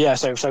 Okay, so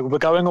we're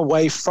going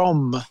away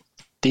from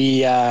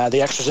the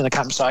extras in the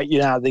campsite.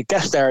 The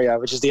guest area,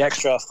 which is the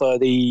extra for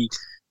the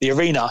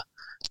arena.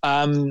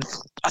 I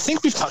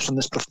think we've touched on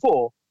this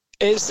before.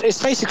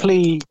 It's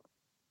basically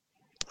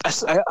a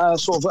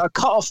sort of a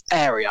cut-off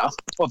area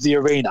of the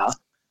arena.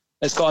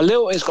 It's got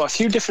a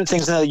few different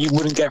things in there that you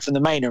wouldn't get from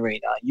the main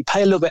arena. You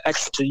pay a little bit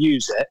extra to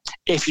use it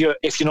if you're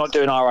not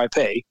doing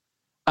RIP.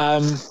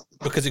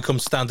 Because it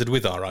comes standard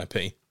with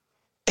RIP.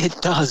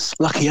 It does.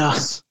 Lucky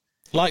us.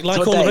 Like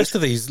all the rest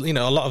of these, a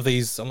lot of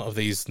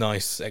these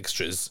nice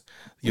extras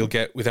you'll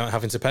get without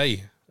having to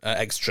pay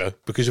extra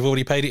because you've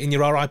already paid it in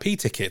your RIP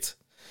ticket.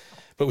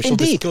 But we shall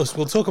discuss.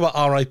 We'll talk about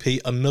RIP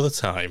another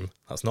time.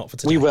 That's not for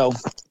today.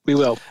 We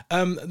will.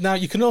 Now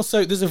you can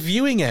also. There's a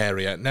viewing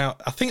area. Now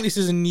I think this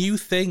is a new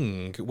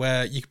thing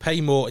where you pay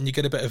more and you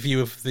get a better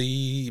view of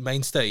the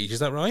main stage. Is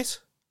that right?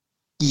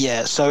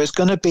 Yeah. So it's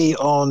going to be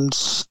on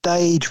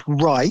stage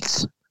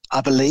right,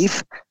 I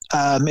believe.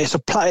 It's a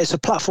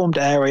platformed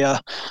area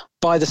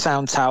by the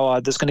sound tower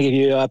that's going to give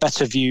you a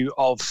better view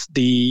of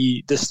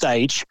the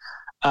stage.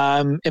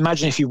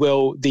 Imagine, if you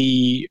will,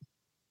 the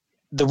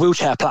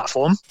wheelchair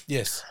platform.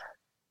 Yes.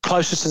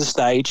 Closest to the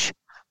stage,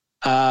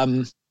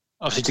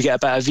 obviously to get a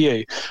better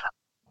view.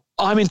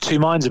 I'm in two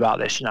minds about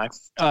this.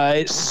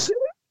 I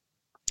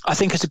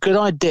think it's a good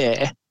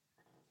idea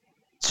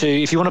to,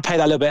 if you want to pay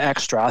that little bit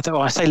extra. I think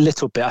when I say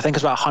little bit, I think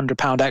it's about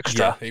 £100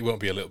 extra. Yeah, it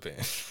won't be a little bit.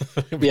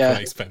 It'll be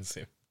quite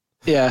expensive.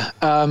 Yeah,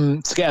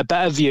 to get a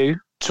better view,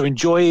 to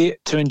enjoy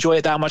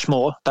it that much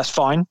more, that's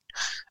fine.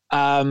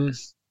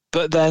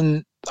 But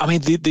then,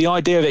 the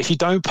idea of it, if you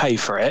don't pay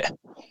for it,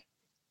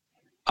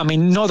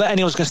 not that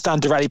anyone's going to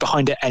stand directly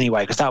behind it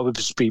anyway, because that would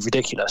just be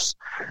ridiculous.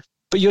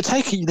 But you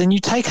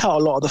take out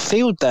a lot of the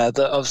field there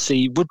that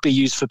obviously would be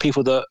used for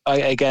people that,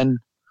 again,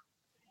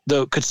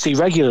 that could see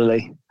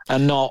regularly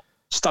and not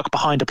stuck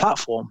behind a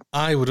platform.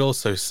 I would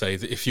also say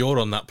that if you're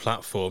on that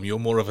platform, you're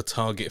more of a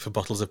target for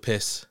bottles of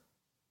piss.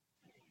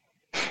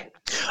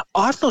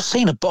 I've not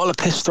seen a bottle of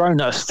piss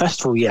thrown at a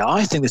festival yet.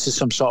 I think this is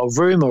some sort of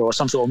rumour or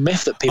some sort of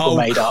myth that people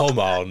made up. Oh, come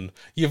on.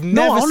 You've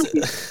never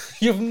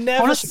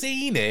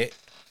seen it?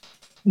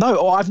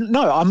 No,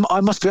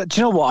 I must be. Do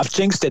you know what? I've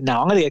jinxed it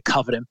now. I'm going to get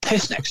covered in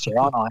piss next year,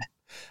 aren't I?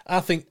 I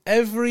think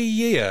every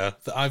year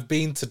that I've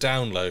been to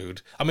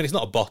Download, it's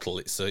not a bottle,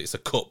 it's a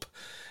cup.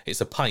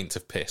 It's a pint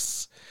of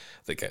piss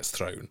that gets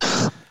thrown.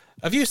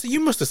 You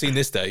must have seen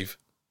this, Dave.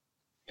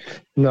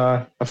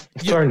 No, I've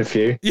thrown a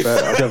few,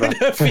 but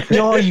I've never.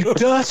 No, you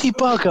dirty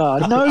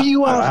bugger! No,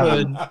 you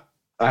haven't. I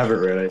haven't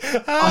really.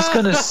 I was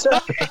going to say,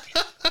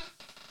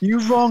 you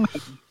wrong.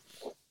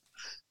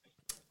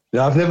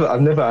 No, I've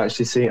never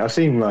actually seen. I've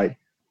seen like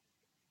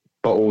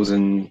bottles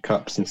and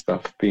cups and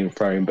stuff being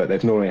thrown, but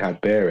they've normally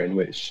had beer in,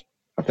 which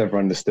I've never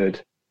understood.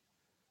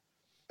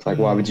 It's like,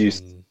 why would you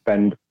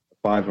spend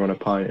 £5 on a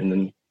pint and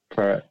then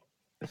throw it?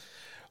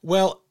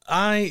 Well,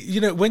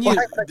 when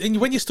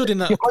you stood in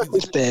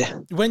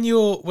that, when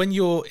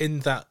you're in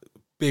that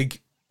big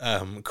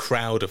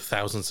crowd of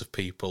thousands of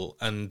people,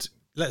 and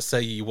let's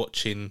say you're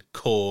watching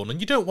Korn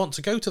and you don't want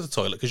to go to the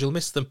toilet because you'll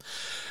miss them,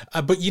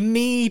 but you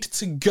need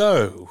to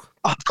go.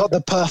 I've got the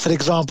perfect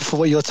example for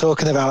what you're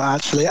talking about,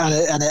 actually, and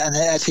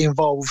it actually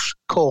involves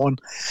Korn.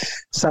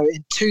 So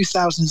in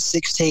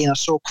 2016, I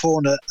saw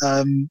Korn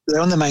they're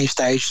on the main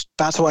stage,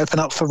 about to open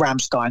up for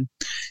Rammstein,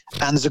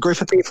 and there's a group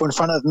of people in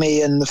front of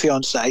me and the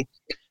fiancée,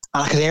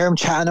 and I can hear them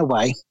chatting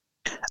away,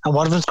 and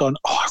one of them's gone,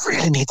 "Oh, I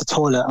really need the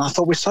toilet," and I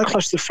thought, we're so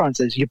close to the front.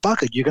 Says, "You're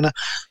buggered. You're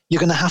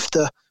gonna have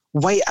to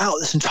wait out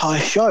this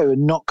entire show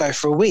and not go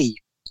for a wee."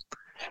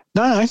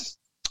 No,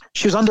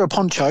 she was under a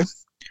poncho.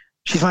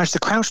 She's managed to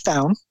crouch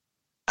down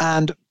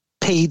and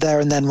pee there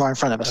and then right in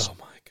front of us. Oh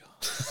my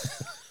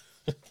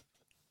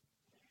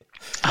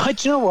god!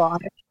 Do you know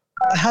what?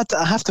 I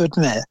have to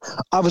admit,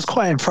 I was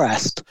quite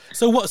impressed.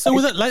 So what? So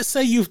with that, let's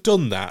say you've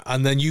done that,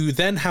 and then you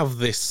have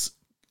this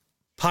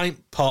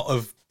pint pot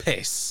of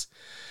piss.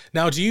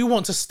 Now, do you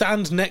want to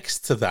stand next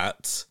to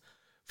that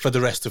for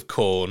the rest of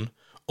Corn,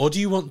 or do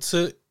you want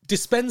to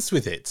dispense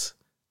with it?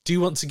 Do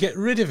you want to get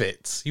rid of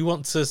it? You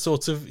want to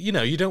sort of,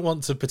 you don't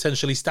want to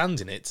potentially stand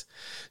in it.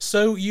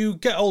 So you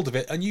get hold of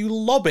it and you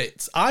lob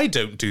it. I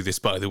don't do this,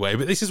 by the way,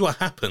 but this is what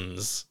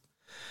happens.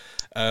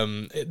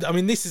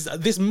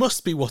 This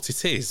must be what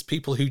it is.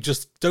 People who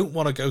just don't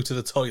want to go to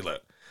the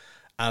toilet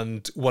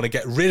and want to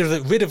get rid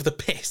of the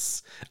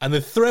piss and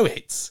then throw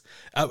it.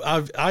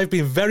 I've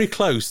been very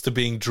close to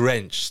being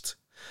drenched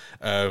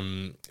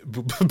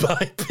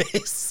by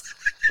piss.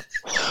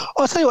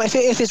 I'll tell you what,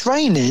 if it's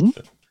raining,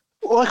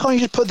 why can't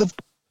you just put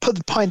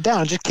the pint down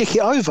and just kick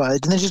it over, and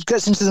then it just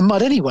gets into the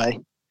mud anyway?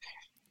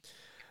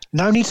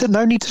 No need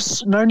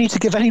to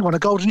give anyone a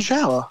golden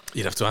shower.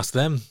 You'd have to ask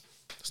them.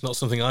 It's not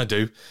something I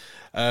do.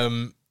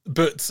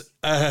 But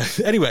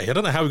anyway, I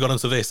don't know how we got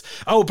onto this.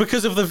 Oh,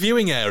 because of the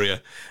viewing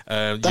area.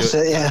 That's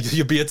it, yeah.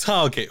 You'd be a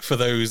target for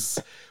those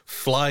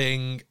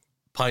flying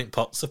pint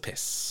pots of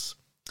piss.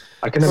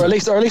 Or at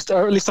least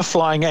a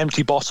flying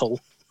empty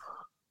bottle.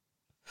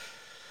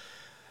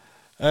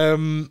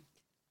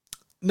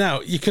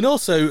 Now, you can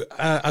also,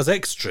 as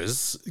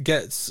extras,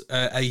 get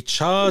a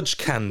Charge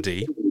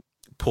Candy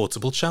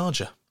portable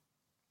charger.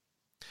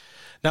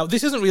 Now,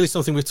 this isn't really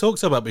something we've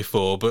talked about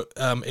before, but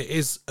it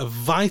is a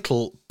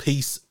vital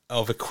piece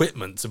of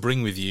equipment to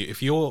bring with you.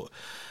 If you're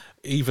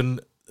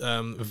even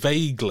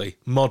vaguely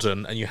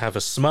modern and you have a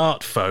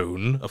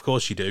smartphone, of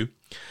course you do,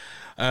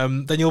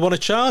 then you'll want to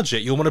charge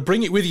it. You'll want to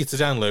bring it with you to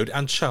download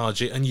and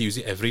charge it and use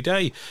it every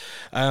day.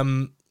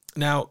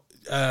 Now,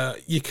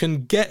 you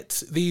can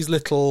get these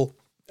little...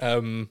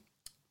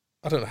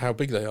 I don't know how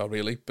big they are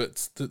really,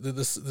 but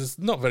there's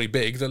not very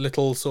big. They're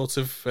little sort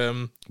of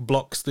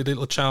blocks, the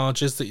little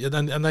chargers,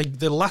 and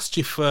they'll last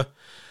you for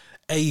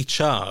a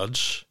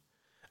charge,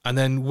 and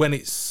then when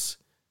it's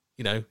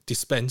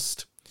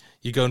dispensed,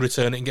 you go and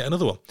return it and get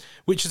another one,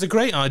 which is a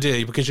great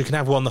idea because you can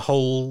have one the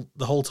whole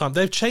time.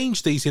 They've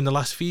changed these in the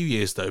last few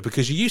years though,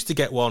 because you used to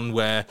get one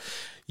where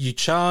you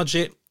charge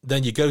it,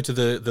 then you go to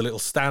the little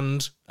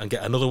stand and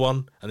get another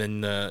one, and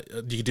then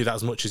you could do that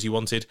as much as you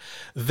wanted.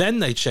 Then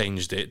they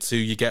changed it to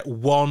you get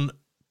one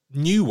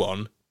new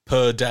one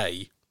per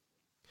day.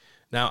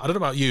 Now, I don't know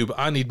about you, but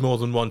I need more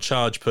than one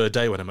charge per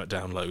day when I'm at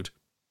download.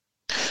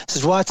 This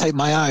is why I take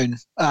my own.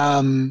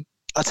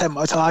 I take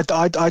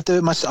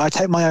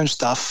my own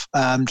stuff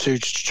to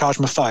charge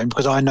my phone,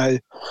 because I know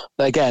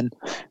that, again,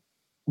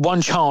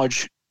 one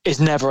charge is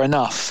never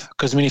enough.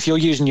 Because if you're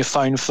using your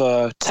phone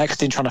for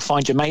texting, trying to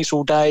find your mates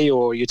all day,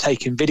 or you're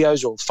taking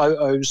videos or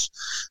photos,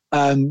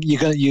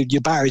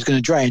 your battery's going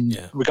to drain,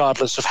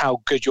 regardless of how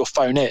good your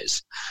phone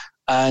is.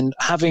 And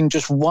having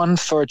just one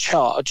for a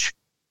charge,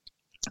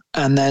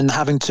 and then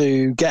having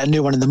to get a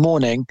new one in the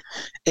morning,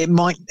 it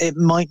might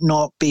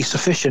not be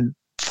sufficient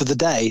for the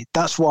day.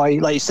 That's why,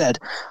 like you said,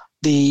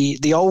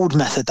 the old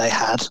method they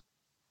had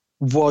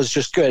was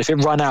just good. If it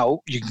ran out,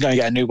 you can go and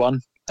get a new one,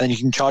 and then you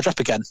can charge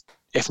up again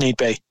if need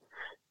be.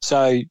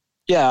 So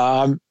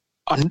yeah,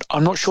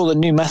 I'm not sure the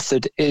new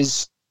method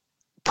is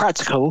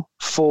practical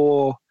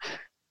for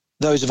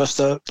those of us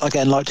that,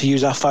 again, like to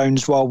use our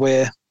phones while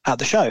we're at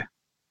the show.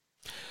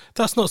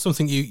 That's not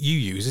something you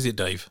use, is it,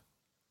 Dave?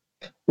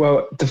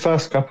 Well, the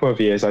first couple of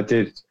years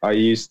I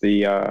used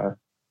the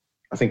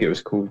I think it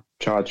was called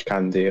Charge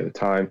Candy at the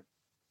time,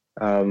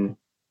 and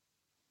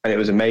it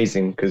was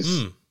amazing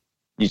because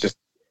you just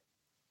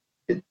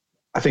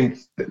I think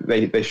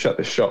they shut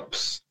the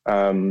shops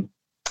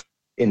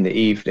in the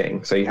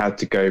evening, so you had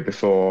to go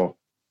before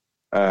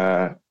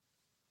the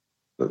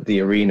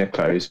arena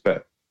closed.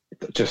 But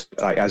just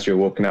like as you're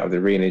walking out of the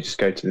arena, you just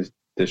go to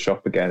the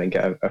shop again and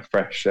get a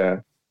fresh,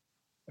 a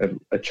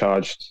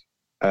charged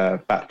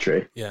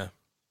battery. Yeah.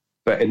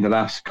 But in the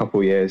last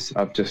couple of years,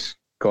 I've just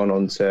gone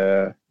on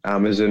to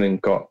Amazon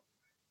and got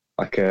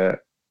like a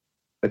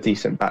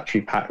decent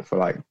battery pack for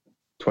like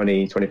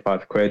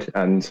 20-25 quid,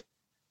 and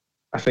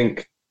I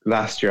think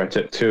last year I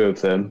took 2 of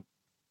them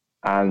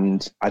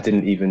and I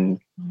didn't even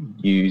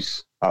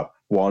use up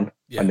one.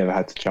 I never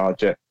had to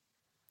charge it.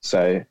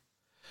 So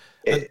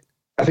I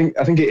think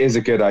it is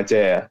a good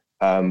idea.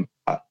 I'm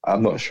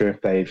not sure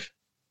if they've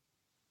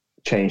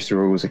changed the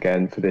rules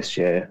again for this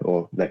year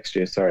or next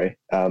year, sorry,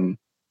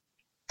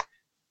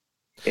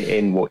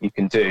 in what you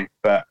can do,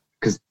 but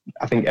because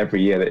I think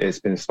every year it's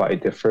been slightly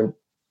different.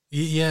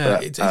 Yeah,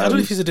 but, I don't know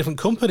if it's a different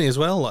company as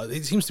well.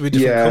 It seems to be a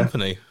different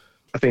company.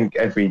 I think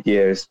every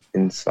year has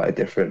been slightly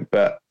different,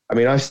 but I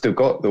mean, I still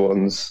got the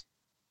ones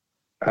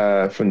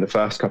from the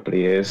first couple of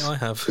years. I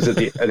have, because at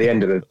the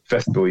end of the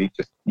festival, you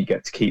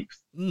get to keep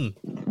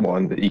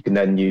one that you can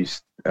then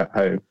use at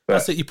home. But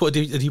that's it. You put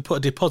a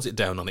deposit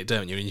down on it,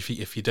 don't you? And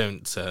if you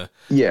don't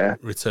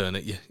return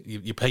it,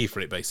 you pay for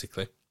it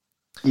basically.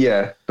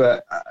 Yeah,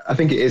 but I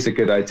think it is a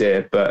good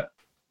idea. But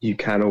you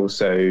can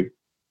also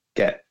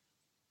get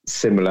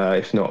similar,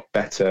 if not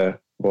better,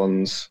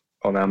 ones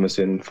on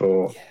Amazon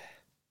for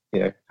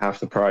half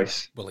the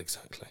price. Well,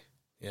 exactly.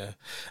 Yeah,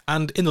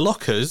 and in the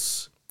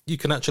lockers, you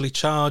can actually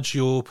charge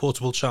your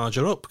portable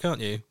charger up, can't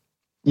you?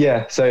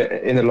 Yeah, so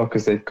in the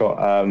lockers they've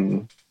got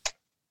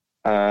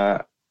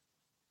I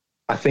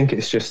think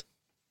it's just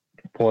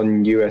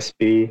one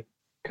USB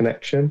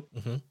connection.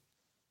 Mm-hmm.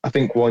 I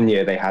think one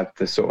year they had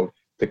the sort of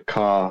the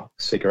car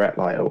cigarette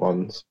lighter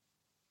ones.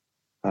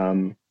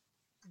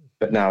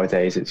 But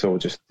nowadays it's all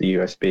just the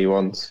USB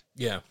ones.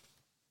 Yeah.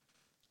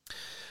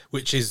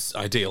 Which is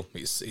ideal.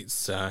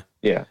 It's a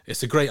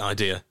great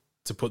idea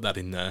to put that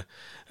in there.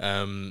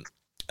 And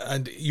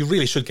you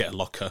really should get a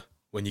locker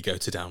when you go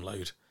to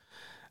download,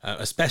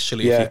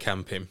 especially if you're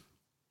camping.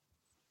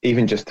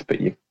 Even just to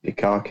put your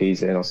car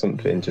keys in or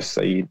something, just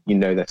so you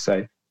know they're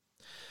safe.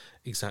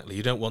 Exactly.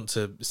 You don't want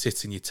to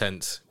sit in your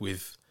tent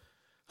with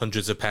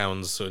hundreds of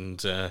pounds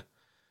and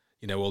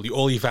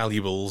all your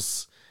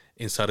valuables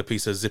inside a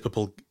piece of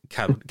zippable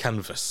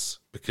canvas,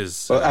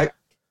 because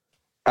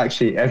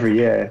actually every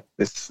year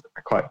there's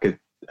a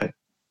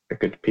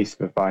good piece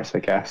of advice, I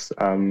guess.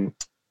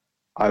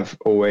 I've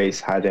always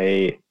had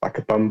a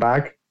bum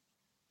bag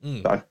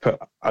that I've put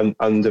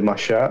under my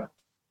shirt.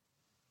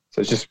 So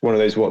it's just one of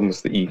those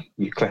ones that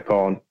you clip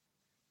on,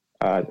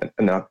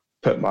 and I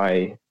put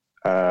my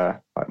my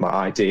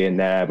ID in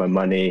there, my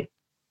money,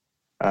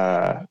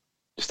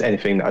 just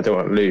anything that I don't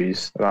want to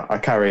lose. And I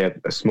carry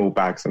a small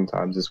bag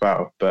sometimes as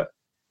well, but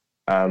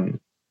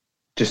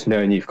just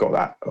knowing you've got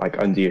that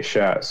under your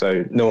shirt,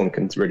 so no one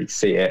can really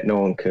see it, no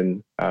one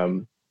can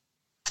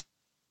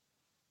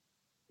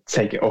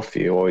take it off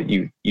you, or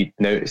you'd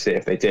notice it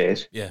if they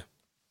did. Yeah.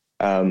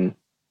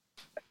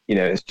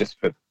 It's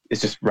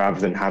just rather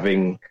than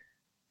having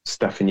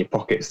stuff in your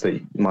pockets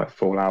that might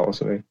fall out or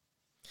something.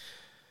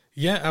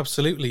 Yeah,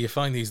 absolutely. You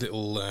find these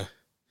little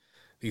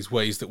these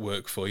ways that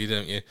work for you,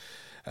 don't you?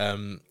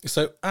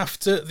 So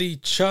after the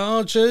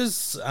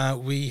chargers,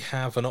 we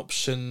have an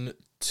option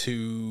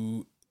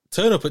to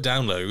turn up at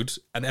download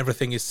and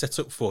everything is set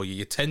up for you.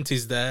 Your tent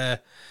is there,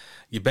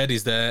 your bed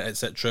is there,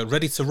 etc.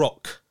 Ready to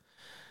rock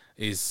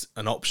is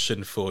an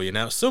option for you.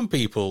 Now, some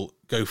people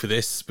go for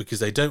this because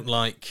they don't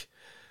like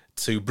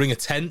to bring a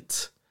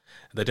tent.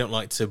 They don't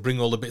like to bring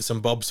all the bits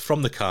and bobs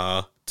from the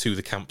car to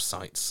the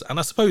campsites. And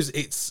I suppose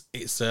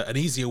it's an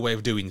easier way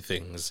of doing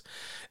things.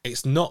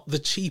 It's not the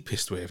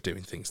cheapest way of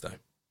doing things, though.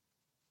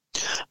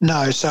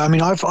 No, so I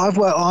mean,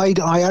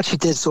 I actually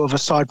did sort of a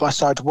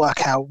side-by-side to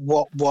work out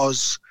what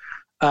was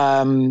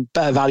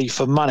better value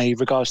for money in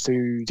regards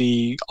to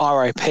the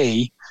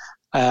RIP,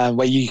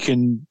 where you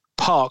can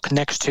park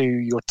next to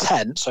your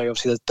tent. So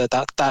obviously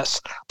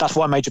that's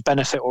one major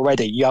benefit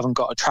already. You haven't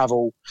got to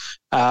travel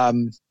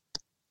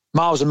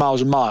miles and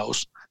miles and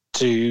miles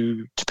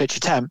to pitch your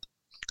tent.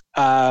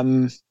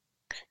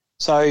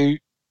 So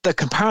the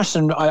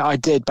comparison I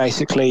did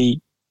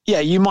basically,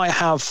 you might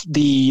have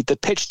the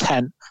pitch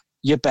tent,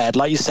 your bed,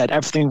 like you said,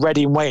 everything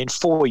ready and waiting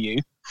for you.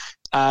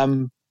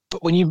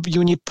 But when you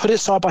put it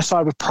side by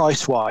side with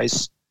price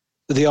wise,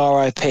 the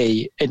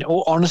RIP, in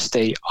all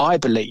honesty, I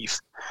believe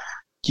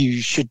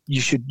you might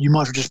as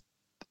well just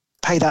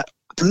pay that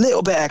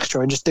little bit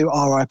extra and just do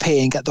RIP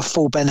and get the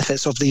full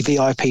benefits of the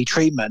VIP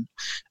treatment.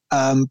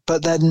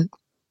 But then,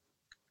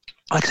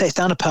 like I say, it's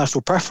down to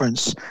personal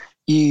preference.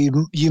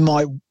 You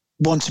might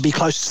want to be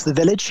closer to the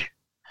village.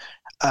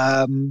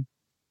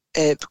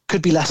 It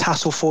could be less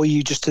hassle for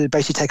you just to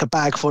basically take a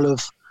bag full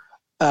of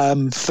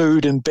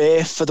food and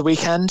beer for the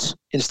weekend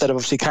instead of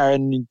obviously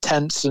carrying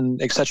tents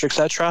and et cetera, et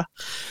cetera.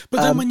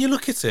 But then when you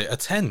look at it, a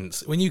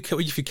tent,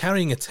 if you're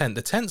carrying a tent,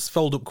 the tents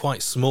fold up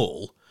quite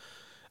small.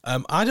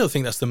 I don't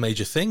think that's the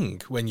major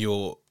thing when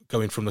you're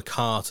going from the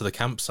car to the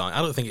campsite.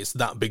 I don't think it's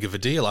that big of a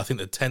deal. I think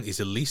the tent is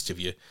the least of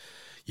your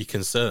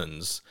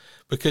concerns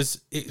because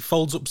it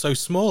folds up so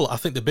small. I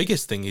think the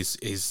biggest thing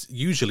is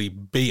usually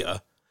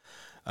beer,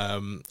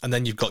 and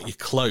then you've got your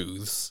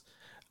clothes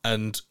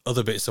and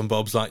other bits and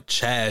bobs like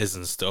chairs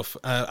and stuff.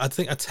 I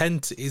think a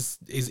tent is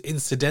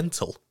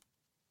incidental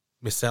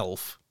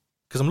myself,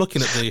 because I'm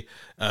looking at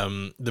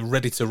the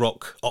ready to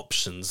rock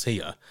options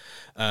here.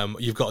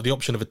 You've got the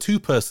option of a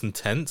 2-person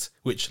tent,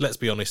 which, let's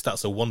be honest,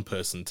 that's a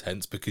 1-person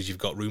tent because you've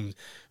got room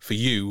for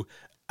you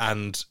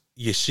and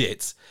your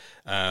shit,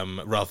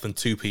 rather than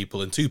 2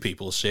 people and 2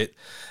 people's shit.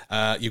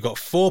 You've got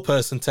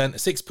 4-person tent, a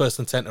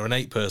 6-person tent, or an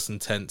 8-person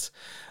tent.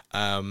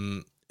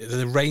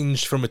 They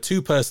range from a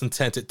 2-person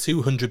tent at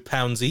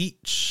 £200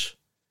 each.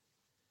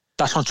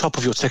 That's on top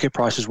of your ticket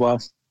price as well.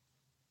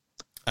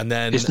 And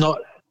then it's not.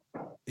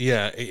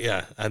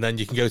 Yeah, and then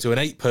you can go to an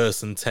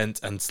 8-person tent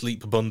and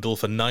sleep bundle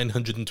for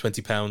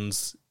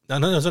 £920. No,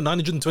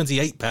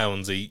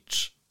 £928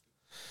 each.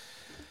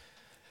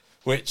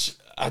 Which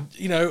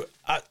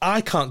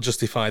I can't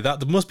justify that.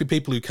 There must be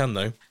people who can,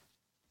 though.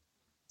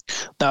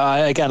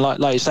 No, again,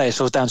 like you say, it's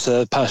all down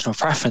to personal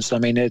preference. I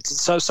mean,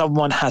 so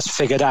someone has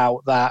figured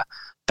out that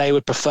they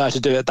would prefer to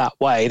do it that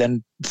way,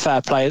 then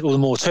fair play, all the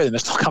more to them.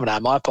 It's not coming out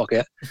of my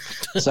pocket.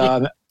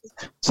 So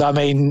I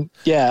mean,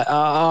 yeah,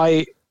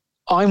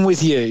 I'm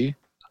with you.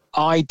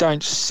 I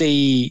don't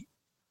see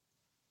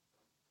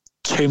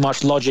too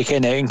much logic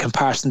in it in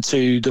comparison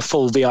to the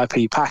full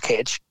VIP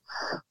package.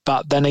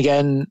 But then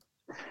again,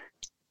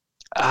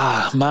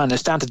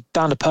 it's down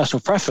to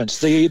personal preference.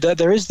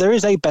 There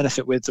is a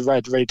benefit with the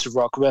ready to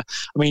rock. I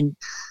mean,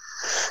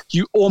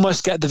 you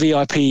almost get the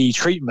VIP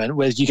treatment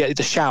where you get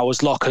the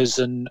showers, lockers,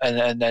 and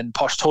then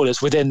posh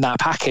toilets within that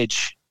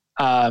package.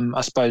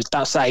 I suppose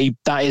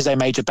that is a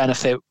major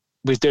benefit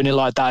with doing it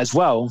like that as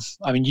well.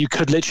 I mean, you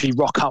could literally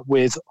rock up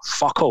with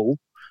fuck all,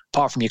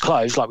 apart from your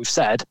clothes, like we've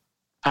said,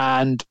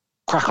 and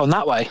crack on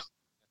that way.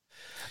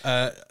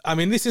 I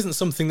mean, this isn't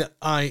something that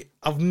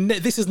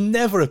this has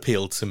never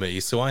appealed to me,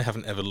 so I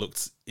haven't ever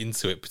looked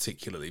into it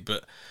particularly.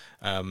 But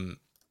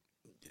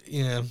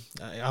yeah,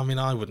 I mean,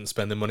 I wouldn't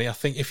spend the money. I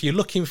think if you're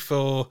looking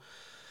for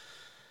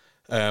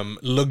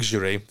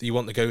luxury, you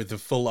want to go with the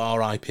full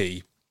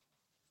RIP.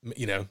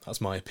 You know, that's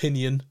my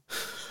opinion.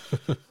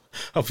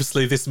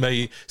 Obviously, this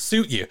may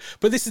suit you,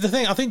 but this is the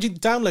thing. I think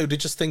Download are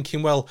just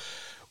thinking, well,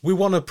 we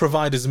want to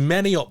provide as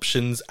many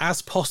options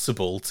as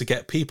possible to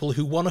get people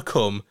who want to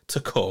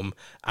come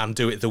and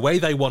do it the way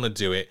they want to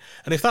do it.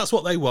 And if that's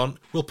what they want,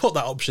 we'll put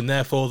that option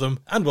there for them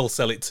and we'll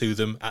sell it to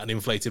them at an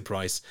inflated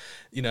price.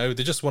 You know,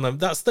 they just want to,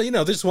 they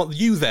just want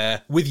you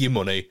there with your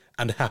money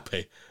and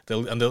happy.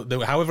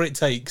 They'll however it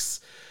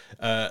takes,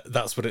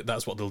 that's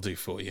what they'll do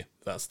for you.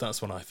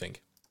 That's what I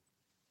think.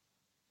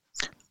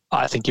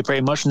 I think you're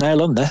pretty much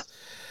nail on there.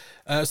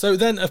 So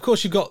then, of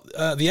course, you've got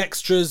the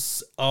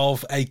extras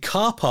of a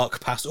car park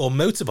pass or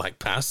motorbike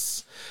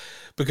pass,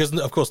 because,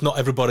 of course, not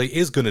everybody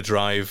is going to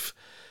drive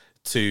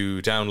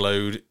to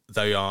Download.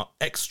 They are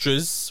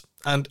extras.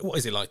 And what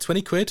is it, like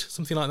 20 quid,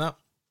 something like that?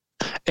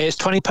 It's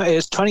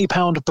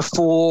 £20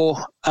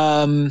 before.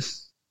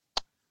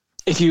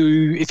 If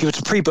you were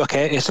to pre-book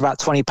it, it's about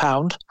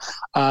 £20,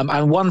 and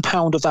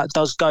 £1 of that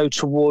does go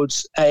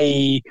towards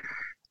a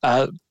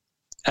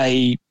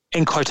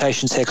in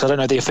quotations here, because I don't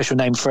know the official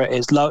name for it,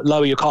 is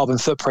lower your carbon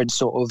footprint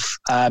sort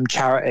of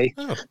charity.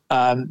 Oh.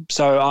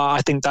 So I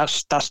think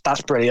that's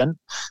brilliant.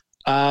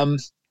 But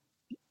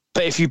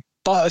if you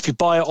buy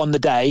it on the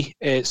day,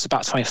 it's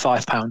about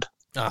 £25.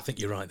 I think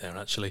you're right there,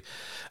 actually.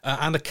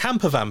 And a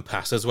camper van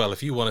pass as well,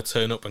 if you want to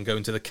turn up and go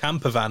into the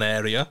camper van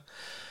area,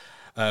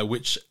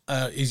 which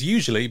is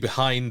usually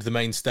behind the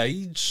main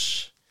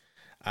stage.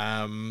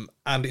 And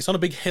it's on a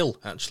big hill,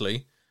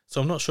 actually.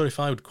 So I'm not sure if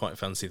I would quite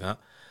fancy that.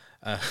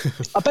 I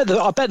bet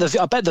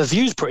the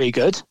view's pretty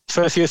good.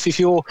 For if you're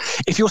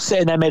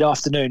sitting there mid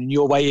afternoon and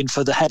you're waiting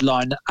for the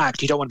headline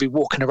act, you don't want to be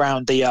walking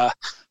around the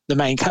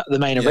main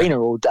arena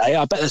all day.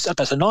 I bet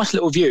there's a nice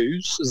little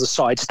views as a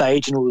side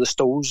stage and all the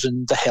stalls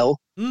and the hill.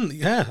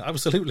 Yeah,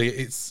 absolutely.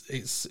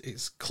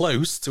 It's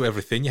close to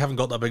everything. You haven't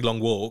got that big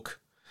long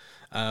walk,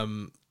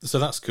 so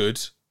that's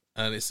good.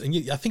 And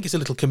I think it's a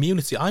little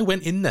community. I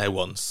went in there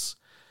once,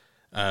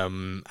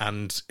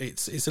 and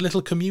it's a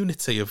little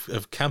community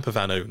of camper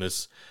van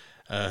owners.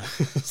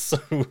 So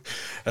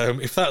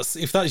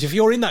if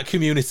you're in that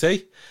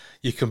community,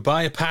 you can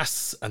buy a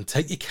pass and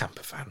take your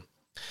camper van.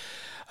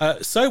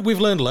 So we've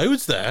learned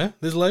loads there.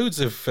 There's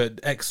loads of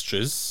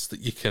extras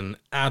that you can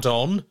add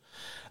on.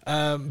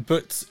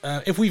 But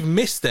if we've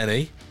missed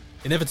any,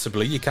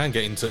 inevitably you can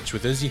get in touch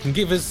with us. You can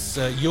give us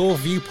your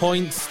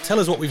viewpoints, tell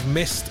us what we've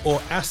missed,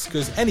 or ask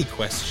us any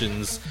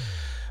questions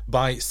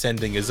by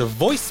sending us a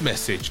voice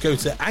message. Go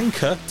to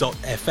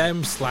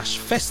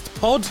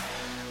anchor.fm/festpod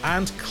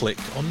and click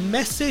on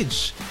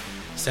message.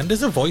 Send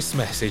us a voice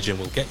message and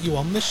we'll get you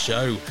on the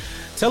show.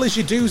 Tell us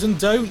your do's and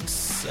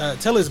don'ts.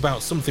 Tell us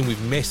about something we've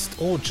missed,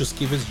 or just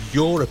give us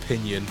your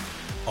opinion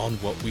on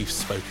what we've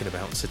spoken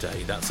about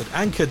today. That's at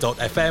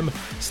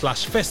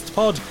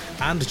anchor.fm/festpod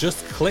and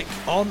just click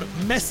on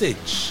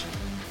message.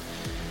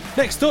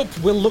 Next up,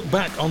 we'll look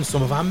back on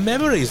some of our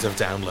memories of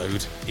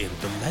Download in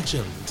the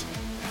Legend.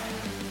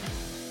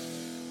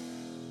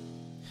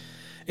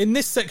 In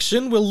this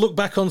section, we'll look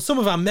back on some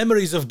of our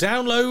memories of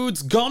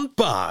Downloads gone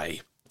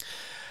by.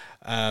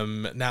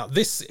 Now,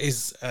 this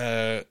is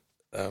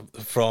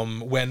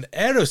from when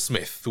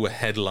Aerosmith were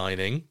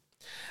headlining,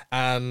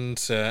 and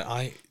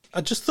I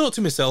just thought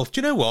to myself,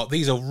 do you know what?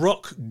 These are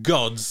rock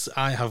gods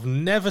I have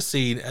never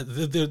seen.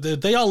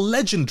 They are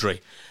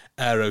legendary,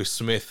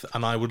 Aerosmith,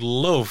 and I would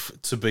love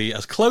to be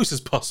as close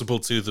as possible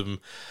to them.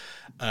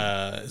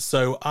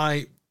 So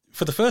I,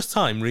 for the first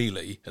time,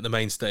 really, at the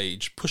main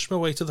stage, pushed my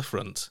way to the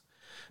front.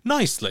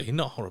 Nicely,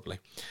 not horribly,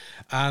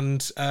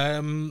 and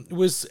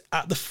was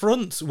at the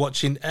front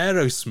watching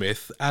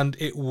Aerosmith, and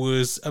it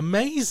was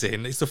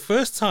amazing. It's the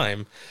first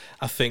time,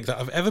 I think, that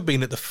I've ever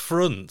been at the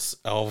front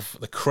of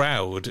the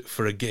crowd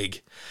for a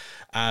gig,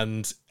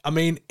 and I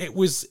mean, it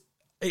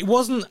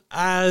wasn't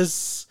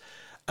as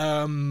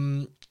I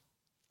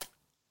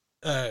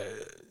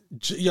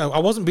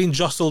wasn't being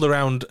jostled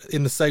around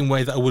in the same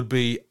way that I would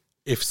be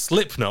if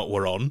Slipknot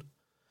were on,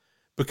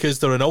 because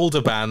they're an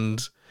older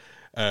band.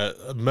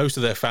 Most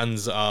of their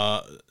fans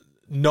are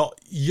not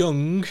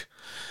young,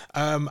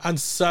 and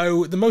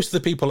so most of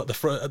the people at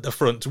the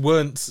front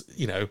weren't,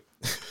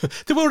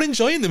 they were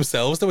enjoying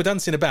themselves. They were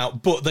dancing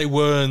about, but they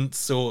weren't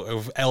sort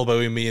of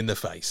elbowing me in the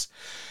face,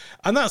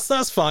 and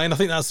that's fine. I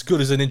think that's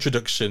good as an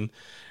introduction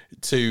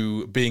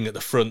to being at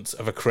the front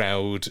of a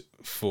crowd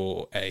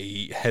for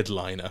a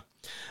headliner.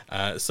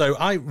 So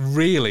I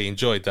really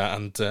enjoyed that,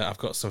 and I've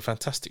got some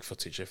fantastic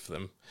footage of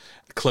them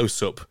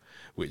close up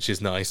which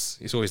is nice.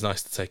 It's always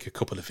nice to take a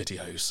couple of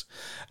videos.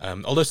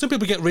 Although some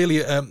people get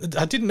really...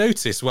 I did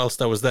notice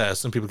whilst I was there,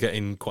 some people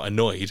getting quite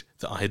annoyed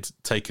that I had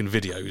taken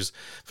videos.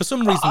 For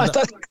some reason...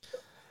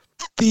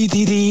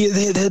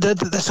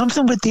 There's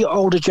something with the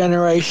older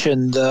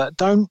generation that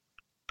don't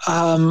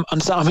understand.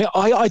 I mean,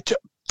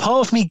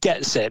 part of me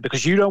gets it,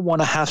 because you don't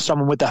want to have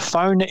someone with their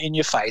phone in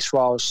your face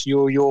whilst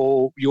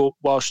you're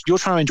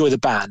trying to enjoy the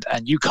band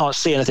and you can't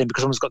see anything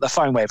because someone's got their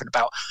phone waving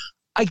about.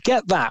 I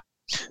get that,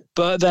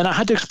 but then I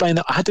had to explain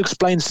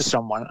this to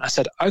someone. I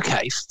said,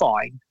 okay,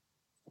 fine,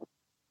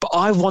 but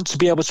I want to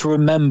be able to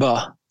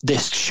remember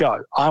this show.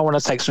 I want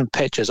to take some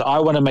pictures. I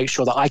want to make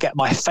sure that I get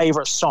my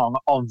favorite song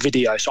on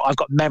video, so I've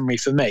got memory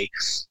for me.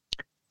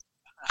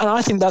 And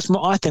I think that's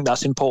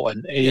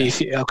important.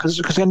 Because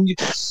again,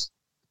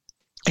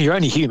 you're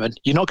only human.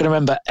 You're not going to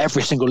remember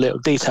every single little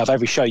detail of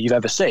every show you've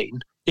ever seen.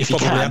 If you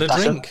can, had a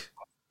drink.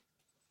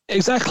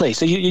 Exactly.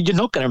 So you're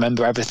not going to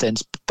remember everything.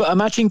 But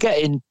imagine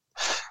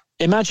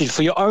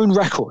for your own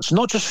records,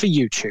 not just for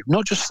YouTube,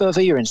 not just for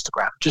your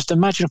Instagram. Just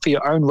imagine for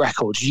your own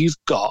records, you've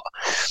got.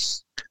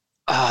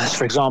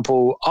 For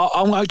example,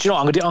 I'm going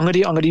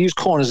to use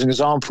Korn as an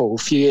example. A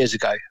few years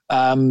ago,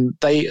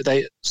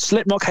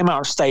 Slipknot came out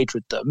on stage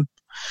with them,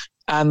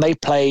 and they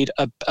played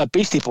a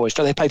Beastie Boys.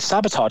 So they played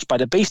 "Sabotage" by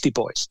the Beastie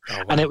Boys,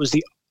 and it was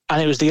the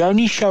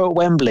only show at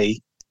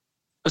Wembley.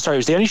 Sorry, it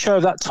was the only show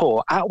of that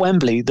tour at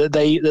Wembley that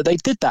they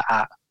did that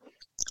at.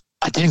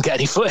 I didn't get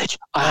any footage.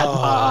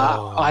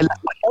 I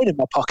left my phone in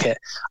my pocket.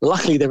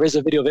 Luckily, there is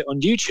a video of it on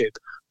YouTube,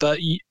 but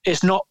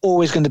it's not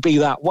always going to be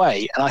that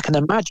way. And I can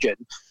imagine.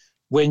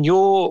 When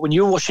you're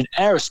watching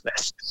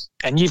Aerosmith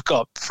and you've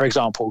got, for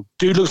example,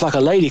 Dude Looks Like a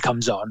Lady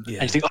comes on,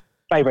 and you think,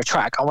 favorite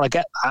track, I want to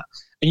get that,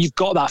 and you've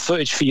got that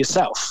footage for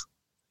yourself.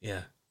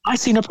 Yeah, I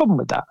see no problem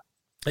with that.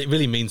 It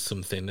really means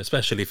something,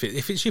 especially if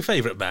it's your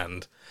favorite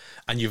band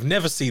and you've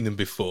never seen them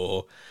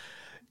before.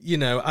 You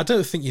know, I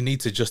don't think you need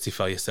to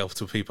justify yourself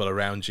to people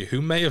around you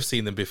who may have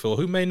seen them before,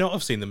 who may not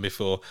have seen them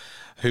before,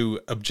 who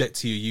object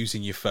to you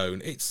using your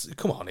phone. It's the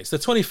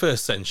 21st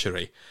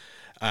century,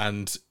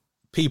 and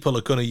people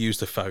are going to use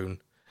the phone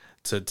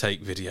to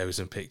take videos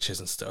and pictures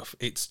and stuff.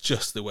 It's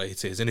just the way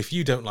it is. And if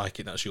you don't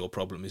like it, that's your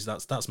problem.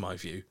 That's my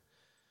view.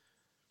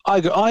 I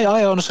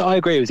honestly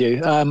agree with you.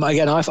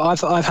 Again,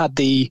 I've had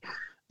the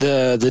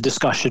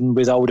discussion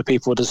with older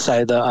people to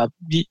say that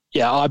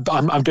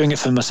I'm doing it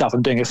for myself.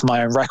 I'm doing it for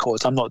my own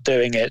records. I'm not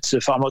doing it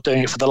if I'm not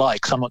doing it for the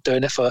likes. I'm not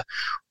doing it for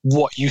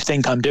what you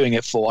think I'm doing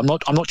it for. I'm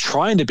not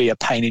trying to be a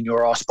pain in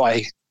your ass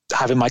by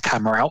having my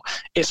camera out.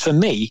 It's for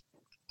me.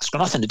 It's got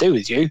nothing to do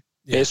with you.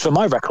 Yeah. It's for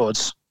my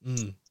records.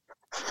 Mm.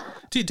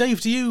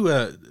 Dave, do you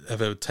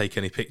ever take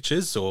any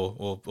pictures or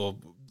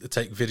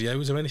take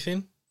videos or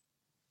anything?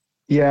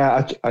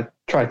 Yeah, I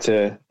try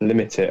to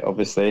limit it,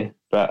 obviously,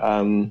 but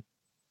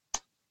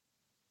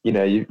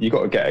you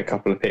got to get a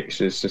couple of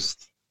pictures,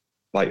 just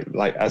like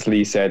as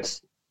Lee said,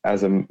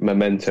 as a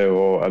memento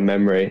or a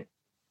memory,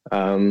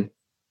 and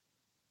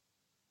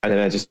then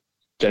I just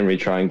generally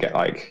try and get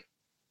like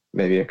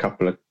maybe a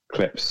couple of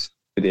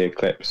video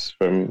clips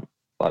from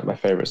like my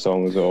favorite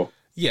songs or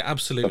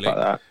absolutely stuff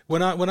like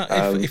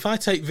that. If I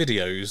take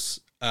videos,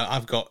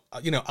 I've got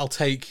I'll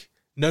take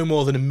no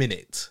more than a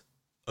minute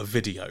of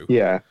video.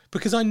 Yeah,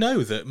 because I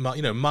know that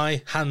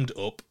my hand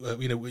up,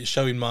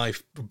 showing my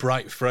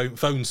bright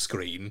phone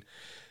screen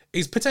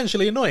is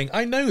potentially annoying.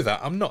 I know that.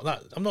 I'm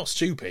not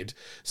stupid.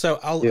 So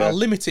I'll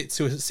limit it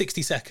to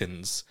 60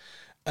 seconds.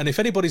 And if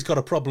anybody's got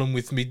a problem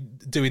with me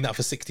doing that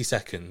for 60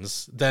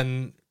 seconds,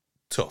 then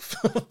tough,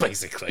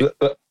 basically.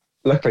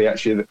 Luckily,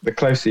 actually, the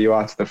closer you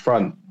are to the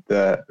front,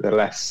 the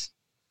less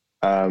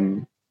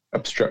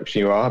obstruction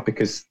you are,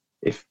 because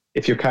if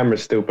your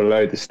camera's still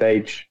below the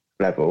stage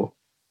level,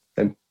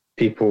 then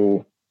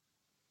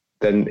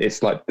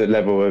it's like the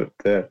level of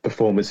the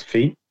performer's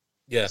feet.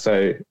 Yeah.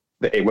 So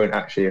that it won't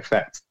actually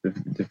affect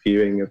the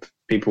viewing of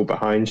people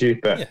behind you.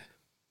 But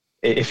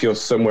if you're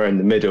somewhere in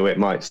the middle, it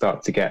might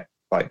start to get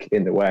like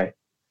in the way.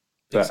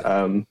 But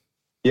exactly.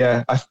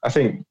 I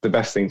think the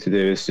best thing to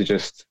do is to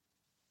just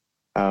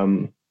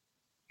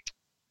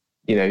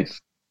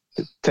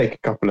take a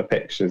couple of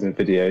pictures and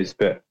videos,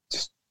 but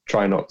just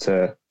try not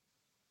to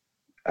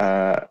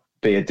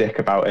be a dick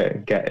about it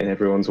and get in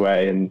everyone's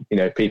way. And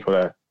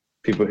people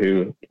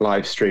who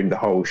live stream the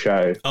whole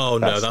show. Oh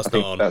no, that's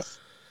not on. That's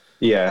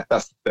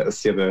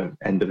the other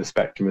end of the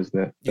spectrum, isn't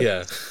it? But,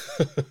 yeah.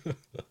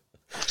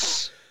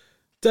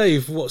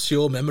 Dave, what's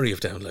your memory of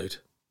Download?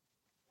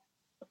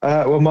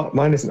 Well,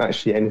 mine isn't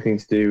actually anything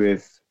to do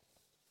with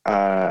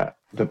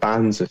the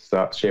bands as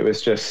such. It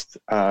was just,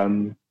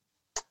 I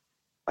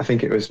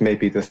think it was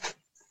maybe the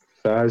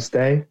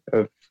Thursday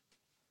of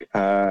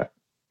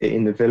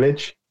in the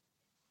village,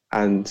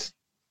 and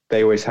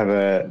they always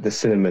have the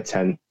cinema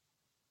tent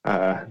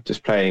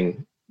just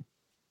playing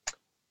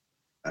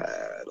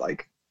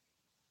like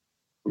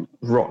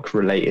rock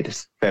related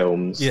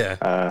films.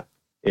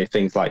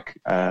 Things like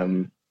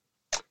Bill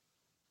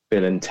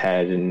and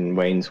Ted and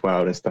Wayne's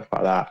World and stuff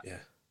like that.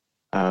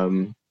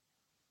 And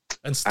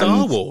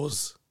Star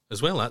Wars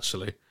as well,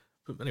 actually.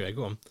 But anyway,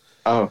 go on.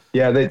 Oh,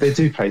 yeah, they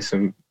do play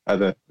some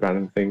other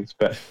random things,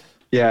 but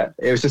yeah,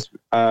 it was just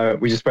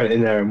we just went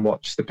in there and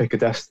watched The Pick of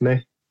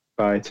Destiny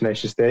by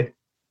Tenacious D.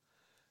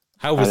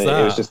 How was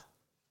that?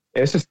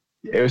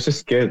 It was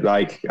just good.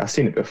 Like, I've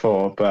seen it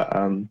before, but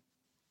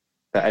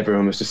that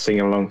everyone was just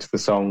singing along to the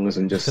songs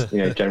and just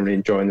generally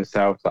enjoying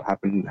themselves, like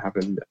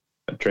having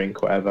a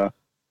drink, whatever.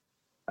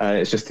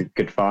 It's just a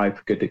good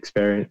vibe, good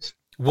experience.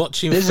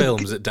 Watching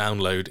films at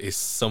Download is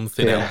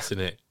something else,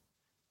 isn't it?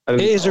 And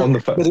it is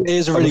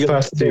a really good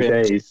first 2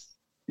 experience. days.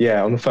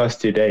 Yeah, on the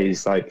first 2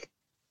 days, like,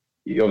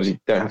 you obviously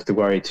don't have to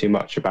worry too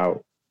much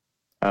about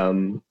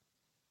the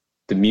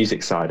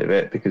music side of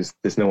it because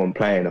there's no one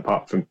playing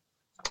apart from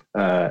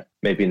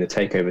maybe in the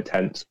takeover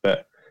tents,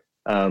 but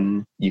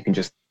you can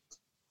just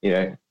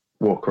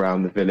walk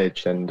around the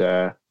village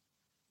and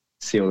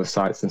see all the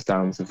sights and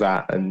sounds of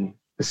that. And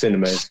the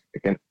cinema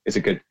is a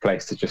good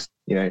place to just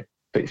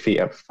put your feet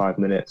up for 5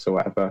 minutes or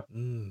whatever,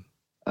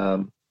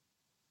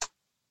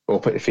 or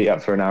put your feet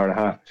up for an hour and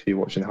a half if you're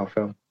watching the whole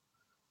film.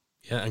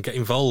 Yeah, and get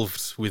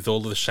involved with all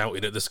of the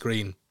shouting at the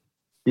screen.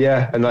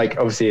 Yeah, and like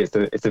obviously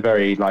it's a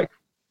very like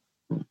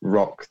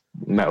rock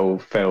metal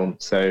film,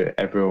 so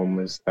everyone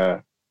was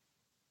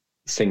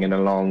singing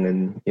along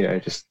and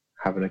just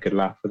having a good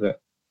laugh with it.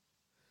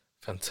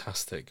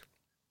 Fantastic.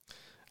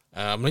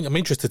 I'm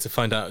interested to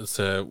find out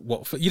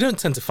what you don't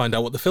tend to find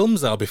out what the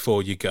films are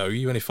before you go.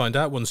 You only find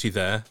out once you're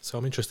there. So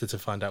I'm interested to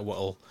find out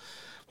what'll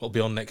be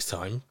on next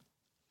time.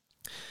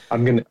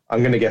 I'm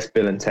gonna guess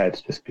Bill and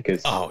Ted just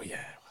because. Oh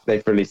yeah.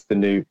 They've released the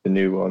new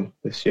one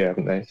this year,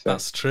 haven't they? So.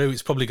 That's true.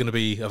 It's probably going to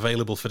be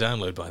available for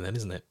download by then,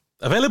 isn't it?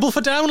 Available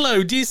for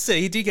download. Do you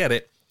see? Do you get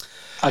it?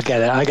 I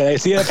get it.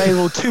 It's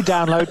available to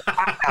download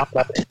and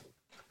download.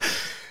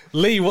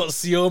 Lee,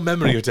 what's your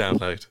memory of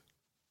Download?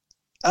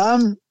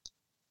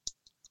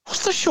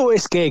 What's the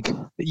shortest gig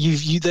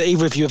that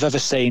either of you have ever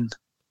seen?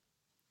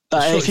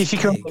 If you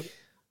can,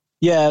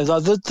 yeah,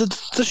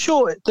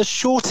 the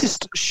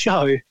shortest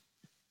show.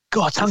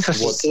 God, tongue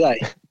twister today.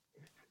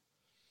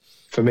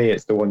 For me,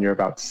 it's the one you're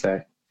about to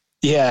say.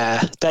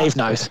 Yeah, Dave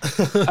knows.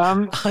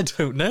 I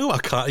don't know. I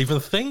can't even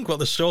think what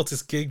the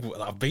shortest gig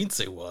I've been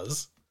to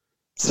was.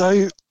 So,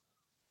 we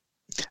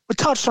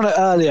touched on it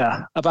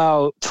earlier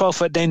about 12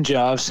 Foot Ninja,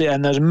 obviously,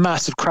 and there's a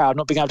massive crowd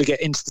not being able to get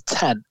into the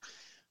tent.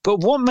 But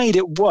what made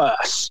it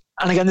worse,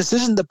 and again, this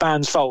isn't the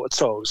band's fault at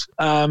all,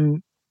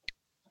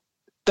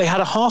 they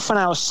had a half an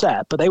hour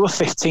set, but they were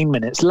 15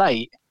 minutes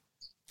late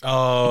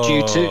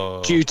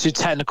due to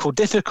technical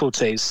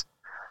difficulties.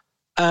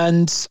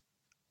 And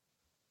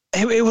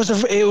it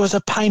was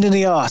a pain in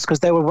the ass because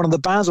they were one of the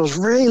bands I was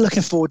really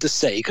looking forward to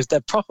see because they're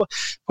proper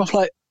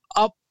like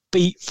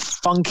upbeat,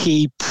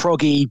 funky,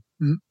 proggy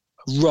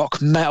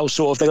rock metal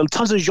sort of. They got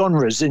tons of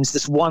genres into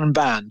this one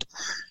band,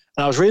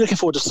 and I was really looking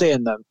forward to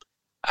seeing them.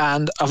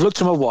 And I've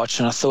looked at my watch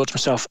and I thought to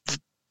myself,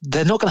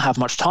 they're not going to have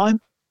much time.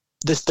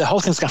 The whole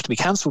thing's going to have to be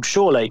cancelled,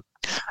 surely.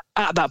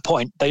 At that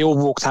point, they all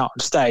walked out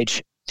on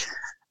stage,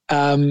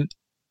 and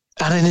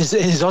in his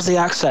Aussie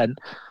accent.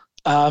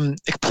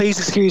 Please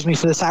excuse me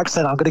for this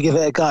accent. I'm going to give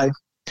it a go.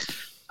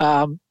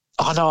 Oh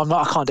no, I'm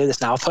not. I can't do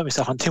this now. I've put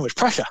myself on too much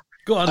pressure.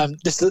 Go on.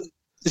 This is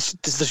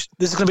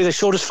going to be the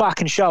shortest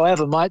fucking show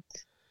ever, mate.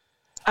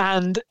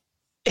 And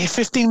a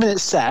 15-minute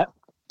set.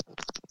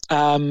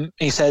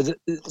 He said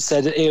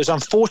it was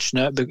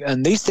unfortunate,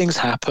 and these things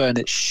happen.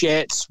 It's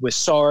shit. We're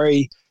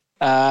sorry,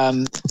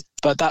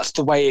 but that's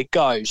the way it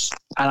goes.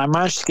 And I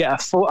managed to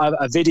get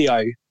a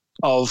video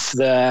of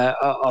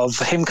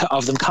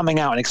them coming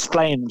out and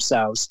explaining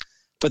themselves.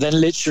 But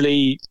then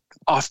literally,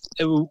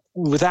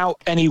 without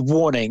any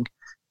warning,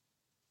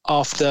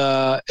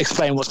 after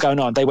explaining what's going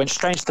on, they went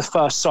straight into the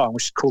first song,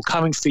 which is called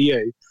 "Coming for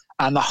You,"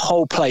 and the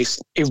whole place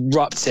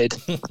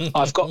erupted.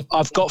 I've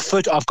got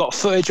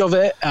footage of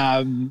it.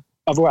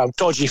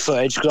 Dodgy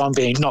footage because I'm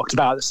being knocked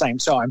about at the same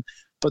time.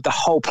 But the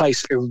whole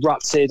place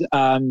erupted.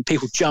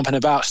 People jumping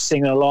about,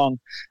 singing along.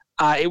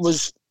 It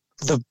was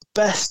the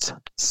best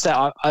set.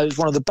 It was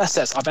one of the best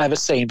sets I've ever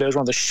seen, but it was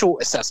one of the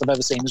shortest sets I've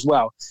ever seen as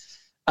well.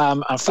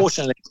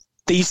 Unfortunately,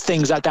 these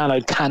things at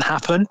Download can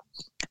happen.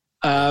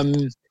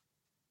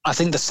 I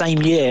think the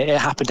same year it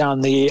happened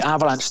down the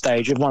Avalanche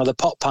stage of one of the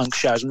pop punk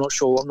shows. I'm not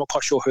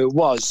quite sure who it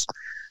was.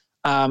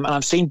 And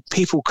I've seen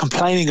people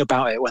complaining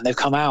about it when they've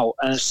come out,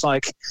 and it's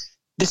like,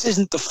 this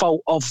isn't the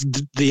fault of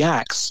the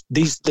acts.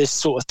 This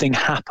sort of thing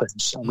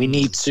happens, and we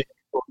need to,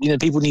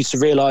 people need to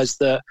realise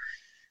that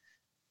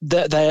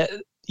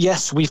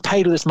yes, we've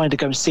paid all this money to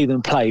go and see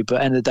them play, but at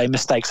the end of the day,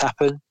 mistakes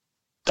happen.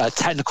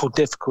 Technical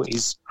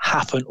difficulties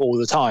happen all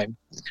the time.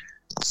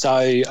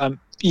 So,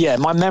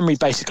 my memory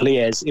basically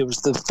is it was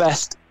the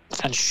best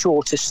and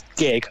shortest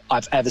gig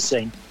I've ever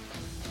seen.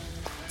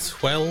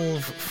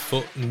 12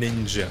 Foot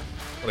Ninja.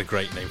 What a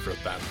great name for a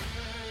band.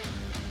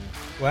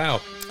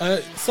 Wow.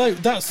 So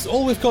that's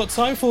all we've got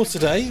time for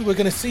today. We're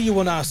going to see you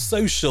on our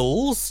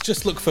socials.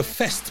 Just look for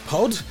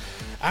FestPod.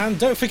 And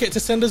don't forget to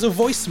send us a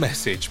voice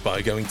message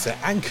by going to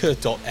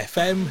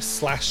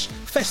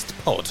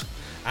anchor.fm/FestPod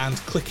and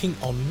clicking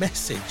on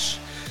message.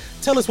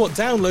 Tell us what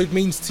Download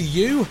means to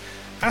you.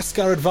 Ask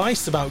our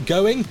advice about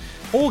going.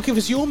 or give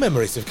us your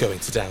memories of going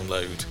to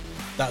download.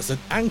 That's at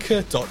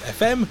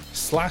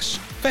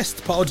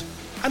anchor.fm/festpod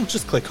and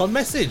just click on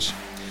message.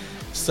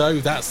 So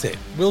that's it.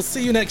 We'll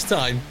see you next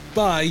time.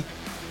 Bye.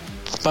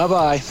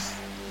 Bye-bye.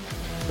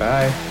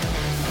 Bye.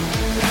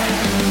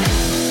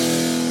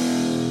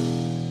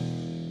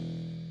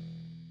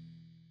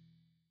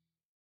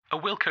 A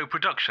Wilco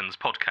Productions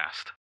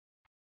podcast.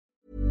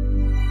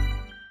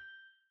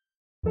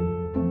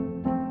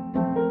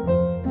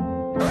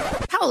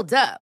 Hold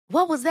up.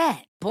 What was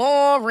that?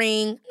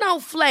 Boring. No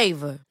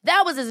flavor.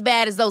 That was as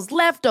bad as those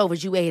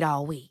leftovers you ate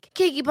all week.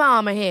 Keke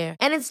Palmer here,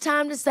 and it's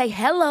time to say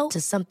hello to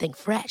something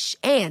fresh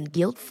and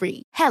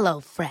guilt-free. Hello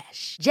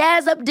Fresh.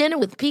 Jazz up dinner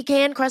with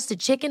pecan-crusted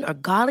chicken or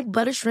garlic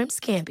butter shrimp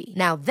scampi.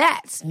 Now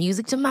that's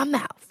music to my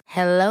mouth.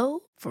 Hello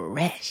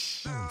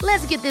Fresh.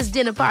 Let's get this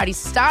dinner party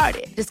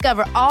started.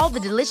 Discover all the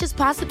delicious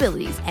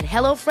possibilities at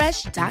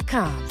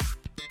hellofresh.com.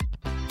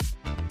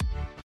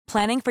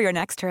 Planning for your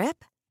next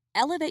trip?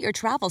 Elevate your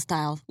travel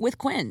style with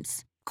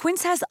Quince.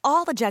 Quince has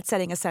all the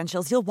jet-setting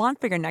essentials you'll want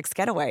for your next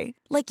getaway,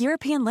 like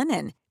European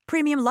linen,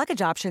 premium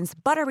luggage options,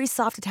 buttery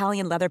soft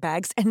Italian leather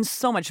bags, and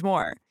so much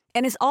more.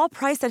 And is all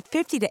priced at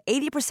 50 to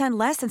 80%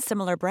 less than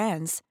similar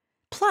brands.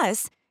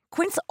 Plus,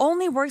 Quince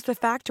only works with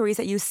factories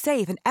that use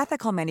safe and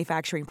ethical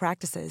manufacturing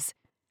practices.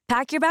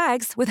 Pack your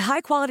bags with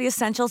high-quality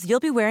essentials you'll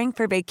be wearing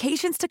for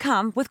vacations to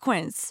come with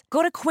Quince.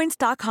 Go to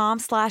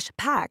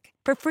quince.com/pack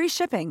for free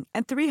shipping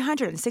and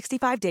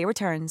 365-day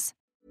returns.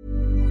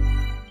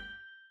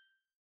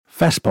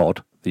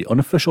 FestPod, the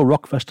unofficial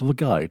rock festival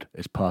guide,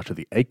 is part of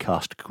the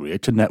Acast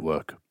Creator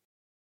Network.